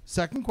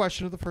 Second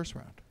question of the first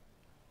round.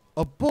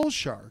 A bull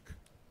shark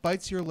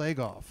bites your leg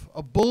off.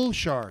 A bull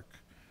shark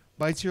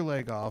bites your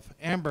leg off.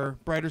 Amber,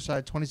 brighter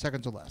side, 20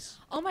 seconds or less.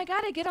 Oh my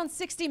God, I get on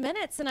 60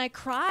 Minutes and I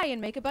cry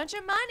and make a bunch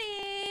of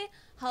money.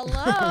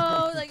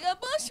 Hello, like a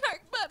bull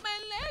shark bit my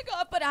leg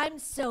off, but I'm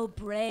so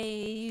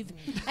brave.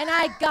 And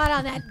I got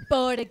on that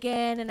board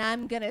again and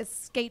I'm gonna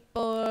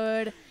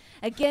skateboard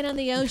again on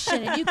the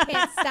ocean and you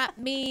can't stop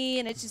me,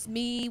 and it's just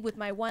me with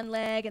my one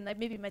leg and like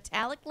maybe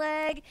metallic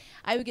leg.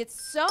 I would get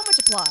so much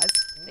applause.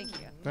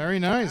 Thank you. Very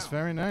nice,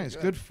 very nice.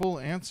 Good full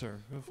answer.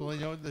 Good full, you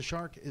know, the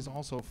shark is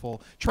also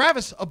full.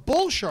 Travis, a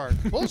bull shark.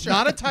 Bull shark.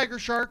 Not a tiger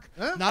shark,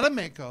 not a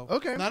mako,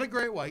 Okay. not a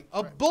great white.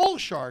 A bull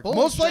shark. Bull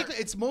most shark.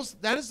 likely,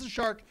 that is the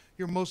shark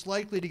you're most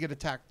likely to get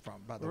attacked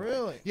from, by the way.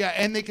 Really? Yeah,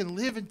 and they can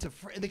live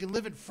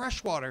in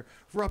freshwater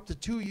for up to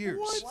 2 years.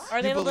 Are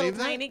You they the little believe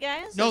that? tiny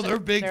guys? No, Or they're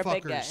big they're fuckers.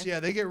 big guys? Yeah,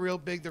 they get real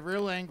big. They're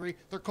real angry.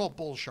 They're called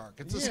bull shark.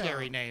 It's a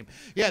scary name.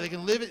 Yeah, they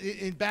can live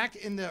back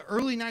in the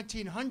early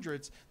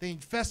 1900s. They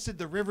infested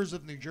the rivers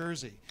of New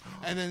Jersey,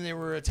 and then they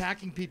were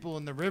attacking people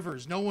in the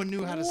rivers. No one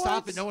knew how to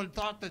stop it. No one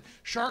thought that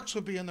sharks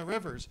would be in the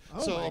rivers.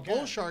 So a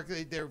bull shark,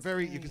 they're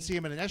very. You can see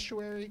them in an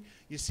estuary.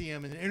 You see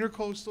them in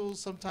intercoastals.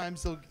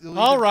 Sometimes they'll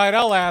All right,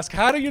 I'll ask.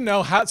 How do you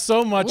know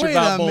so much Wait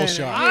about a bull minute.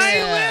 sharks?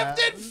 I lived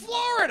in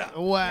Florida.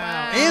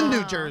 Wow. And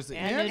New Jersey.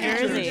 And New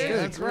Jersey.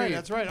 That's right.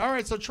 That's right. All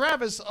right. So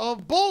Travis, a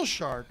bull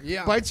shark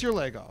bites your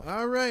leg off.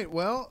 All right.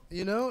 Well,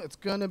 you know, it's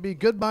going to be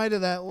goodbye to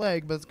that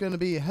leg, but it's going to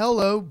be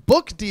hello,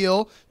 book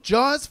deal,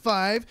 Jaws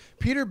 5.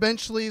 Peter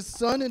Benchley's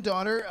son and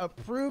daughter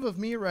approve of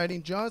me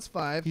writing Jaws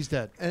 5. He's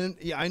dead. And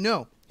yeah, I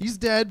know. He's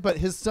dead, but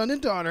his son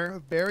and daughter are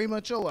very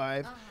much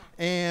alive.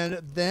 And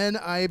then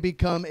I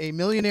become a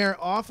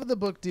millionaire off of the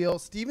book deal.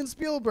 Steven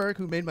Spielberg,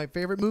 who made my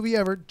favorite movie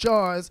ever,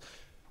 Jaws,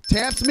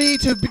 taps me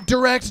to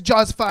direct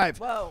Jaws 5.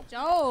 Whoa.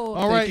 Oh.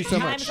 All right. you so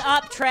much. Time's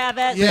up,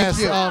 Travis. Yes.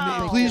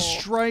 Thank you. Please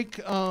strike.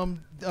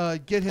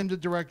 Get him to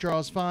direct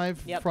Jaws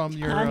 5 Yep. from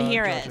your.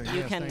 Unhear it. judging. You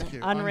Yes, can thank you.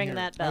 unring Unhear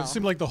that it. bell. It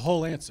seemed like the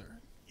whole answer.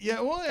 Yeah.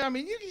 Well, I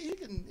mean, you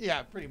can.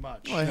 Yeah, pretty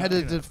much. Well, I had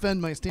to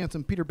defend my stance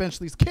on Peter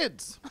Benchley's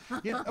kids.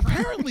 Yeah,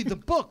 apparently the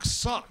book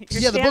sucks.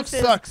 Your Yeah, the book stance is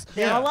sucks.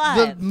 They're Yeah. The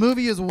alive.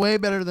 movie is way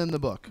better than the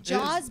book.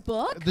 Jaws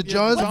book? The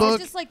Jaws What's book.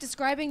 this, just like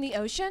describing the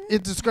ocean?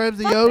 It describes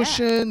the Fuck that.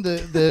 ocean.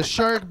 The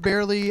shark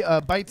barely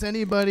bites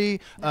anybody.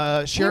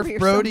 Sheriff you're so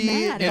Brody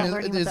mad about and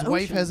learning his about the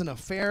wife ocean. has an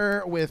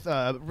affair with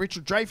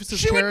Richard Dreyfuss's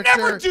She would character.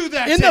 never do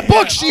that In to the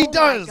book, him. she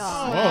does. Oh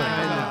my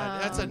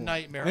God, that's a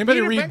nightmare. Anybody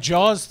Peter read Benchley-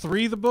 Jaws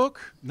 3, the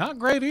book? Not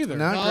great either.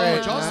 Not No,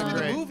 great. Jaws not 3 the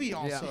great. movie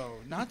also.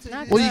 Not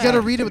Well, you got to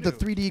yeah, read it with the do.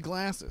 3D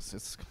glasses.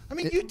 It's. I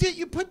mean,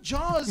 you put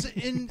Jaws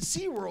in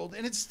SeaWorld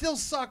and it still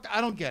sucked.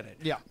 I don't get it.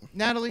 Yeah.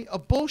 Natalie, a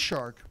bull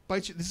shark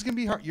bites you. This is gonna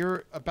be hard.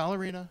 You're a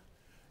ballerina.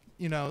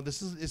 You know,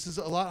 this is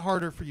a lot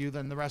harder for you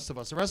than the rest of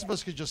us. The rest of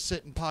us could just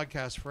sit and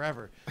podcast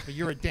forever. But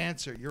you're a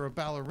dancer. You're a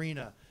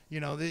ballerina. You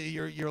know,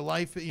 your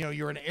life. You know,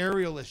 you're an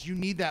aerialist. You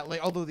need that.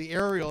 Although the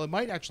aerial, it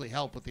might actually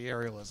help with the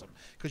aerialism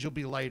because you'll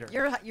be lighter.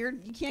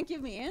 You can't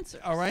give me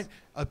answers. All right.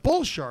 A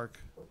bull shark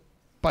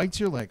bites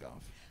your leg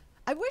off.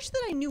 I wish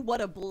that I knew what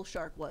a bull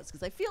shark was,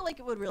 because I feel like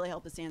it would really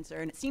help us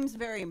answer, and it seems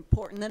very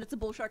important that it's a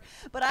bull shark.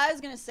 But I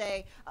was going to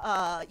say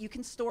you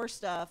can store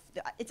stuff.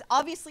 It's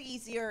obviously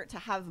easier to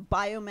have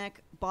biomech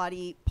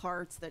body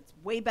parts that's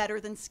way better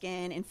than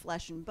skin and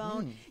flesh and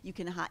bone. You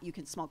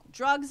can smuggle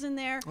drugs in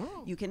there.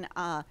 You can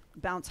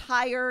bounce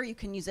higher. You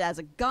can use it as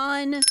a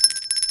gun.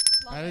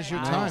 That is your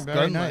Nice. time. Very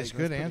Gun nice. leg.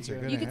 Good That's answer.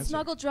 pretty Good You can answer.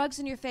 smuggle drugs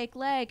in your fake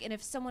leg, and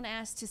if someone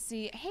asks to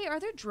see, hey, are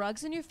there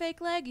drugs in your fake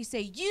leg? You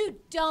say,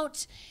 you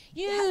don't,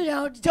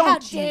 how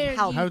Don't you- dare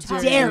how you How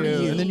talk dare dare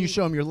you? you. And then you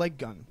show him your leg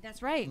gun.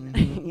 That's right.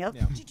 Yep.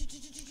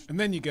 And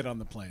then you get on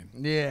the plane.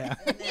 Yeah.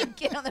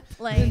 Get on the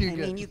plane. I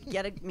mean, you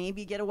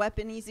maybe get a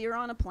weapon easier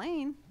on a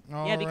plane.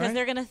 Yeah, because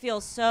they're going to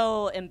feel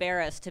so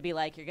embarrassed to be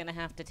like, you're going to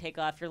have to take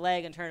off your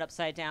leg and turn it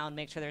upside down,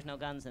 make sure there's no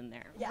guns in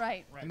there. Yeah.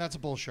 Right. And that's a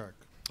bull shark.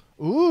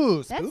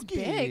 Ooh, That's spooky.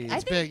 big.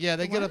 It's big. Yeah,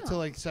 they get up to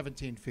like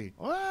 17 feet.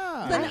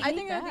 Wow. Then I I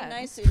think hate it would be that.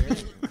 nice to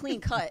be clean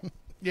cut.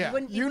 Yeah. You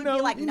wouldn't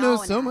be like, you know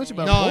gnawing so at much it.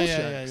 about No, bull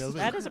yeah. sharks.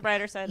 That is a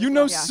brighter side. You as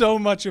know well. so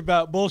much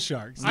about bull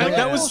sharks. I Like, know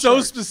that was bull so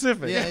sharks.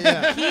 specific.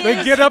 Yeah.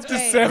 They get up to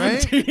Right.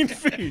 17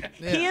 feet.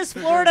 He is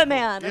Florida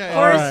man. Yeah, Of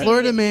course. Alright.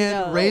 Florida he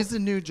man, knows. raised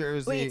in New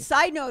Jersey. Wait,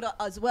 side note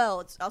as well,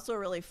 it's also a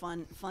really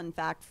fun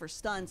fact for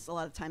stunts. A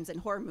lot of times in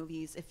horror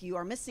movies, if you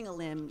are missing a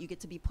limb, you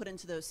get to be put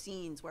into those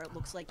scenes where it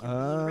looks like you're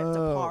being ripped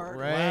apart.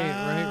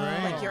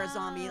 right. Like you're a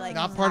zombie. Like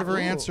Not part of her Ooh.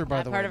 answer, by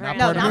Not the part way. of her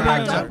No, answer. not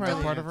part- Not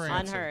don't- part of her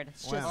answer.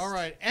 Unheard. All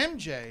right,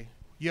 MJ,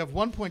 you have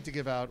 1 point to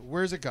give out.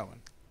 Where's it going?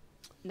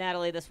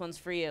 Natalie, this one's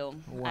for you.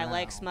 I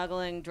like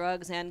smuggling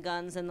drugs and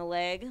guns in the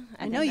leg. I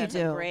think know you that's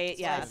a do. Great,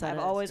 That's why I yes. said I've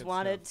it. always Good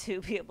wanted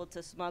to be able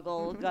to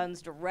smuggle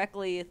guns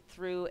directly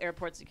through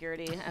airport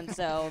security, and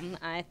so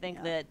I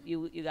think that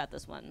you got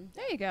this one.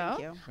 There you go.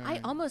 Thank you.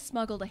 I almost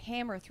smuggled a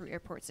hammer through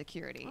airport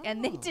security,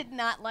 and they did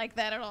not like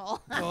that at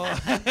all.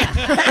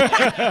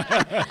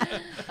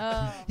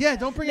 Yeah,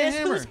 don't bring a Miss,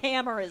 hammer. whose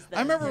hammer is this?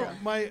 I remember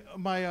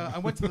I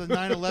went to the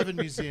 9/11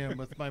 museum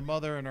with my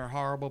mother and her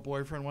horrible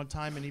boyfriend one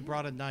time, and he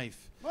brought a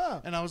knife.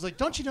 Wow. And I was like,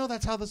 "Don't you know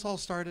that's how this all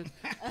started?"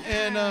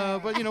 And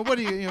but what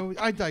do you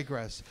I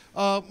digress.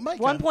 Micah.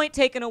 1 point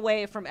taken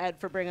away from Ed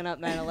for bringing up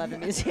 9/11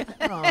 museum.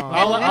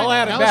 I'll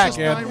add it Now back, it's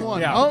Ed. just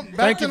 9-1. Yeah. Oh, back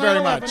Thank to you very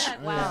 9/11. much.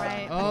 Wow.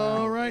 Right.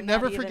 All right,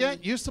 never even-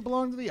 forget, used to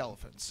belong to the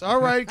elephants. All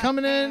right,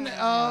 coming in,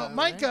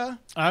 Micah.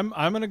 I'm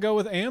gonna go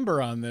with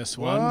Amber on this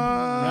one.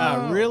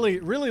 Wow. Yeah,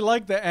 really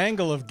like the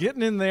angle of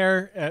getting in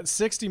there at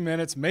 60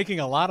 Minutes, making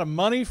a lot of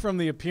money from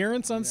the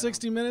appearance on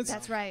 60 Minutes.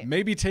 That's right.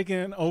 Maybe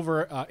taking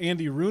over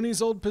Andy Rooney's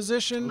old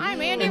position.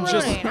 I'm Andy and Rooney.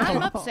 just and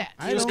I'm upset.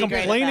 Just would be great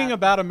at complaining that.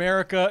 about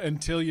America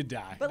until you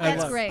die. But I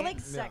that's love it. great. Like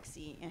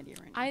sexy Andy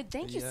Rooney. I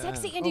thank you, Yeah.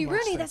 sexy Andy Oh, much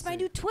Rooney. That's my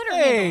sexy. new Twitter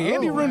Hey, handle.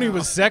 Andy Rooney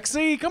was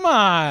sexy. Come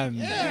on.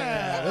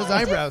 Yeah. Those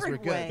eyebrows were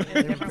different good.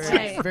 way. They were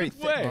way. very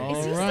thick. Way.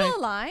 Is he All right. still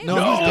alive? No,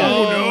 No, he's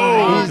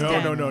dead.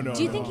 He's dead. no.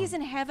 Do you think he's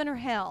in heaven or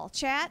hell?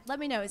 Chat, let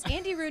me know. Is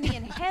Andy Rooney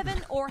in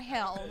heaven or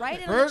hell? Write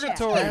it in the chat.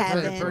 Purgatory.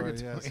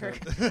 Heaven.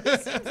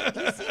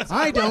 Yes.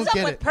 I don't What's up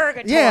get with it.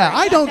 purgatory? Yeah,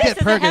 I don't This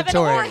get is a heaven or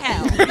purgatory.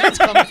 hell. That's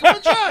coming from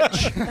a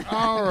judge.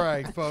 All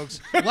right, folks.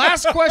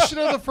 Last question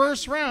of the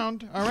first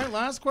round. All right,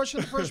 last question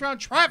of the first round.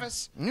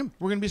 Travis, we're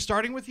going to be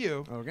starting with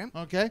you. Okay.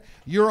 Okay.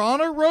 You're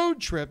on a road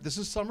trip. This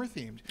is summer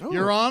themed. Ooh.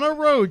 You're on a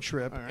road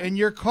trip, right. and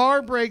your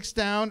car breaks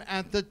down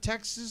at the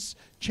Texas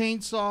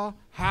Chainsaw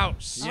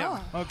House. Yeah.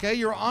 Okay.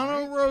 You're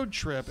on a road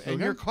trip, and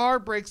Okay. your car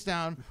breaks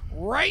down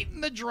right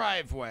in the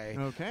driveway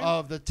Okay.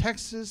 of the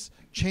Texas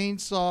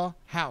Chainsaw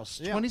House.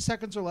 Yeah. 20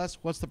 seconds or less.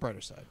 What's the brighter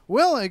side?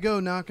 Well, I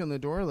go knock on the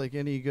door like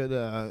any good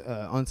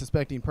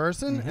unsuspecting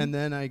person, and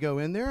then I go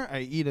in there. I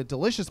eat a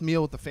delicious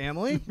meal with the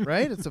family,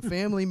 right? It's a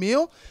family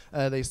meal.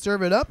 They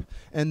serve it up,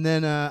 and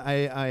then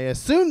I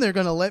assume they're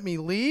going to let me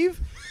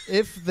leave.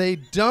 If they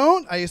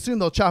don't, I assume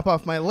they'll chop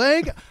off my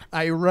leg.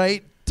 I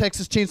write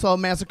Texas Chainsaw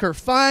Massacre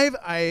 5.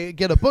 I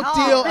get a book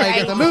deal. I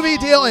get the movie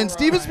deal, and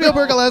Steven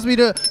Spielberg allows me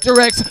to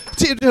direct.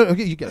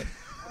 Okay, you get it.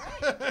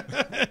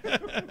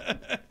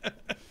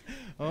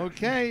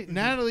 Okay,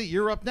 Natalie,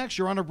 you're up next.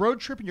 You're on a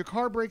road trip and your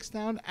car breaks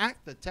down at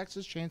the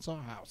Texas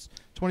Chainsaw House.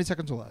 20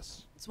 seconds or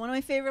less. It's one of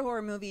my favorite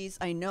horror movies.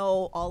 I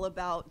know all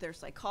about their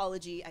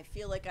psychology. I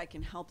feel like I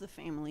can help the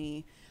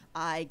family.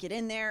 I get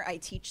in there, I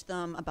teach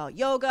them about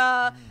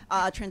yoga,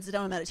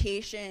 transcendental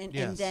meditation,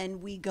 Yes. and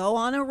then we go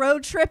on a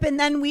road trip, and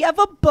then we have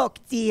a book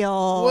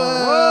deal.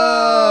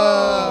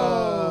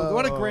 Whoa!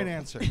 What a great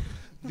answer.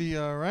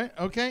 Right?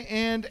 Okay,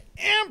 and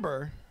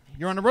Amber,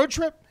 you're on a road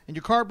trip and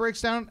your car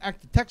breaks down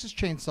at the Texas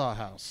Chainsaw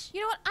House.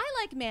 You know what? I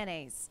like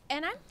mayonnaise,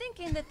 and I'm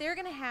thinking that they're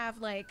gonna have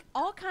like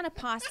all kind of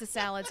pasta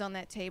salads on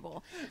that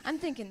table. I'm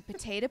thinking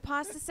potato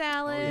pasta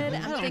salad.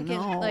 I'm thinking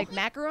like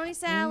macaroni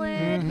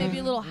salad, maybe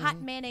a little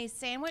hot mayonnaise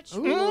sandwich with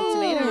a little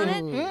tomato on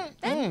it.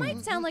 That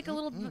might sound like a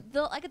little,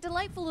 like a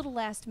delightful little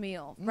last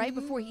meal right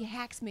before he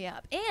hacks me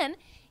up. And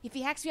if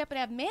he hacks me up and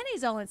have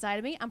mayonnaise all inside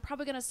of me, I'm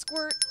probably gonna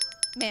squirt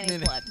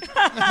mayonnaise blood.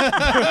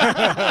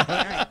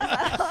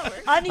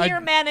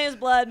 Unhear mayonnaise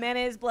blood.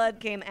 Mayonnaise blood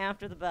came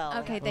after the bell.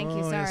 Okay, thank you.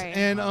 Yes. Sorry.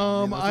 And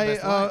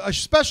a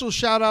special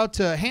shout out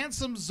to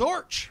Handsome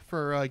Zorch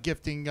for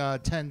gifting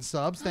 10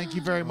 subs. Thank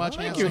you very much,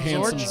 Thank you,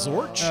 Handsome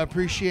Zorch.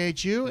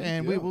 Appreciate you,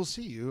 and we will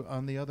see you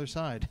on the other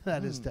side.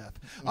 That is death.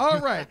 All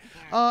right,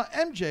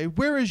 MJ,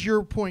 where is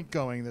your point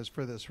going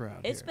for this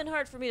round? It's here? been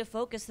hard for me to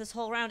focus this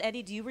whole round.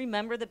 Eddie, do you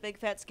remember the Big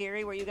Fat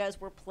Scary where you guys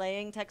were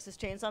playing Texas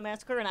Chainsaw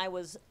Massacre and I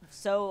was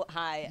so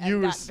high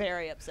and got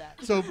very upset?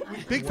 So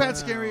Big Fat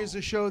Scary is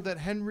a show show that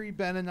Henry,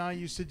 Ben, and I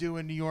used to do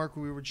in New York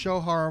where we would show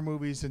horror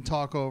movies and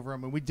talk over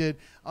them. And we did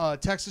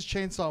Texas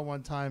Chainsaw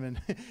one time,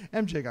 and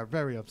MJ got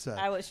very upset.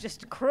 I was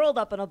just curled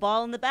up in a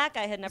ball in the back.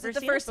 I had never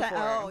seen it before.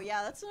 Oh,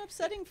 yeah, that's an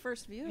upsetting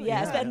first view.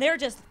 Yes, Yeah. and they're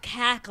just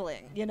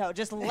cackling,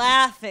 just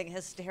laughing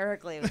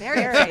hysterically.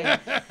 Very,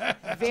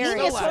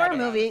 very horror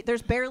movie.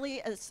 There's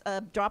barely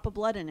a drop of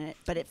blood in it,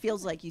 but it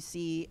feels like you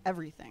see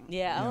everything.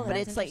 Yeah, oh, but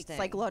that's it's like interesting.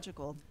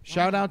 psychological.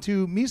 Shout out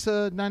to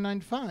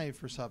Misa995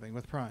 for subbing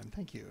with Prime.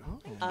 Thank you.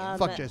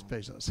 Fuck Jeff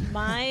Bezos.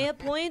 My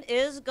point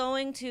is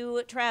going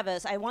to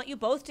Travis. I want you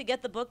both to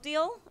get the book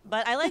deal,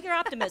 but I like your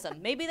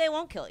optimism. Maybe they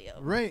won't kill you.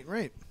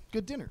 Right.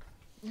 Good dinner.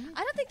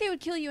 I don't think they would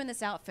kill you in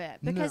this outfit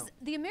because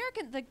the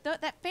American,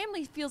 that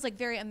family feels like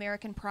very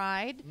American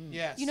pride.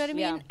 Yes. You know what I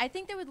mean? Yeah. I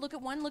think they would look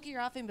at your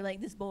outfit and be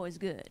like, "This boy's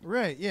good."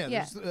 Right. Yeah.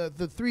 Yeah. There's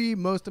the three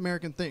most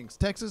American things: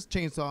 Texas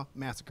Chainsaw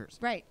Massacres.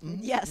 Right.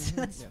 Yes,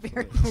 that's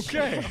very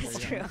Okay. That's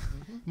true.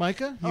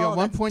 Micah, you Oh, got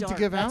 1 that's point to dark.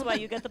 give That's out. why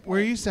you get the point. Where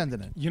are you sending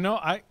it? You know,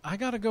 I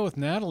got to go with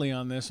Natalie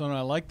on this one.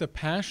 I like the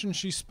passion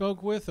she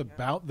spoke with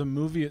about the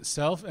movie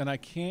itself, and I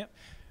can't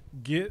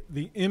get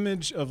the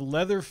image of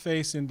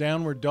Leatherface in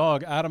Downward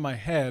Dog out of my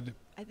head.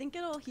 I think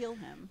it'll heal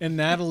him. And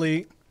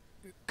Natalie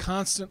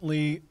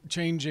constantly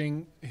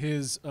changing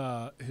his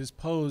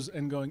pose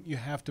and going, you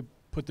have to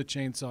put the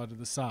chainsaw to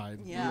the side.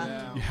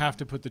 Yeah. You have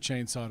to put the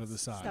chainsaw to the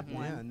side. Step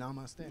one. Yeah.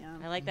 Namaste. Yeah.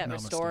 I like that Namaste.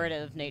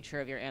 restorative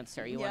nature of your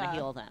answer. You want to Yeah.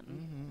 heal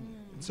them.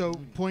 So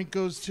point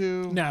goes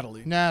to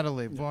Natalie.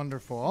 Natalie,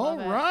 wonderful. All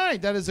Love it.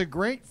 right, that is a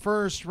great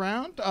first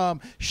round.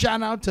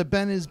 Shout out to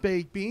Ben Is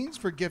Baked Beans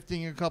for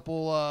gifting a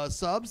couple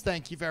subs.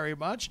 Thank you very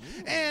much.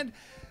 And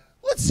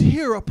let's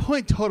hear a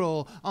point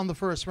total on the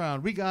first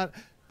round. We got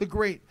the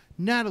great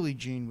Natalie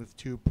Jean with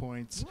 2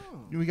 points.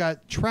 We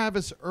got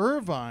Travis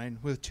Irvine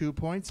with 2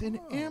 points and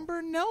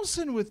Amber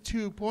Nelson with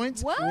 2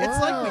 points. What? It's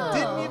like we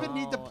didn't even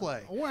need to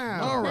play.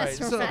 Wow. All right,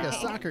 That's so Like a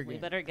right. soccer We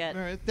game. better get.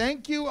 all right,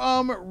 thank you,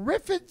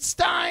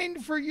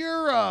 Riffenstein, for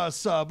your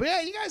sub.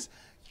 Yeah, you guys,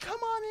 come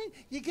on in.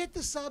 You get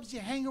the subs. You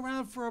hang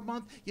around for a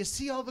month. You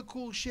see all the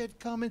cool shit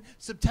coming.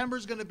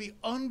 September's going to be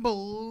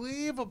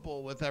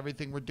unbelievable with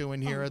everything we're doing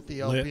here at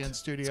the Lit. LPN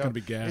studio. It's gonna be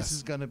gas. This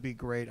is going to be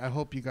great. I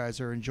hope you guys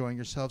are enjoying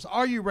yourselves.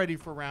 Are you ready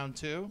for round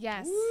two?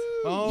 Yes.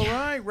 All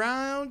right,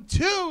 round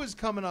two is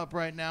coming up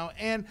right now,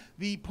 and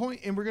we're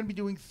going to be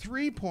doing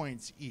 3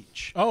 points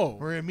each. Oh.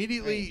 We're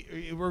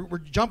immediately we're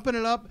jumping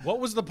it up. What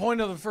was the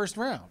point of the first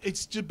round?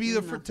 It's to be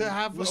to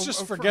have. Let's a just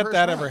first forget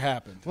that round. ever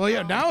happened. Well,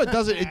 yeah, now it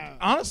doesn't.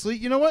 Honestly,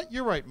 you know what?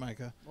 You're right,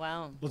 Micah.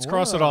 Wow. Let's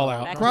cross it all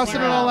out. Back to Crossing it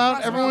zero. all out.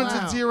 Cross it all Everyone's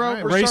out. at zero. All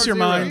right. We're Race starting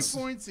your zero. minds.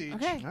 3 points each.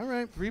 Okay. All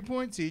right. 3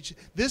 points each.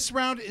 This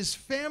round is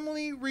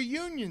family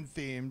reunion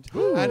themed.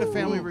 I had a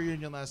family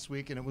reunion last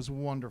week, and it was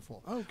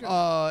wonderful. Oh,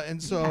 good. And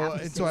so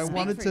I Speak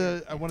wanted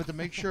for to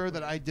make sure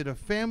that I did a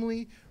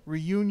family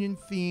reunion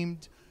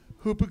themed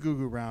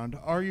Hoopa-Goo-Goo round.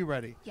 Are you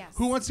ready? Yes.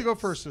 Who wants to go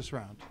first this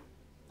round?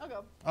 I'll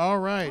go. All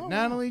right,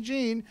 Natalie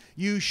Jean,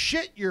 you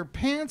shit your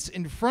pants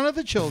in front of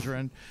the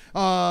children.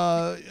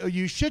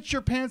 You shit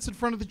your pants in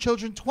front of the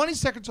children, 20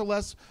 seconds or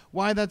less.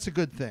 Why that's a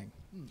good thing?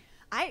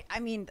 I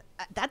mean,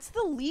 that's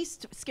the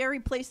least scary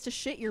place to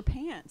shit your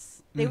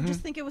pants. They would just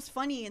think it was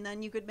funny, and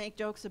then you could make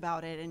jokes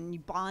about it, and you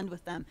bond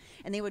with them.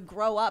 And they would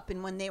grow up,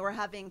 and when they were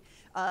having,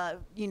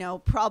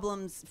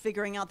 problems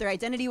figuring out their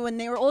identity when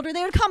they were older,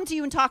 they would come to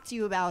you and talk to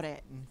you about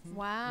it.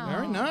 Wow.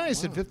 Very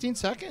nice. In 15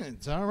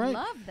 seconds. All right.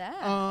 Love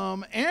that.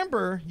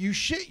 Amber, you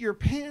shit your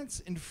pants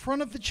in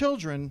front of the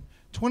children,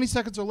 20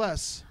 seconds or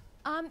less.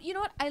 You know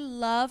what? I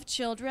love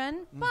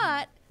children,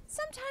 but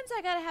sometimes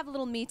I gotta have a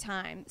little me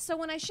time. So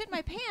when I shit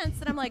my pants,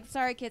 then I'm like,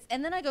 sorry, kids.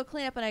 And then I go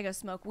clean up and I go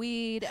smoke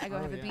weed. I go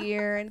have a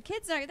beer. And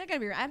kids they're gonna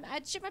be.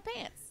 I'd shit my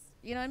pants.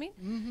 You know what I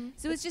mean?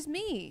 So it's just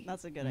me.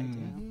 That's a good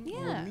idea.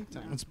 Yeah.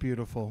 That's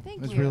beautiful.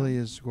 Thank it you. really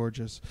is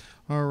gorgeous.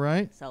 All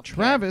right. Self-care.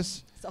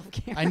 Travis,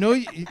 Self-care. I know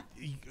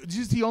this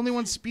is the only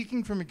one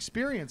speaking from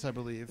experience, I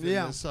believe. In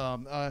Yeah. This,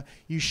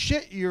 you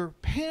shit your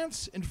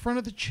pants in front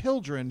of the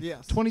children.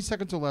 Yes. 20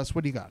 seconds or less.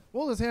 What do you got?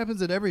 Well, this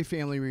happens at every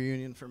family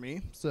reunion for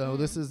me, so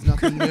this is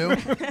nothing new. We're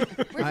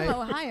from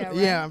Ohio, right?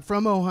 Yeah, I'm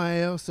from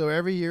Ohio, so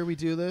every year we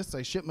do this.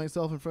 I shit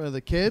myself in front of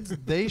the kids.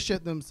 They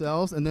shit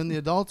themselves, and then the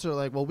adults are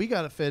like, well, we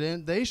got to fit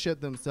in. They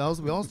shit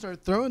themselves. We all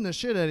start throwing the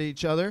shit at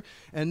each other,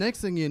 and next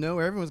thing you know,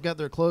 everyone's got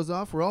their clothes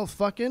off. We're all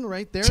fucking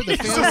right there at the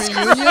family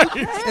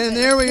reunion, and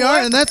there we are,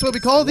 and that's what we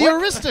call the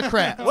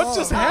aristocrat. What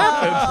just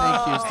happened?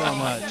 Thank you so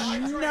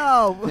much.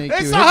 No. Thank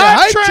It's you. the Hit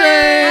hype the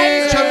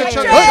train! Chugga, Hype chugga,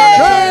 train!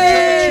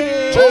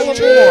 All Chugga,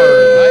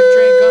 aboard. Hype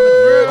train coming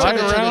through. Right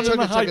chugga, around in the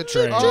chugga, hype chugga,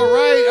 train. All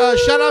right.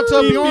 Shout out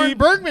to Beep, Bjorn beep.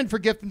 Bergman for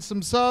gifting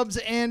some subs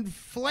and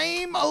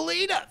Flame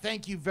Alita.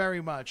 Thank you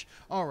very much.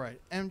 All right,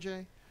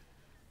 MJ,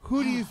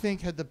 who do you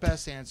think had the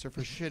best answer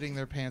for shitting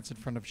their pants in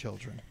front of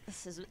children?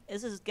 This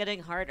is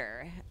getting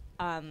harder.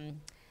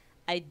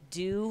 I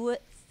do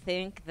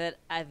think that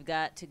I've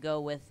got to go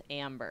with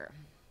Amber.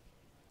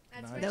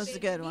 That was a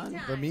good one.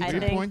 The me I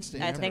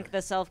time. I think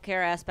the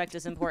self-care aspect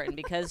is important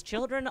because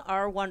children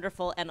are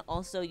wonderful, and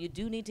also you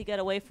do need to get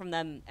away from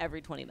them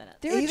every 20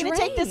 minutes. Are you going to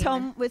take this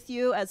home with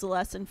you as a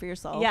lesson for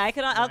yourself? Yeah,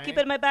 I'll keep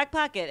it in my back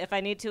pocket. If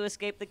I need to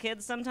escape the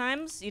kids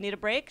sometimes, you need a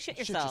break, shit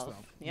yourself.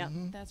 Yeah.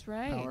 That's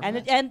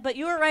right. But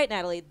you were right,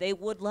 Natalie. They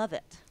would love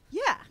it.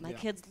 Yeah. My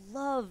kids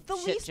love the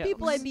shit least jokes.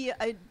 people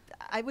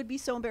I would be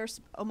so embarrassed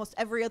almost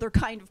every other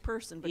kind of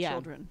person but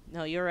children.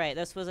 No, you're right.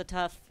 This was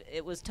tough.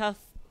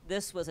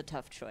 This was a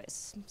tough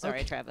choice.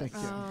 Sorry, Travis.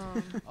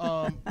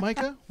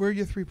 Micah, where are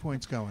your 3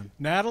 points going?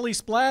 Natalie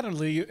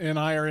Splatterly and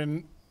I are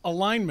in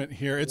alignment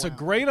here. It's a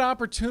great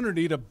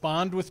opportunity to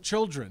bond with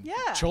children.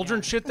 Yeah.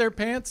 Children shit their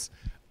pants.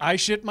 I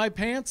shit my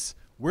pants.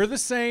 We're the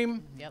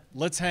same. Yep.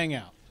 Let's hang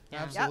out.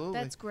 Yeah. Absolutely.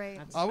 That's great.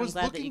 I was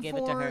glad that you looking gave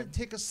it to her. for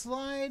take a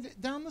slide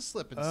down the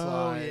slip and Oh,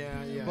 slide.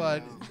 yeah,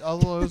 But all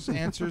those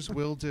answers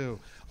will do.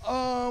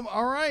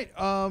 All right.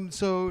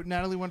 So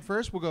Natalie went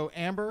first. We'll go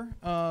Amber.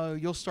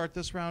 You'll start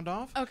this round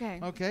off. Okay.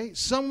 Okay.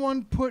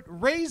 Someone put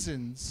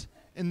raisins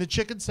in the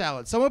chicken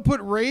salad. Someone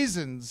put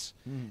raisins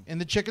in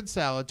the chicken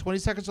salad. 20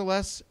 seconds or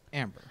less.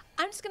 Amber.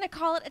 I'm just going to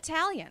call it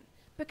Italian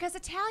because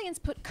Italians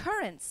put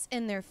currants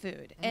in their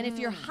food. And if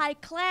you're high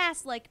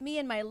class like me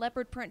in my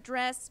leopard print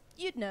dress,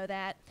 you'd know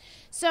that.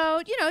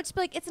 So, just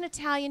be like, it's an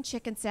Italian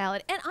chicken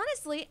salad. And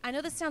honestly, I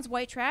know this sounds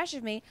white trash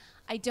of me.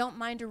 I don't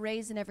mind a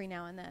raisin every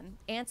now and then.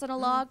 Ants on a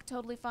log,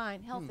 totally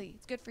fine. Healthy.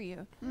 It's good for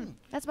you.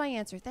 That's my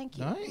answer. Thank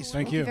you. Nice.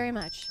 Thank you you very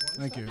much.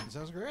 Thank you.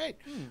 Sounds great.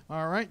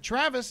 All right,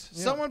 Travis.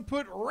 Someone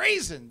put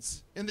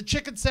raisins in the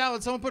chicken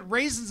salad. Someone put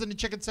raisins in the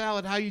chicken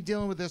salad. How are you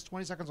dealing with this?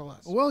 20 seconds or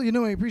less. Well,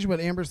 I appreciate what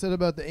Amber said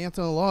about the ants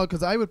on the log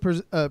because I would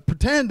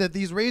pretend that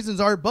these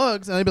raisins are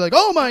bugs, and I'd be like,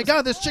 oh my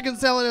God, this chicken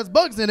salad has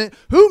bugs in it.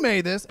 Who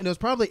made this? And it was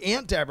probably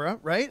Aunt Deborah,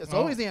 right? It's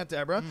always Aunt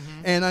Deborah.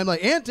 And I'm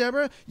like, Aunt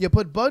Deborah, you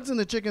put bugs in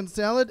the chicken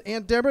salad.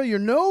 Aunt Deborah,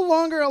 you're no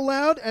longer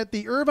allowed at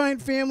the Irvine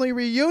family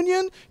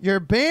reunion.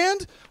 You're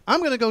banned. I'm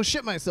going to go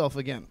shit myself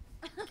again.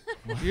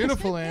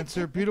 Beautiful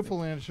answer.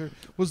 Beautiful answer.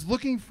 Was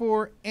looking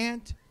for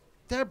Aunt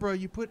Deborah.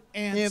 You put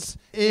ants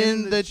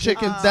in the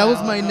chicken. That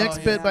was my next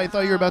bit, but I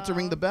thought you were about to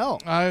ring the bell.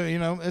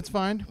 It's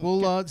fine.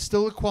 We'll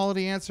still a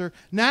quality answer.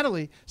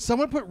 Natalie,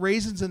 someone put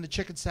raisins in the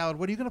chicken salad.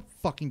 What are you gonna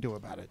fucking do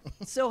about it?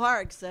 It's so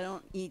hard because I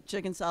don't eat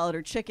chicken salad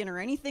or chicken or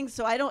anything.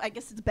 So I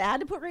guess it's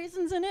bad to put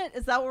raisins in it.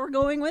 Is that what we're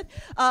going with?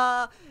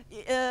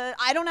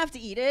 I don't have to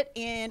eat it,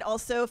 and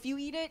also if you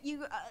eat it,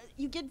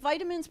 you get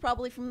vitamins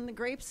probably from the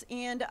grapes,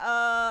 and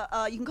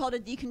you can call it a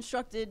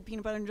deconstructed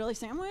peanut butter and jelly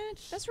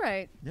sandwich. That's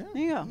right. Yeah,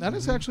 there you go. That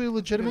is actually a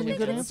legitimately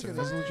good that's answer.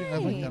 I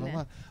like that a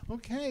lot.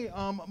 Okay,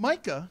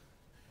 Micah,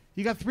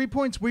 you got 3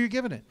 points. Where are you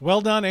giving it?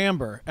 Well done,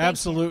 Amber.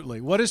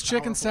 Absolutely. What is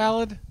chicken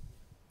salad?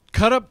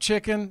 Cut up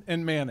chicken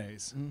and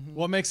mayonnaise.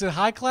 What makes it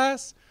high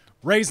class?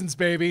 Raisins,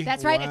 baby.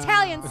 That's right.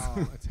 Italians.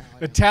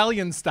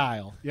 Italian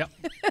style. Yep.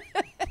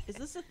 Is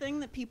this a thing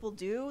that people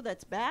do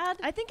that's bad?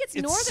 I think it's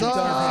It's northern. so-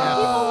 People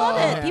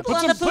love it. People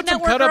on the Food Put some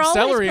Network cut are up always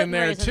celery putting in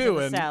there raisins too, in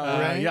the and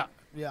salad. yeah.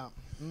 Yeah.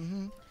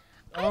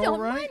 I don't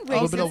mind A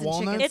little raisins bit of in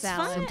walnuts. chicken It's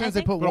salad. fine. Sometimes I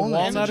they put Put a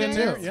walnuts walnut in too.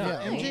 there,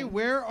 yeah. MJ,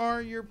 where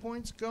are your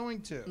points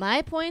going to?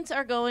 My points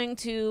are going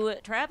to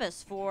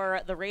Travis for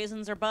the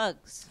raisins or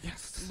bugs.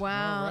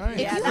 Wow. All right.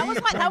 Yeah,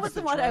 that was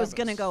the one I was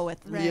gonna go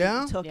with. Right.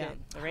 Yeah? Took Yeah, it.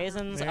 the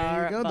raisins There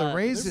are you go. bugs. The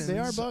raisins They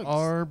are bugs.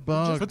 are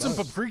bugs. Put some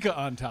paprika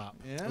on top.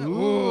 Yeah.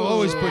 Ooh,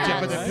 always put Yeah.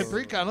 but the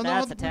paprika. I don't know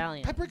how That's the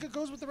Italian. paprika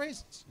goes with the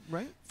raisins.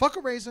 Right? Fuck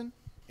a raisin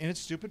in its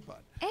stupid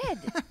butt. Ed,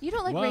 you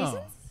don't like Wow.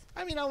 raisins?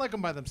 I mean, I like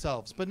them by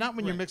themselves, but not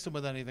when you mix them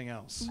with anything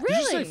else. Really? Did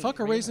you say fuck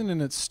a raisin in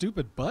its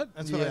stupid butt?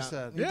 That's what I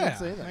said. You Yeah. did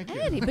say that. Thank you.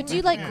 Eddie, but do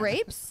you like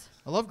grapes?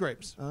 I love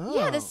grapes. Oh.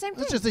 Yeah, the same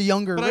That's thing. just a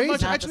younger But I raisin.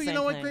 much, Not the actually, you same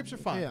know what? thing. Grapes are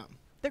fine. Yeah.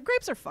 The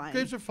grapes are fine.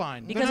 Grapes are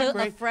fine. Because They're a not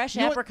great. fresh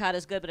You know what? apricot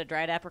is good, but a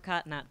dried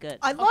apricot, not good.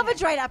 I love a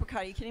dried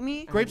apricot. Are you kidding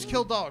me? Grapes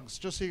kill dogs,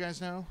 just so you guys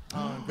know.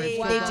 Grapes They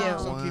kill do.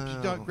 dogs. Don't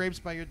keep your grapes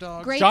by your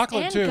dog. Grapes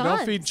Chocolate and too. guns.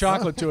 Don't feed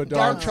chocolate to a dog.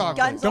 Dark chocolate.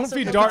 Guns Don't also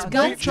feed kill dark. dogs.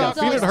 Dark Feed,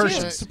 chocolate. feed it is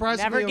Hershey's.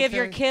 surprisingly Never give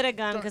your okay. kid a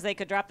gun because they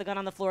could drop the gun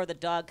on the floor. The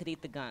dog could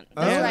eat the gun.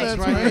 That's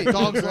right. right.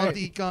 Dogs love to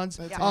eat guns.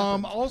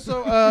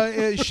 Also,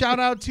 shout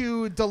out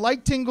to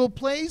Delight Tingle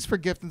Plays for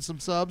gifting some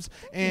subs,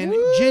 and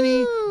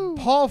Ginny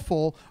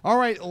Paulful. All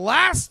right,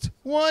 last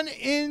one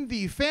in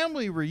the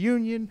family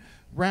reunion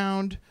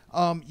round.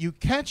 You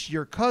catch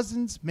your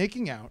cousins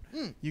making out.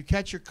 You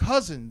catch your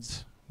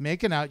cousins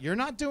making out. You're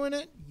not doing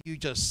it. You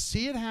just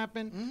see it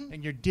happen,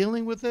 and you're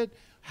dealing with it.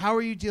 How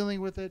are you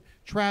dealing with it?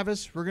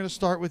 Travis, we're going to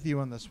start with you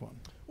on this one.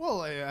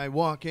 Well, I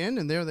walk in,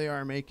 and there they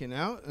are making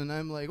out, and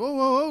I'm like, whoa,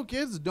 whoa, whoa,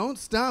 kids, don't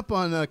stop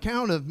on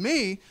account of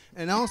me,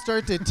 and I'll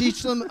start to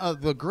teach them of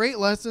the great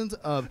lessons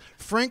of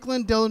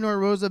Franklin Delano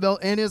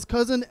Roosevelt and his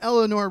cousin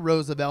Eleanor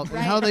Roosevelt, and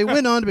how they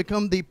went on to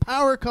become the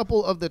power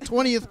couple of the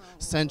 20th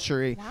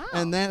century. Wow.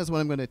 And that is what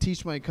I'm going to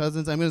teach my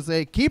cousins. I'm going to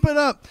say, keep it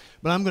up,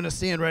 but I'm going to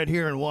stand right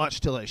here and watch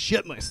till I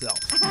shit myself.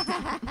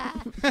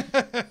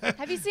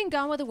 Have you seen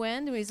Gone with the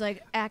Wind? Where he's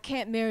like, I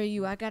can't marry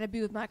you. I got to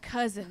be with my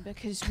cousin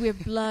because we're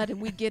blood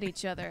and we get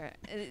each other. other.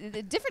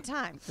 A different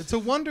time. It's a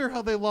wonder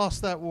how they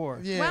lost that war.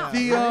 Yeah.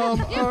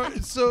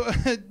 The so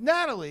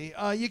Natalie,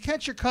 you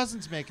catch your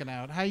cousins making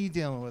out. How you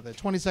dealing with it?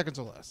 20 seconds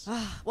or less.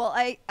 Well,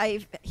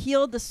 I've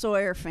healed the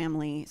Sawyer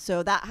family,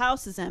 so that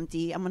house is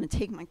empty. I'm going to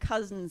take my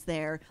cousins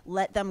there,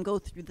 let them go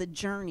through the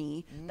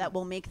journey that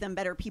will make them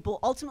better people.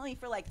 Ultimately,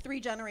 for like 3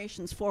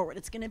 generations forward,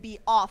 it's going to be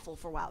awful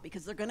for a while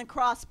because they're going to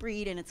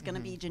crossbreed and it's going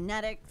to be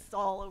genetics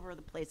all over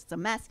the place. It's a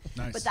mess.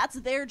 Nice. But that's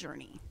their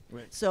journey.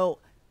 Right. So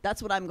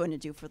that's what I'm going to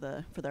do for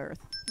the Earth.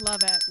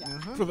 Love it.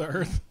 For the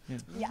Earth.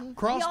 Yeah,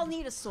 Cross- we all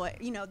need a Sawyer.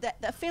 You know,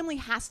 that family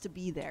has to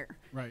be there.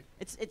 Right.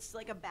 It's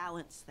like a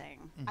balance thing.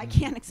 I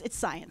can't. It's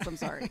science. I'm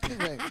sorry.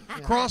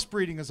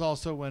 Crossbreeding is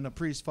also when a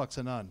priest fucks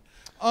a nun.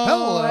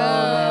 Hello.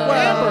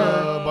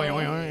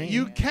 Amber,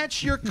 you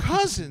catch your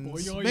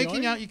cousins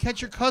making out. You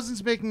catch your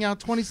cousins making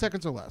out. 20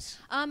 seconds or less.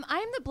 I am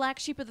the black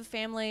sheep of the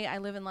family. I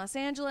live in Los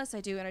Angeles.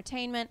 I do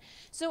entertainment.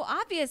 So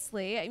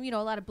obviously, you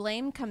know, a lot of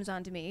blame comes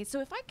onto me.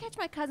 So if I catch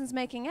my cousins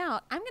making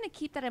out, I'm going to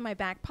keep that in my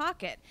back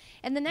pocket.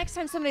 And the next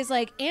time somebody's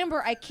like,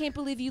 Amber, I can't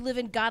believe you live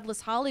in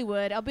godless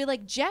Hollywood, I'll be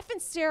like, Jeff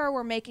and Sarah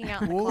were making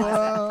out in the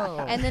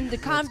closet. And then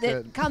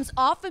it comes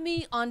off of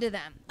me onto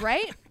them,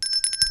 right?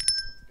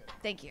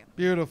 Thank you.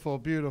 Beautiful,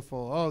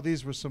 beautiful. Oh,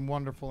 these were some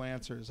wonderful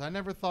answers. I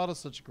never thought of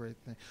such a great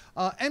thing.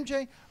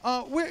 MJ,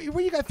 where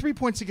you got 3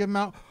 points to give them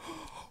out,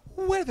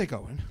 where are they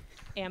going?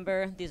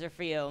 Amber, these are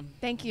for you.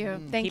 Thank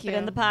you. Thank you. Keep it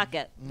in the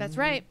pocket. That's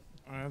right.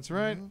 That's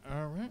right.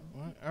 All right.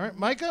 All right.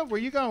 Micah,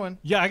 where you going?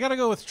 Yeah, I got to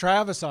go with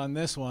Travis on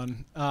this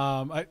one.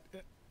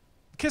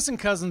 Kissing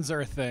cousins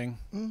are a thing,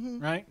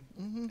 right?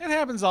 It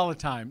happens all the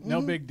time.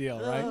 No big deal,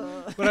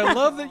 right? But I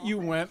love that you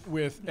went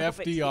with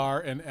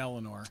FDR and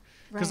Eleanor.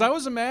 Because I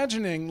was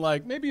imagining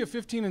like maybe a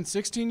 15 and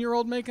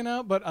 16-year-old making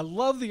out, but I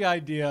love the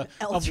idea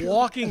of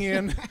walking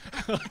in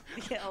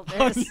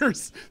on your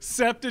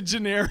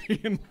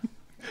septuagenarian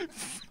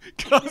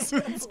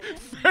cousins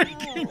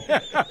making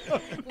out.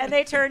 And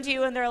they turn to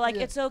you and they're like,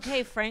 it's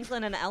okay,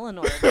 Franklin and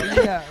Eleanor.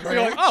 Yeah.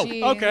 You're like,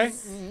 oh, okay.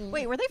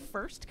 Wait, were they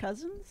first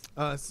cousins?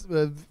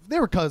 They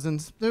were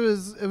cousins. It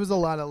was a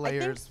lot of I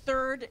think layers.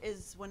 third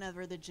is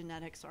whenever the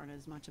genetics aren't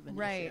as much of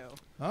an issue.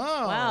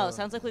 Oh. Wow,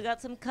 sounds like we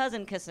got some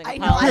cousin kissing. I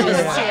know. I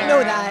apologies. know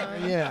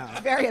that. Yeah.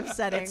 It's very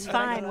upsetting. It's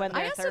fine when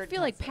they're I also third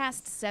feel like cousin.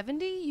 past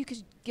 70, you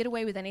could get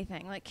away with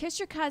anything. Like kiss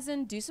your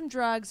cousin, do some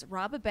drugs,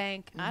 rob a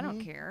bank. I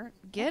don't care.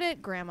 Get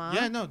it, Grandma.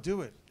 Yeah, no,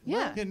 do it.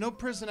 Yeah. No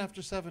prison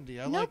after 70.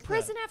 I No like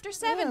prison that. after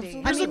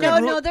 70. I mean,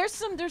 no. There's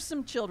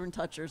some children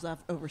touchers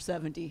over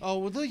 70. Oh,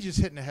 well, they're just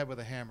hitting the head with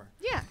a hammer.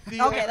 Yeah.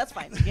 Okay, that's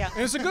fine. Yeah.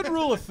 And it's a good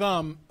rule of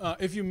thumb.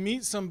 If you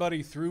meet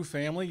somebody through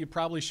family, you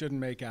probably shouldn't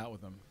make out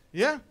with them.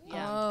 Yeah?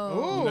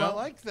 Oh. Ooh, I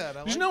like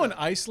that. Did you know in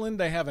Iceland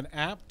they have an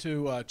app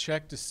to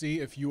check to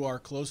see if you are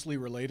closely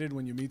related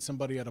when you meet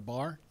somebody at a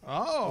bar?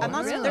 Oh. I'm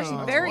not, really? there's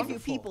That's very wonderful.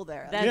 few people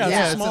there. That's Yeah,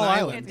 it's a small an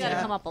island. It's got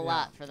to come up a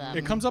lot for them.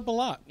 It comes up a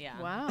lot.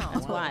 Yeah. Wow.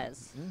 That's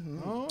wise.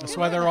 That's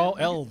why they're all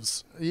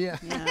elves. Yeah.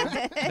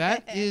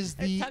 That is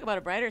the Talk about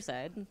a brighter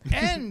side.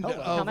 end of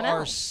Coming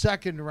our out.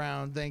 second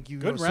round. Thank you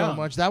Good so round.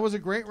 much. That was a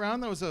great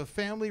round. That was a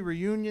family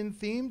reunion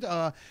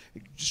themed.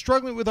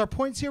 Struggling with our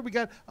points here. We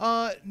got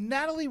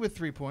Natalie with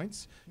 3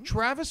 points,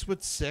 Travis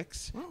with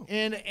 6,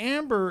 and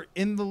Amber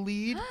in the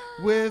lead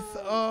with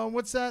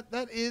what's that?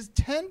 That is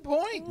 10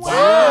 points.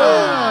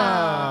 Wow.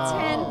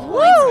 10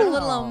 points for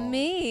little old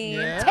me.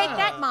 Yeah. Take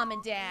that, Mom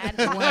and Dad.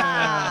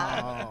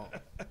 Wow.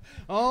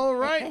 All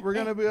right, we're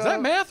gonna be. Is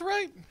that math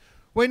right?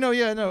 Wait, no,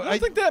 yeah, no. I don't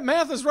think that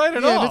math is right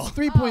at Yeah, all. if it's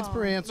 3 points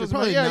per answer. Doesn't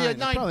Probably matter. Yeah, 9.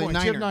 yeah, 9 Probably points.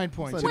 You have niner. 9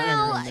 points. It's like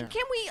Well, niner in there.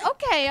 can we?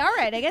 Okay, all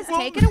right. I guess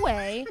take it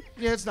away.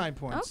 Yeah, it's 9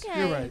 points. Okay,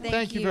 You're right.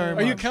 thank you you. very Are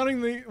much. you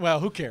counting the? Well,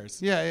 who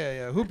cares?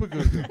 Yeah. Hoopa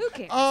goo goo. Who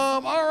cares?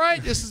 All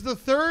right, this is the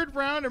third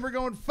round, and we're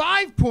going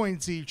 5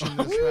 points each in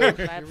this round.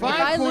 If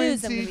I 5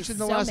 lose, points I'm gonna each be in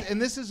the so last, mad.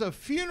 and this is a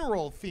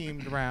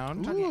funeral-themed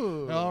round.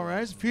 Ooh. All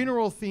right, it's a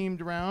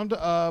funeral-themed round.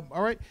 All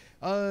right,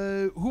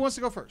 who wants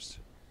to go first?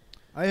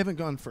 I haven't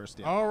gone first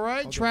yet. All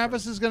right, go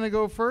Travis is going to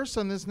go first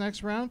on this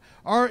next round.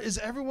 Is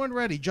everyone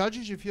ready?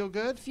 Judges, you feel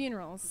good?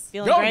 Funerals.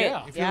 Feeling Oh, great.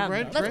 yeah. You feel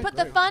great? Let's Great. put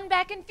the fun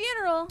back in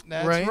funeral.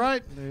 That's Right.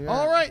 right. There you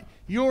All are. right.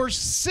 Your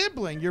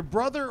sibling, your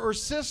brother or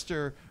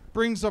sister,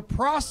 brings a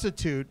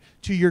prostitute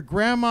to your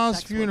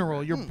grandma's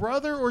funeral. Your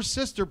brother or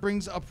sister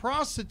brings a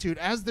prostitute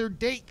as their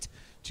date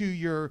to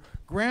your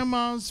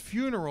grandma's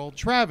funeral.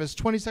 Travis,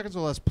 20 seconds or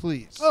less,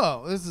 please.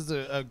 Oh, this is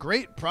a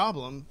great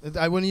problem.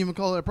 I wouldn't even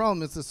call it a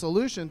problem. It's a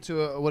solution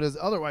to what is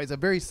otherwise a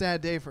very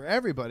sad day for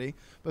everybody.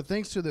 But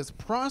thanks to this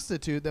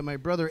prostitute that my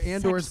brother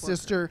and or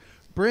sister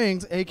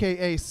brings,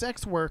 a.k.a.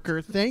 sex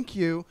worker, thank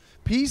you,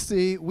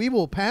 PC, we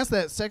will pass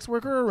that sex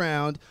worker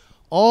around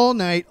all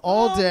night,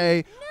 all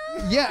day.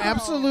 Yeah,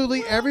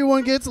 absolutely.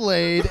 Everyone gets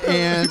laid,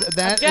 and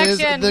that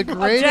Objection. is the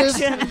greatest.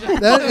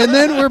 Objection. And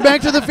then we're back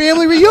to the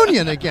family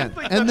reunion again.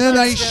 And then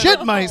I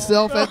shit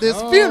myself at this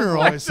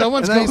funeral. boy,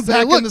 someone's and I going say,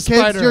 back in look, the kids,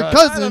 spider your hut."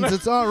 cousins.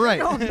 It's all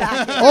right.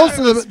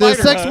 Also, the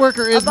sex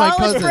worker is my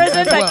Abolish cousin prison,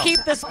 as well. but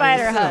keep the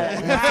spider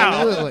hut.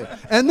 Absolutely.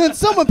 And then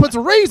someone puts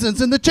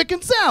raisins in the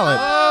chicken salad.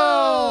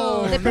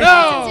 Oh, The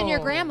persistence in your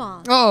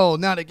grandma. Oh,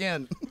 not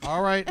again.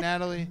 All right,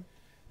 Natalie.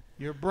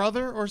 Your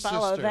brother or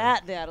Follow sister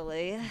that,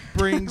 Natalie.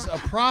 brings a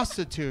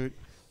prostitute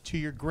to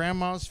your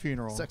grandma's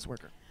funeral. Sex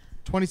worker.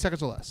 20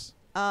 seconds or less.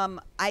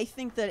 I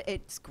think that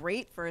it's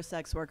great for a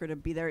sex worker to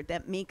be there.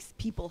 That makes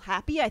people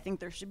happy. I think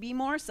there should be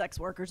more sex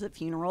workers at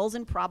funerals,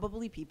 and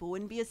probably people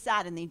wouldn't be as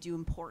sad. And they do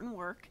important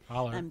work.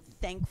 Holler. I'm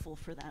thankful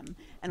for them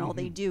and all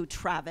they do.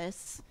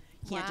 Travis,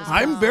 can't just.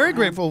 I'm very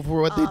grateful for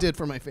what they did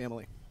for my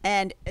family.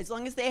 And as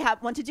long as they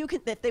want to do,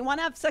 if they want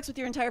to have sex with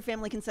your entire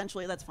family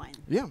consensually, that's fine.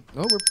 Yeah.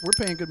 Oh, we're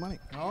paying good money.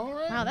 All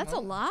right. Wow, that's a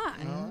lot.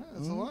 All right,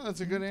 that's a lot. That's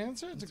a good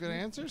answer. It's a good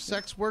answer.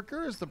 Sex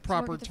worker is the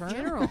proper at the term.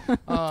 funeral.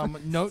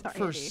 Note Sorry,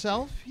 for Eddie.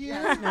 self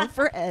here. Not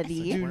for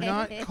Eddie. Do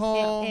not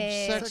call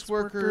sex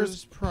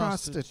workers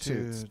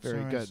prostitutes. Very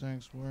All right, good.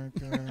 Sex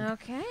worker.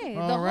 Okay.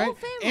 All the right. whole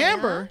family.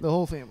 Amber, huh? The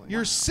whole family.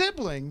 your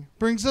sibling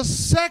brings a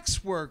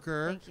sex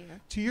worker Thank you.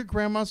 to your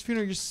grandma's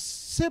funeral. Your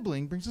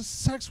sibling brings a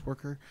sex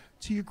worker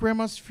to your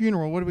grandma's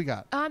funeral. What do we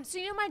got? So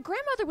my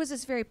grandmother was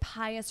this very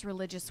pious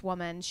religious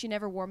woman. She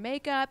never wore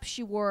makeup.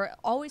 She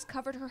always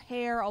covered her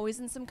hair, always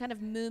in some kind of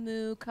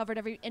muumuu, covered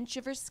every inch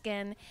of her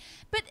skin.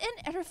 But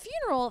at her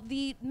funeral,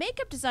 the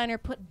makeup designer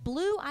put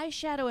blue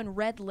eyeshadow and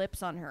red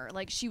lips on her,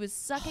 like she was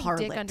sucking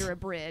dick Harlot. under a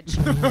bridge.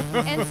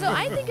 And so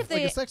I think if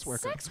Like the a sex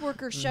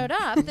worker. showed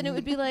up, then it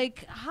would be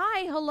like,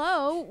 "Hi,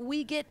 hello,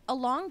 we get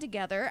along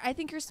together." I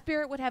think your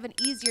spirit would have an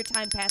easier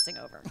time passing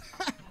over.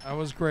 That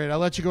was great. I'll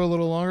let you go a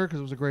little longer because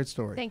it was a great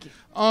story. Thank you.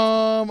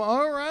 All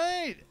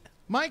right.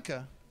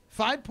 Micah,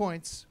 5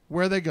 points.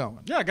 Where are they going?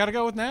 Yeah, I got to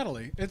go with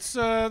Natalie. There's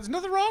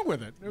nothing wrong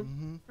with it. It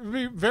would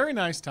be a very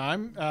nice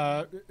time.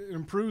 It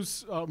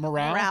improves morale.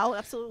 Morale,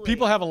 absolutely.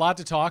 People have a lot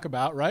to talk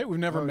about, right? We've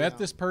never met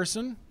this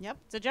person. Yep.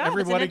 It's a job.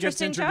 Everybody it's an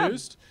gets interesting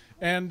introduced.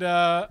 And,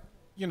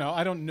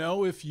 I don't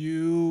know if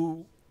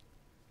you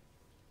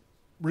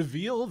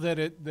reveal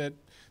that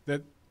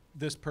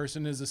this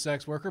person is a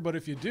sex worker, but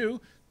if you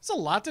do, it's a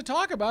lot to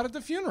talk about at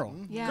the funeral.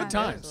 Yeah, Good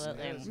times.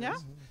 Absolutely. Yeah.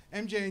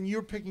 MJ, and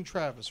you're picking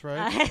Travis,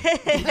 right?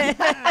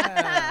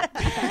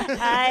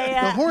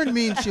 The horn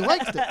means she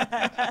liked it.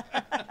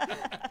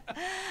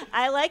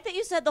 I like that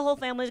you said the whole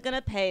family's going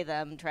to pay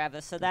them,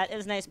 Travis, so that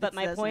is nice. But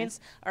my That's points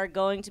are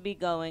going to be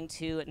going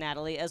to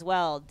Natalie as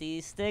well.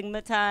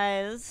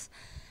 Destigmatize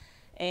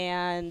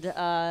and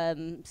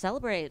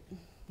celebrate.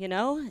 You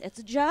know, it's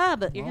a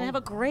job. You're going to have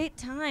a great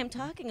time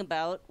talking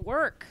about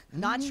work.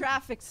 Not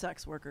trafficked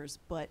sex workers,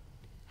 but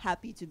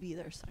happy to be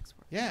their sex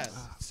workers. Yeah,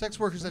 sex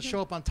workers that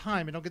show up on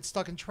time and don't get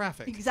stuck in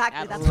traffic.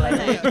 Exactly. That's what I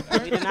Absolutely.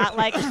 meant. We do not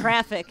like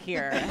traffic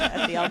here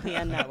at the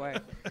LPN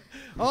network.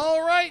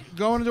 All right,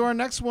 going into our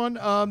next one.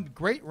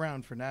 Great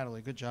round for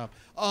Natalie. Good job.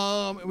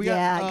 I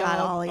got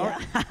all of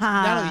you.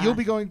 Natalie, you'll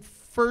be going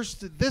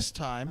first this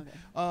time.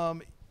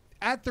 Okay.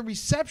 At the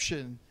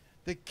reception,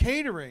 the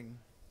catering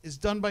is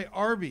done by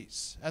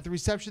Arby's. At the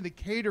reception, the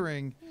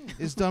catering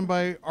is done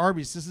by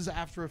Arby's. This is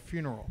after a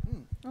funeral.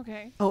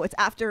 Okay. Oh, it's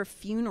after a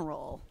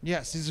funeral.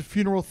 Yes, this is a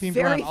funeral themed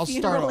Very round. I'll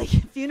start off.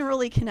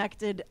 funerally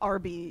connected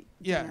Arby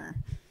dinner.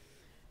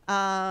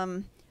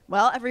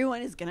 Well,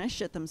 everyone is gonna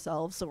shit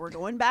themselves, so we're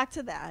going back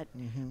to that.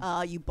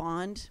 You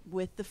bond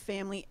with the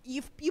family.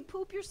 You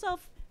poop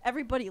yourself.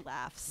 Everybody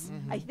laughs.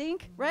 I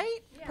think,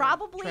 right? Yeah.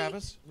 Probably.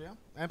 Travis? Yeah,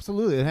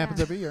 absolutely. It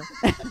happens every year.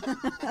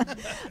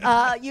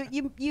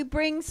 You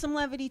bring some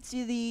levity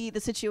to the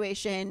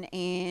situation,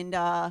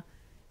 and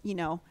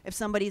if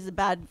somebody's a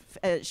bad,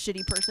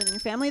 shitty person in your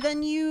family,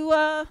 then you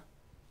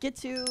get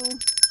to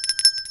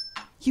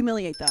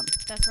humiliate them.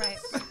 That's right.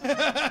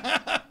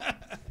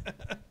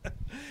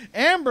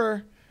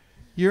 Amber,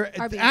 you're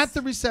Arby's. at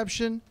the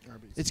reception.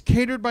 It's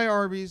catered by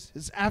Arby's.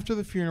 It's after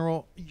the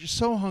funeral. You're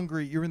so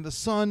hungry. You're in the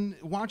sun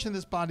watching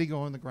this body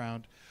go on the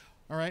ground.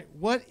 All right.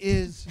 What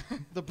is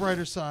the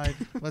brighter side?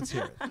 Let's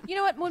hear it. You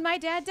know what? When my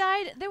dad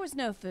died, there was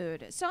no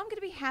food. So I'm going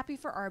to be happy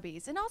for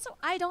Arby's. And also,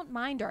 I don't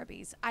mind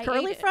Arby's. I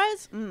Curly ate it.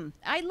 fries?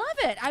 I love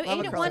it. I Love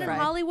ate a it curly one in fry.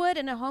 Hollywood,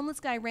 and a homeless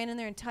guy ran in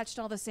there and touched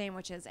all the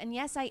sandwiches. And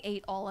yes, I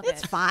ate all of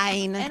It's it.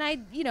 fine. And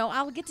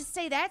I'll get to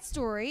say that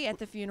story at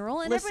the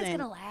funeral, and Listen,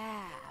 everyone's going to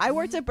laugh. I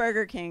worked at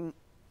Burger King.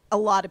 A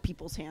lot of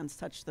people's hands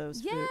touch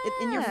those food.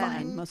 And you're Yeah.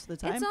 fine most of the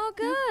time. It's all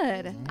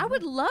good. I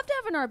would love to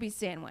have an Arby's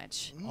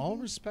sandwich. All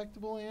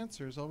respectable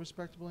answers. All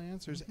respectable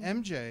answers.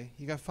 MJ,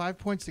 you got 5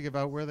 points to give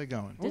out. Where are they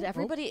going? Did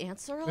everybody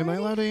answer already? Am I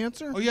allowed to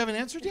answer? Oh, you haven't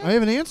answered yet? I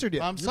haven't answered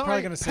yet. I'm You're sorry.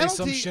 probably going to say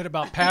some shit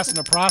about passing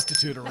a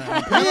prostitute around.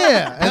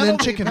 Yeah, and then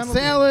Penalty, chicken penalty.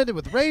 salad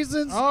with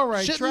raisins. All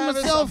right, shitting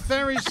Travis, myself. I'm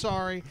very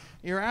sorry.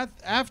 You're at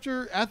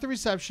the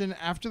reception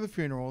after the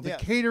funeral. The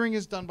Yes. catering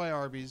is done by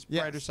Arby's.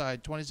 Yes. Brighter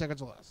side, 20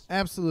 seconds or less.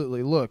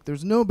 Absolutely. Look,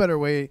 there's no better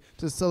way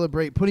to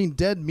celebrate putting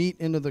dead meat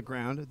into the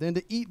ground than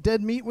to eat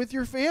dead meat with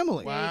your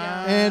family.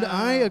 Wow. And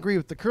I agree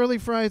with the curly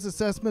fries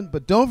assessment,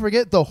 but don't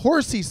forget the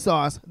horsey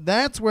sauce.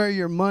 That's where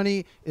your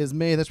money is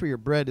made. That's where your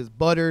bread is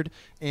buttered.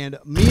 And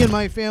me and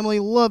my family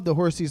love the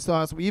horsey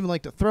sauce. We even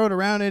like to throw it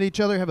around at each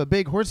other, have a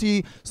big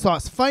horsey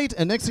sauce fight,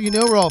 and next thing you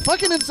know, we're all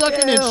fucking and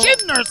sucking and Ew.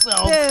 shitting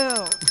ourselves.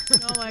 Ew.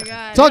 Oh, my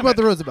God. Talk about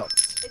the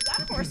Roosevelts. Is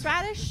that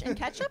horseradish and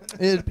ketchup?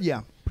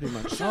 Yeah, pretty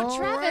much. So, All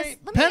Travis, right.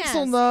 let me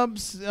Pencil ask.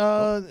 Nubs,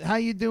 how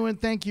you doing?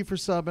 Thank you for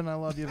subbing. I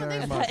love you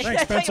very much. I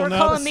thought Pencil you were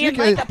calling Nubs. me and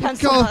Mike a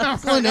pencil Call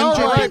nubs. an All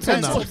MJ right, Pencil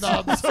Pencil Nubs.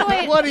 Nubs. So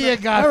wait. What do you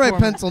got All right, for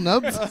me? Pencil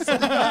Nubs.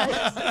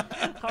 I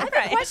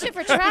have a question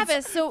for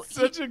Travis. So,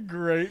 Such a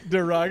great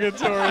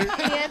derogatory.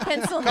 yeah,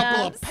 pencil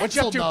Couple of nubs. What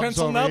you up to, Nubs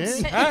pencil over nubs?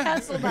 here. Huh?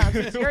 Pencil nubs.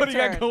 It's your What do you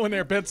got turn. going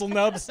there, pencil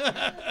nubs?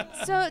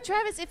 So,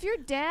 Travis, if your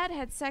dad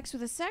had sex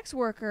with a sex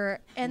worker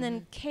and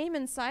then came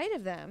inside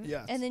of them,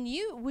 Yes. and then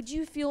would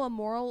you feel a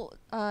moral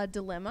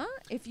dilemma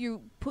if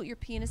you put your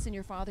penis in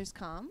your father's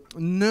cum?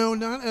 No,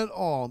 not at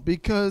all.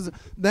 Because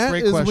that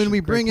Great is question, when we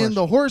great bring in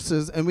the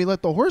horses and we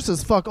let the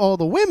horses fuck all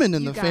the women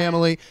in You the got it.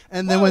 family.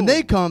 And then when Whoa.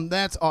 they come,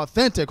 that's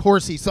authentic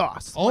horsey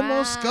sauce.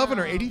 Almost Wow.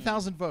 governor,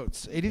 80,000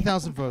 votes.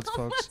 80,000 votes,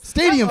 folks.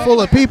 Stadium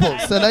full of people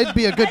said I'd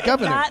be a good I did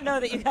governor. not know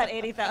that you got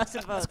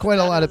 80,000 votes. quite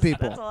a lot of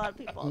people. That's a lot of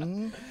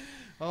people.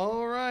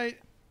 All right.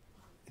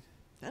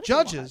 That is a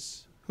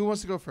Judges, who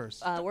wants to go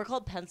first? We're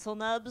called pencil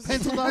nubs.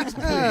 Pencil Nubs,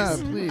 Yeah,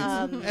 please. please.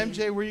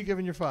 MJ, where are you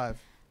giving your 5?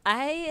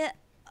 I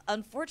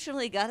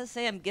unfortunately gotta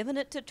say I'm giving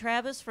it to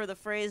Travis for the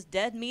phrase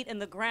 "dead meat in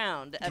the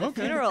ground" at a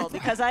Okay. funeral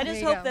because I just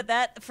There you hope go.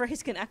 that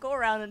phrase can echo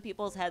around in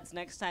people's heads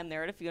next time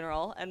they're at a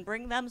funeral and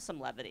bring them some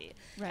levity.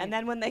 Right. And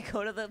then when they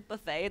go to the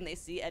buffet and they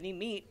see any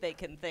meat, they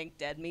can think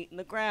 "dead meat in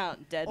the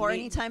ground." Dead Or meat.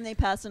 anytime they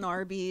pass an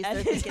Arby's, they're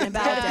And thinking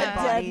about Yeah. dead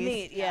bodies.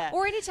 meat. Yeah.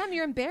 Or anytime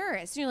you're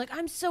embarrassed, and you're like,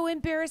 I'm so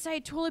embarrassed I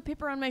had toilet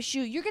paper on my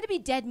shoe. You're going to be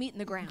dead meat in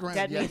the ground.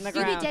 Dead meat in the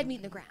You'll ground. be dead meat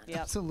in the ground. Yep.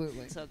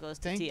 Absolutely. So it goes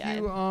to Thank T.I.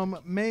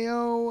 you,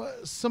 Mayo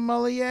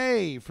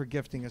Sommelier, for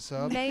gifting us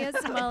up. Maya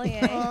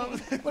sommelier.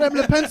 What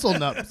happened to pencil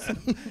nubs?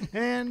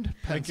 And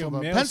Thank you, pencil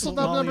nub. male Pencil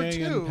nub number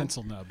sommelier and 2.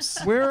 pencil nubs.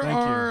 Where Thank you.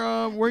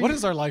 are where What you?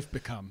 has our life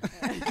become?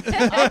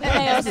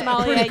 Mayo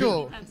sommelier, Pretty you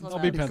cool. need pencil I'll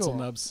be nubs. pencil cool.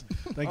 nubs.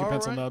 Thank you, All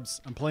pencil right.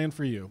 nubs. I'm playing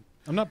for you.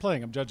 I'm not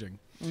playing. I'm judging.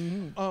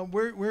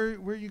 where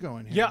are you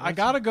going here? Yeah, I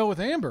gotta go with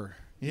Amber.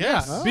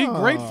 Yes. Yeah, be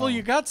grateful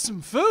you got some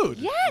food.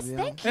 Yes,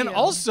 thank you. And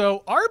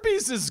also,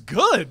 Arby's is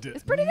good.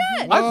 it's pretty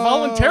good. I've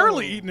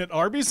voluntarily eaten at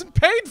Arby's and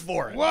paid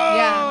for it.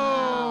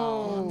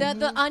 Whoa.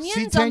 The onions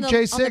C on Tank the,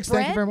 J6, on the bread.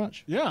 thank you very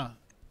much. Yeah.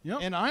 Yep.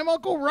 And I'm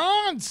Uncle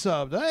Ron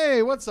subbed.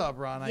 Hey, what's up,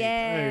 Ron? How you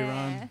Yeah. Hey,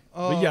 Ron.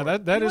 Oh, But yeah,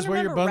 that You is wanna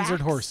where your remember buns are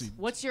racks? horsey.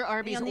 What's your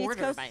Arby's On the East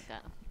order, Coast?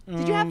 Micah?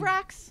 Did you have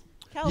racks?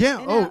 Yeah.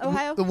 In, Oh,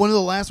 Ohio? one of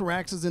the last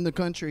racks in the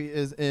country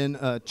is in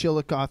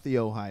Chillicothe,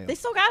 Ohio. They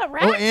still got a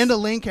rack? Oh, and a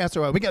Lancaster,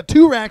 Ohio. We got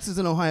 2 racks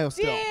in Ohio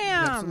still.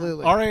 Damn.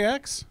 Absolutely.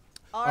 RAX?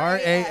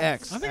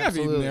 RAX. I think I've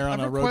eaten there I on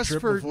have a a road request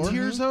trip for before.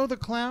 Tierzo the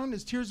Clown.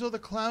 Is Tierzo the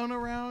Clown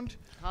around?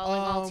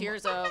 Calling all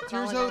Tierzo.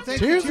 Tierzo, thank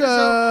you, Tierzo.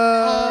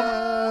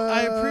 Tierzo.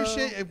 I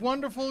appreciate it.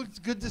 Wonderful. It's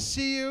good to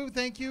see you.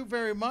 Thank you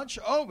very much.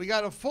 Oh, we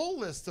got a full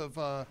list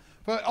of.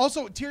 But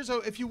also,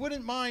 Tierzo, if you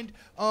wouldn't mind,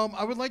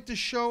 I would like to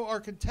show our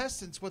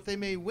contestants what they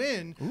may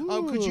win.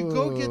 Could you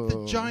go get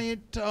the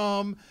giant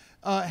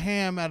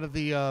ham out of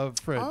the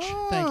fridge?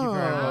 Thank you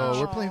very much.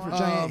 We're playing for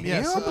giant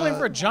yes, ham? I'm playing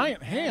for a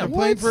giant ham. I'm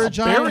playing for a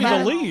giant Bury ham.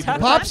 the lead. Talk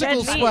about Popsicle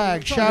dead meat.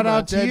 swag. Shout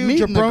out to dead you,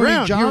 meat in the Jabroni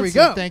ground. Here Johnson. we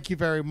go. Thank you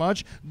very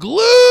much.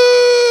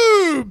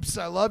 Gloobs.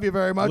 I love you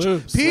very much.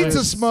 Gloobs, Pizza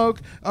Liz.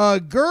 Smoke.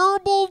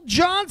 Gerbil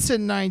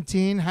Johnson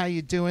 19. How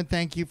you doing?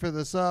 Thank you for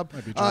the sub.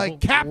 Might be trouble.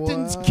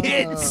 Captain's Wow.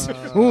 Kids.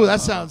 Ooh,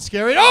 that sounds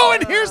scary. Oh,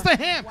 and here's the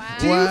ham.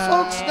 Do you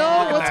Wow. folks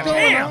know what's that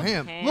going ham. on?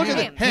 Ham. Look at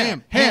it.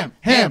 Ham.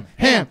 Ham.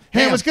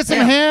 Let's get some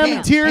ham, ham.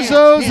 ham,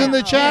 Tierzos ham, in the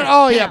ham, chat. ham,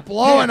 Oh, yeah, ham,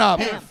 blowing ham, up.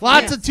 ham,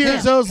 Lots ham, of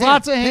Tierzos, ham,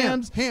 lots of ham,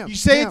 hams. ham, You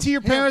say ham, it to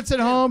your ham, parents at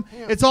ham, home.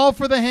 ham. It's all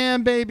for the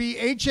ham, baby.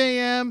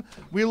 HAM.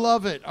 We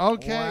love it.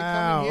 Okay,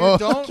 Wow. come in here. Oh.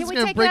 Don't. Can we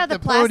gonna take it break out of the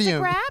the plastic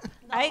podium. wrap?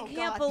 I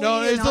can't believe No,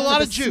 there's a Not lot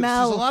for of the juice.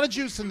 smell. There's a lot of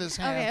juice in this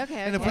ham. Okay,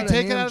 okay, And if okay. we What a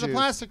take it ham out of the juice.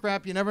 plastic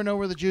wrap, you never know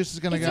where the juice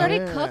is going to It's go. already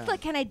Yeah. cooked. Like,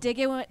 can I dig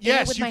it in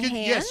Yes, with you my can.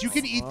 hands? Yes, you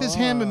can eat this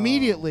ham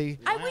immediately.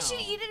 I wish you'd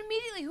eat it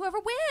immediately. Whoever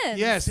wins.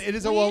 Yes, it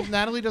is. Well,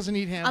 Natalie doesn't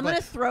eat ham. I'm but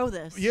going to throw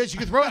this. yes, you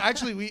can throw it.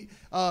 Actually, we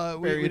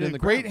Bury it did in a the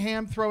great ground.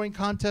 ham throwing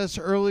contest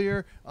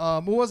earlier.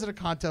 It wasn't a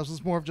contest; it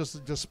was more of just a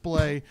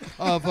display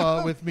of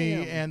with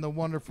me and the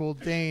wonderful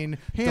Dane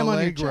Ham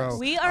on your Delegro. chest.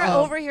 We are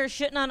over here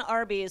shitting on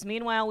Arby's.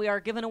 Meanwhile, we are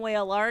giving away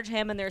a large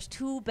ham, and there's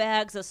 2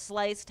 bags of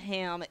sliced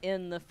ham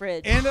in the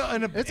fridge. And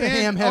It's a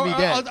ham-heavy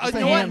day. It's a you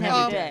know what?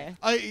 ham-heavy day.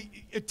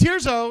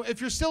 Tierzo,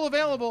 if you're still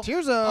available,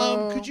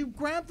 Tierzo. could you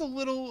grab the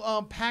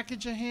little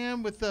package of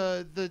ham with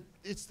the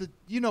it's the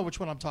you know which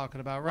one I'm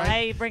talking about, right? Why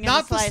are you bringing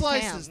not the sliced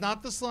slices, ham?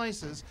 not the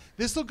slices.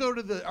 This will go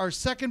to our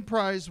second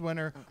prize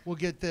winner. Will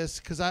get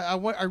this because I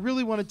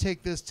really want to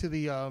take this to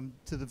the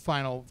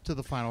final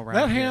round.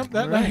 That here. ham,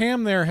 that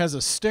ham there has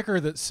a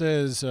sticker that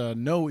says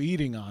no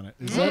eating on it.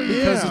 Is that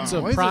because Yeah. it's Why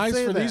a does it prize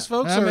say for that? these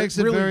folks? That or makes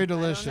it really very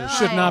delicious.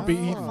 should not be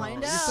We'll eaten.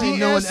 find out. See,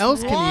 no one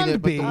else can eat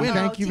it, but the winner.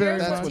 Thank you very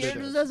That's much. what it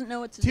Tierzo is. doesn't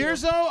know what to do.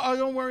 Tierzo,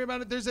 don't worry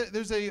about it. There's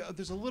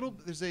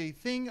a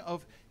thing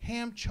of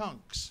ham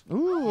chunks.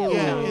 Ooh.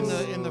 Yeah, in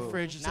in the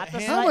fridge. It's Not a the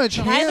ham. How much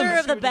ham? Neither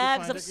of See the if we can bags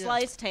find of it, yeah.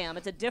 sliced ham.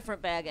 It's a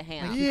different bag of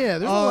ham. Yeah,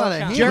 there's a lot of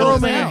ham.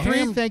 Gerald Ham.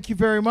 Man 3, thank you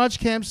very much.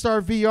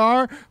 Camstar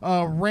VR,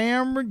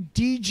 Ram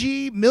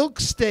DG, Milk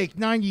Steak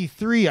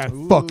 93. I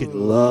fucking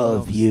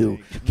love you.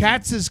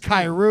 Katz is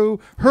Kairu,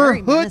 Her Very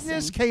Hoodness,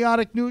 menacing.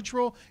 Chaotic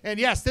Neutral, and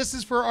yes, this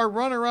is for our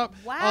runner-up.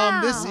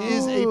 Wow. This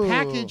is a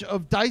package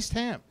of diced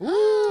ham.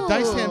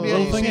 Diced ham, yeah.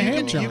 Little So thing of ham you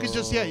can chunks.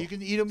 just you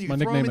can eat them. You my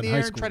can throw them in nickname the in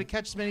air high and try to school.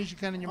 catch as many as you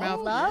can in your mouth.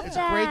 love It's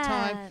a great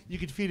time. that. You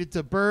can feed it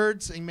to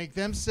birds and make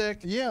them sick.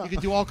 Yeah. You can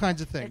do all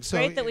kinds of things. It's so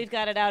great that we've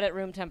got it out at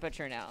room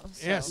temperature now.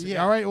 So. Yes.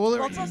 Yeah. All right. Well,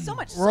 Well, it's so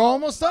much we're salt.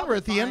 almost done. We're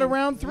at the end of Fine.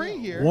 round 3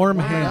 here. Warm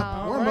Wow.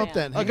 ham. Warm up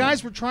that ham.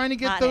 Guys, we're trying to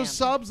get Hot those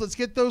ham. subs. Let's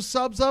get those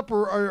subs up.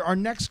 Our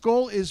next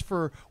goal is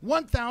for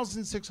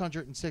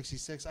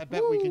 1,666. I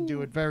bet we can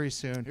do it very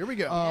soon. Here we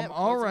go. Yeah,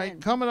 All close it right, in.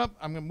 coming up.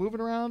 I'm gonna move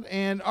it around.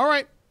 And all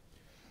right,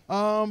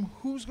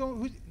 who's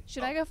going?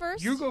 Should I go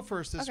first? You go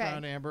first this Okay.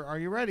 round, Amber. Are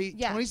you ready?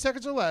 Yeah. 20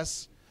 seconds or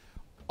less.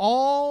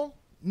 All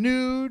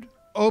nude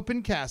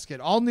open casket.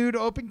 All nude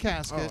open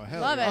casket. Oh,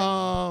 hell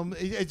Love yeah.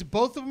 it. It's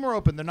both of them are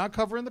open. They're not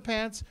covering the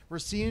pants. We're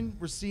seeing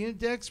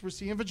dicks. We're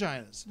seeing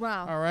vaginas.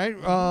 Wow. All right.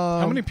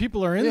 How many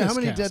people are in Yeah, this how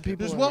many dead casket? people?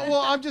 There's are there?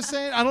 well, I'm just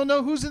saying. I don't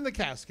know who's in the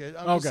casket.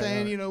 I'm just Okay,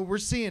 saying. all right. We're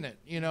seeing it.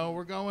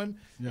 We're going.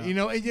 Yeah.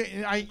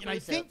 And I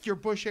think your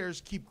bush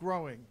hairs keep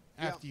growing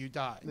after you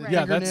die. The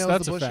Yeah, that's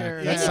fingernails, the a bush fact. hair.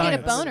 And That's you get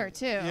a science. boner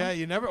too. Yeah,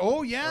 you never.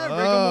 Oh yeah, rigor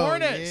Oh,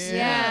 mortis.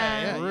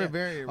 Yeah. We're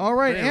very- All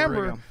right, very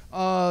Amber. rigor.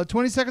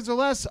 20 seconds or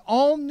less.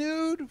 All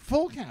nude,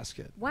 full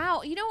casket.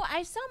 Wow,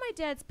 I saw my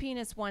dad's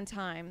penis one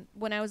time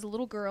when I was a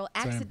little girl,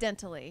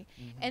 accidentally,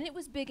 and it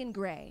was big and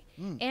gray.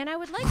 And I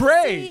would like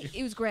Gray? to see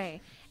it was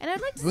gray, and I'd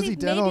like to Was see he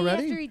dead maybe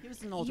already? after He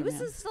was an older he was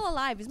man. still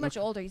alive. He's much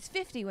older. He's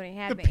 50 when he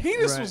had The me.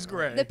 penis Right. was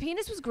gray. The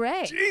penis was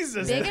gray.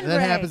 Jesus. big and That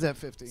gray. happens at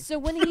 50. So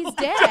when he's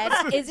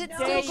dead, is it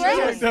still Yeah, gray?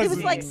 yeah, He was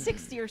doesn't. like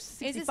 60 or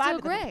 65. Is it still at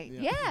the gray? time.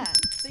 Yeah.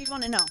 So you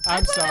want to know.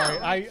 I'm sorry.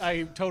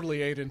 I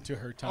totally ate into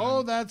her time.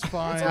 Oh, that's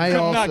fine. I could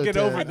also not get did.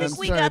 over I'm this.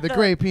 we sorry, got the the-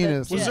 gray the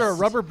penis. Was there a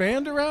rubber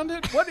band around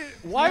it?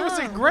 Why was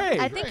it gray?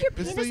 I think your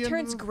It's the penis end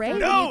turns of the- gray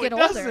No, when you get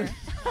it older. doesn't.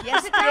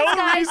 Yes, it the does, only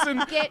guys. reason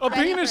Get a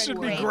ready penis for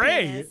should be gray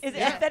gray. penis.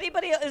 If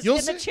anybody is You'll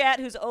in the see- chat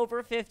who's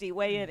over 50,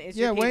 weigh in. Is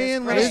Yeah, your weigh penis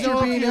in. gray? Let us Is your know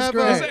if you penis have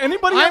gray? Has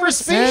anybody I'm ever a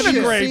seen fan a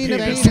of gray seen a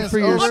penis? penis for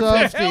What the yourself,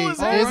 hell Steve. is Is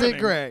happening? it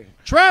gray?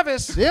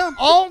 Travis. Yeah.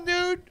 All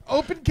nude,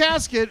 open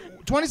casket.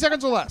 20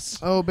 seconds or less.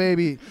 Oh,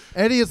 baby.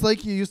 Eddie, it's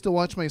like you used to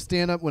watch my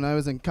stand-up when I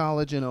was in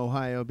college in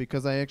Ohio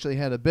because I actually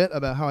had a bit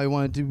about how I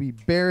wanted to be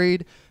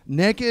buried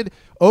naked,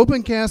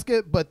 open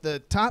casket, but the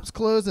top's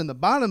closed and the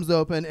bottom's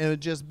open, and it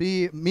would just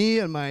be me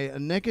and my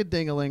naked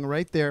dingling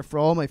right there for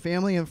all my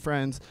family and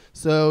friends.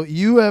 So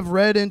you have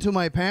read into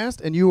my past,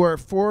 and you are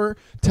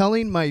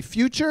foretelling my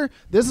future.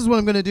 This is what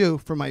I'm going to do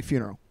for my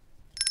funeral.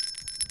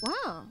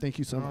 Wow. Thank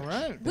you so All much.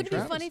 right. Wouldn't it be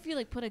Travis. funny if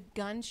you put a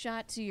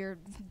gunshot to your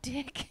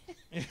dick?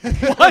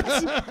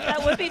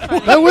 That would be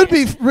funny. That would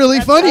be really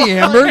funny,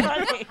 Amber.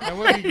 Funny. That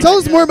would be Tell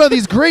us more about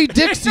these great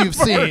dicks you've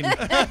seen.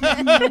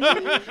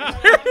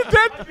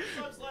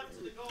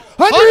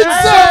 100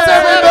 subs,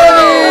 everybody!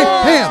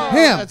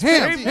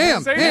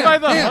 Ham. Saved by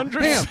the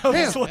 100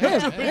 subs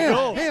left to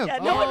go. Yeah,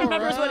 no one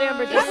remembers what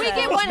Amber did. If we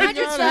get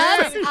 100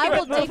 subs, I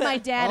will dig my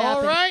dad up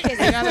All right. and kiss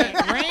You his gotta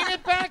dick. rein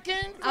it back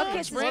in. I'll folks.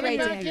 kiss his Rein gray it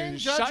back dick. in. You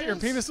shot your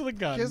Judges. penis with a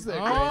gun. Kiss that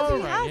All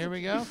gray right, here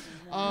we go. it's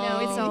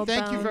all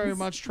Thank you very bones.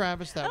 much,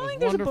 Travis. That I don't was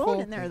think there's a wonderful.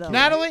 bone in there, though.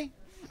 Natalie,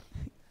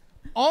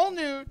 all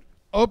nude,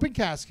 open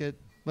casket.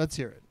 Let's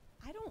hear it.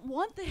 I don't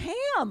want the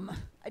ham.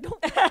 I don't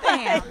want the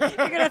ham.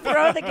 You're gonna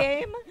throw the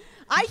game?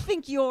 I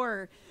think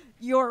you're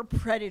a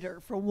predator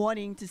for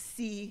wanting to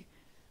see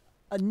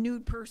a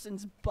nude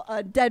person's,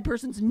 a dead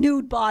person's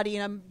nude body,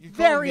 and I'm You call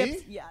very me?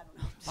 yeah.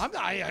 I don't know.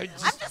 I'm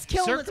I'm just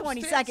killing the 20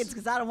 circumstance. seconds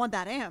because I don't want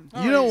that ham.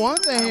 You don't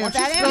want the ham. want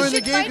that She's ham. throwing You the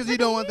should game because you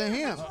don't want the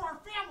ham.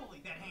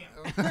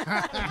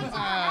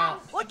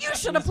 Well, you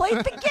should have played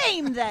the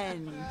game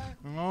then.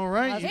 All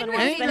right, you Husband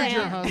wants the angered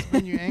your ham.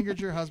 husband. You angered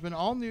your husband.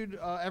 All nude.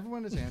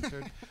 Everyone has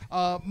answered.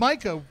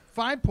 Micah,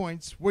 5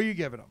 points. Where you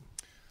giving them?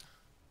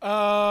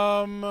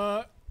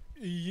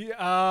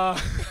 Yeah.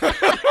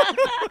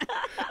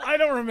 I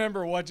don't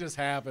remember what just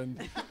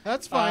happened.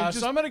 That's fine. Just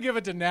So I'm going to give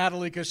it to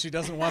Natalie because she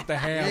doesn't want the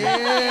ham.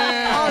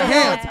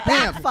 Yeah. It's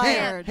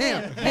backfired.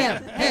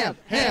 ham.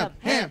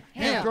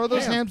 Throw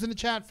those hams in the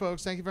chat,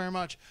 folks. Thank you very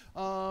much.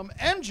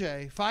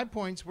 MJ, 5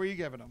 points. Where you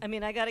giving them? I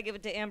mean, I got to give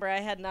it to Amber. I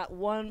had not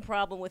one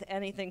problem with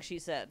anything she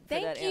said for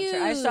Thank that answer.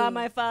 I you. saw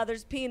my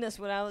father's penis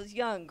when I was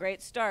young.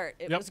 Great start.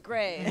 It Yep. was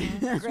gray.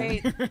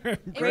 Great,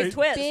 It great was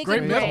twist. big Great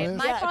and middle. gray.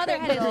 My Yeah, father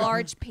great had a middle.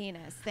 large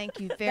penis. Thank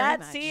you very That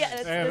much. see, Yeah,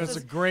 this that's a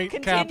is great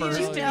continues capper. to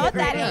Did you know be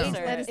that great is?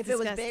 answer. That is If it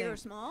was big disgusting. or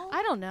small?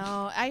 I don't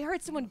know. I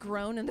heard someone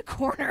groan in the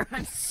corner.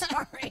 I'm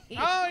sorry.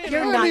 Oh,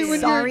 You're I not mean, when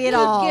sorry at Who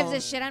all. gives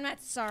a shit? I'm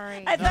not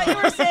sorry. I thought you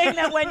were saying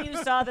that when you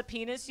saw the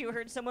penis, you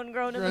heard someone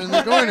groan in Right the in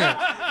the corner.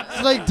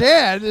 It's like,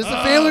 Dad, it's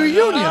a family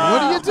reunion. What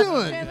are you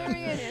doing? Family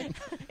reunion.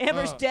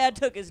 Amber's dad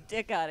took his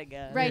dick out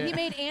again. Right, he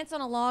made ants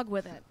on a log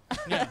with it.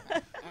 Yeah.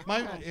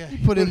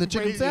 Put in the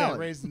chicken salad. Yeah,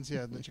 raisins,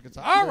 the chicken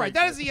salad. All right,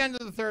 that is the end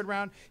of the third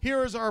round.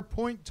 Here is our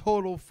point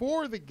total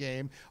for the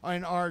game,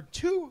 and our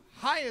 2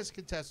 highest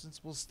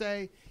contestants will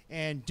stay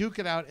and duke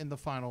it out in the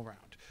final round.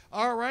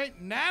 All right,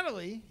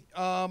 Natalie,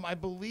 I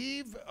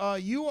believe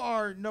you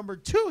are number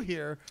 2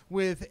 here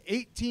with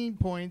 18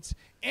 points.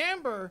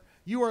 Amber,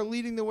 you are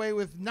leading the way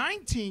with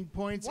 19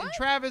 points. What? And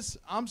Travis,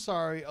 I'm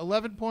sorry,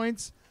 11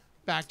 points.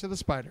 Back to the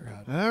spider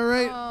hut. All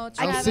right. Oh,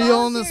 I'll see you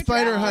all in the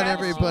spider hut,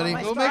 everybody.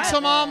 We'll make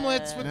some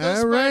omelets with those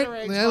All right. spider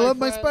eggs. I love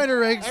my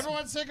spider eggs.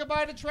 Everyone say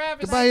goodbye to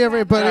Travis. Goodbye,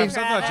 everybody. Travis,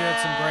 I thought you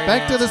had some great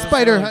Back to the answers.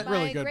 spider Really- hut.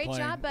 Really good Great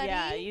playing. job, buddy.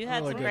 Yeah, you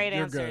had Really some good. great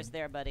You're answers good.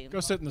 there, buddy. Go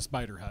sit in the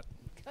spider hut.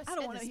 I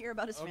don't want to hear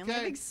about his family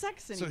having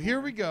sex anymore. So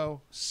here we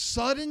go.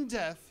 Sudden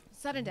death.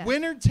 Sudden death.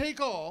 Winner take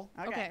all.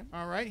 Okay.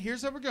 All right,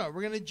 here's how we're going.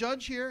 We're going to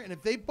judge here, and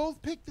if they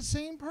both pick the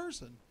same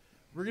person,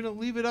 we're going to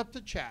leave it up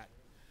to chat.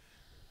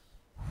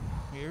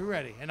 Are you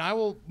ready? And I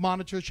will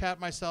monitor chat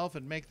myself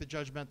and make the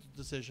judgmental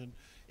decision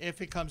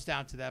if it comes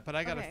down to that. But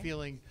I got a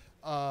feeling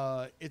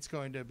it's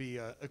going to be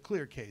a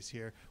clear case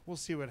here. We'll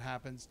see what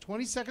happens.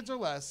 20 seconds or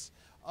less.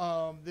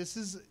 This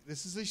is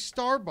a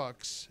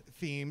Starbucks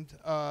themed.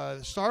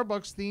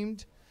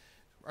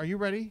 Are you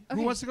ready? Okay.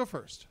 Who wants to go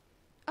first?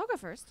 I'll go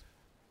first.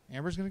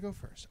 Amber's going to go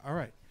first. All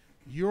right.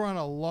 You're on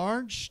a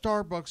large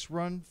Starbucks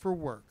run for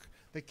work.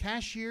 The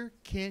cashier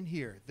can't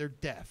hear. They're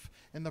deaf.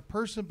 And the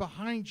person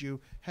behind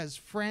you has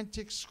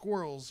frantic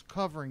squirrels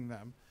covering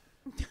them.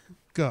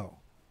 Go.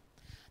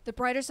 The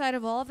brighter side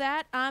of all of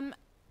that,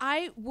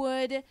 I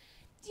would,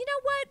 you know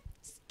what?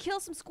 Kill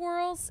some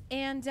squirrels,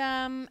 and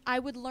I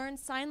would learn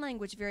sign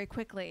language very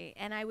quickly,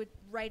 and I would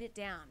write it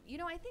down. You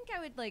know, I think I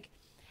would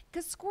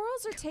because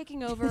squirrels are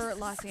taking over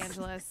Los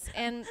Angeles,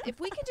 and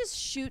if we can just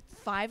shoot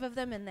 5 of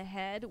them in the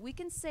head, we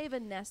can save a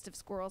nest of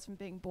squirrels from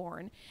being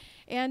born.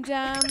 And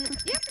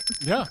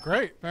Yeah,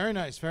 great. Very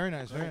nice, very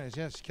nice, very nice.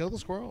 Yes, kill the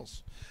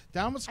squirrels.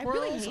 Down with I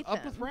really squirrels, hate up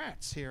them. with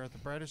rats here at the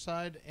brighter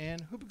side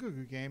and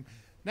Hoopagoo game.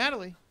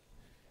 Natalie,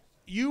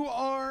 you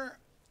are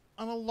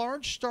on a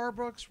large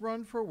Starbucks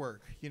run for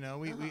work. You know,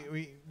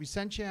 we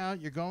sent you out.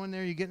 You're going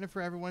there. You're getting it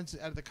for everyone. It's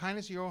out of the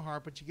kindness of your own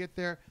heart. But you get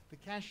there. The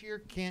cashier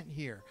can't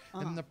hear.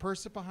 And the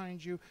person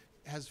behind you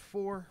has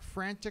 4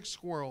 frantic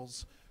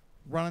squirrels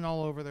running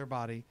all over their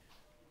body.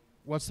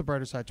 What's the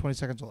brighter side? 20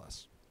 seconds or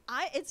less.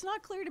 It's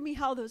not clear to me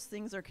how those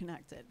things are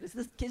connected.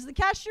 Is the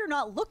cashier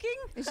not looking?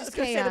 it's I was just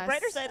gonna say the chaos.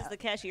 brighter side is the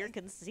cashier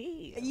can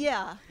see.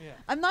 Yeah.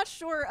 I'm not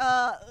sure.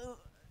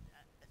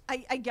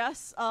 I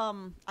guess.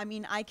 I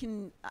mean,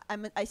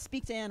 I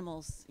speak to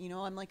animals. You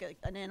know, I'm like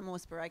an animal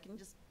whisperer. I can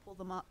just pull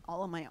them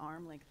all on my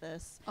arm like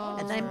this,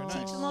 and then I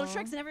teach them little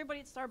tricks. And everybody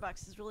at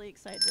Starbucks is really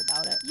excited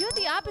about it. You had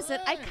the opposite.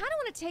 I kind of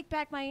want to take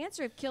back my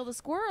answer of kill the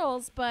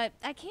squirrels, but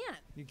I can't.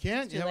 You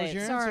can't. too That was late.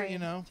 your Sorry. answer. You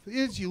know,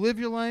 you live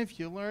your life.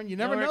 You learn. You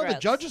never know. The regrets.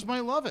 judges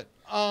might love it.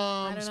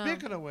 don't know.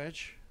 Speaking of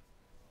which,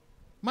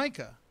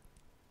 Micah,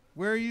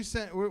 where are you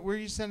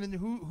sending?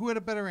 Who had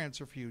a better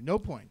answer for you? No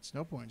points.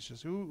 No points.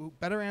 Just who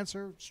better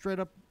answer? Straight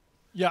up.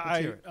 Yeah, Let's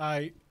hear it.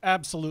 I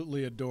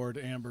absolutely adored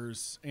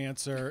Amber's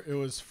answer. It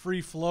was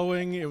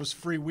free-flowing. It was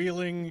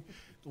freewheeling.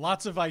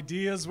 Lots of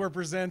ideas were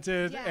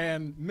presented, Yeah.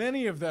 and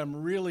many of them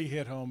really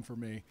hit home for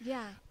me.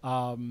 Yeah.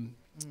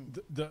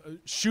 The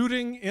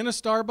shooting in a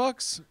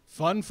Starbucks,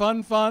 fun,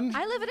 fun, fun.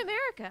 I live in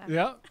America.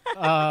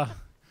 Yeah.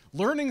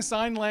 Learning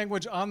sign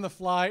language on the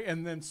fly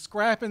and then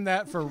scrapping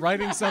that for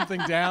writing something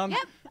down.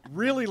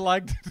 Really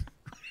liked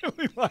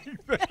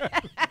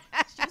that.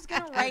 She was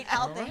gonna write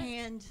out the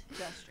hand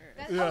gesture.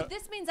 Oh,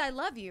 this means I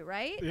love you,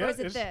 right? Yeah, or is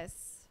it it's-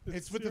 this?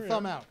 It's with the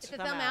thumb out. The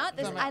thumb out.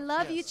 This, Thumb I out,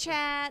 love you, yes.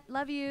 chat.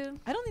 Love you.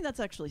 I don't think that's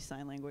actually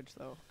sign language,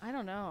 though. I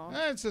don't know.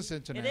 It's just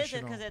It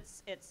international. isn't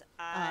because it's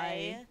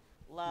I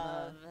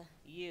love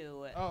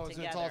you. Oh, together.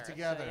 so it's all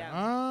together. So, yeah.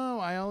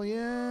 Oh,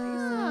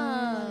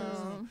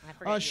 Oh. I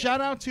forget you. shout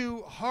out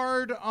to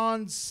Hard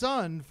on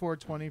Sun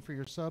 420 for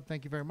your sub.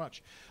 Thank you very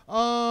much.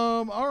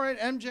 All right,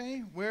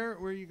 MJ, where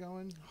are you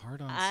going?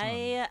 Hard on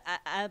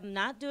I'm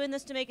not doing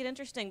this to make it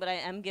interesting, but I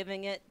am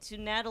giving it to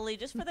Natalie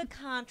just for the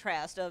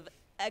contrast of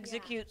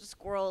execute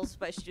squirrels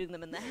by shooting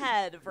them in the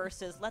head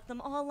versus let them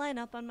all line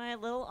up on my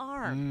little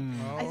arm.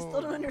 I still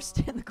don't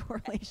understand the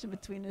correlation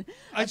between it.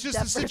 It's just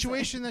the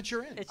situation that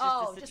you're in. It's just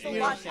Oh, a just a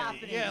situation. lot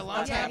happening. Yeah,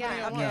 lots Okay, happening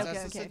yeah, at okay, once. okay,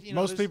 That's the okay. si- you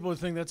know, Most there's- people would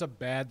think that's a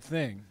bad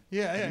thing.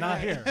 Yeah, Not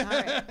here. All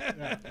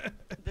right.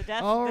 The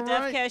deaf All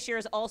right. cashier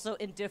is also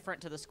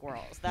indifferent to the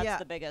squirrels. That's Yeah.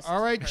 the biggest.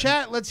 All right,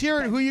 chat, let's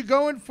hear it. Who you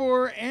going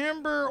for,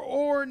 Amber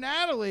or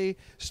Natalie?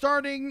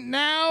 Starting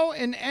now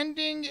and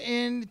ending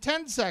in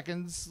 10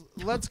 seconds.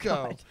 Let's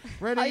go.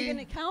 Ready? How are you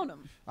gonna count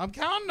them? I'm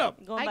counting up.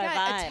 I'm going I by got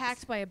vibes.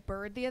 attacked by a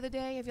bird the other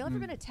day. Have you ever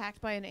been attacked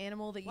by an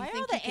animal that you Why are think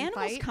all you the can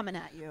animals fight? coming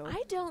at you?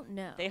 I don't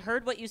know. They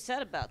heard what you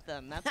said about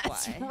them. That's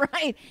That's why.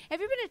 right. Have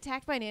you been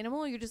attacked by an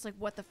animal? You're just like,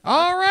 what the fuck?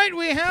 All right,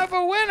 we have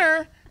a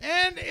winner,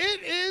 and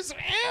it is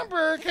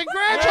Amber. Hey,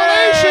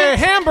 Congratulations.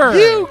 Hamburg!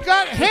 You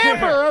got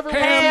Hamburg,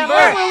 everyone.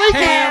 Hamburg! Hamburg.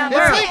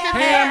 Hamburg! It's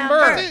Lincoln.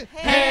 Hamburg! It's it.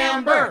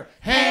 Hamburg!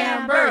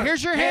 Hamburger.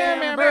 Here's your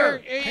ham, Amber.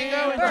 Here you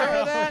go. Enjoy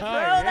that.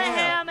 Throw the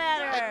ham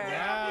at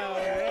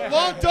her.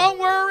 Well, don't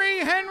worry,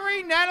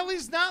 Henry.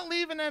 Natalie's not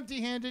leaving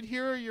empty-handed.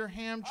 Here are your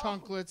ham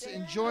chunklets.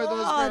 Enjoy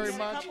those very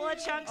much. A couple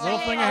of chunks. Little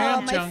of thing of ham.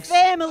 ham My chunks.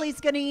 family's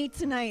gonna eat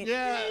tonight.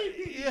 Yeah.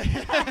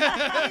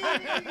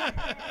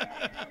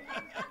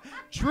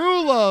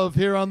 True love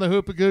here on the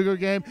Hoopa-Google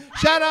game.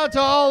 Shout out to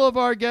all of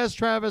our guests,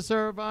 Travis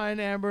Irvine,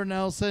 Amber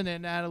Nelson,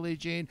 and Natalie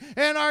Jean,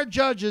 and our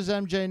judges,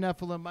 MJ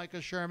Nephilim, Micah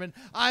Sherman.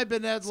 I've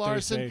been Ed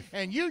Larson, safe.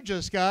 and you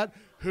just got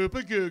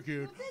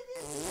Hoopa-Goo-Gooed.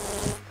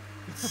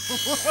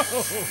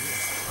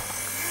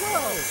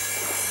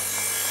 Whoa.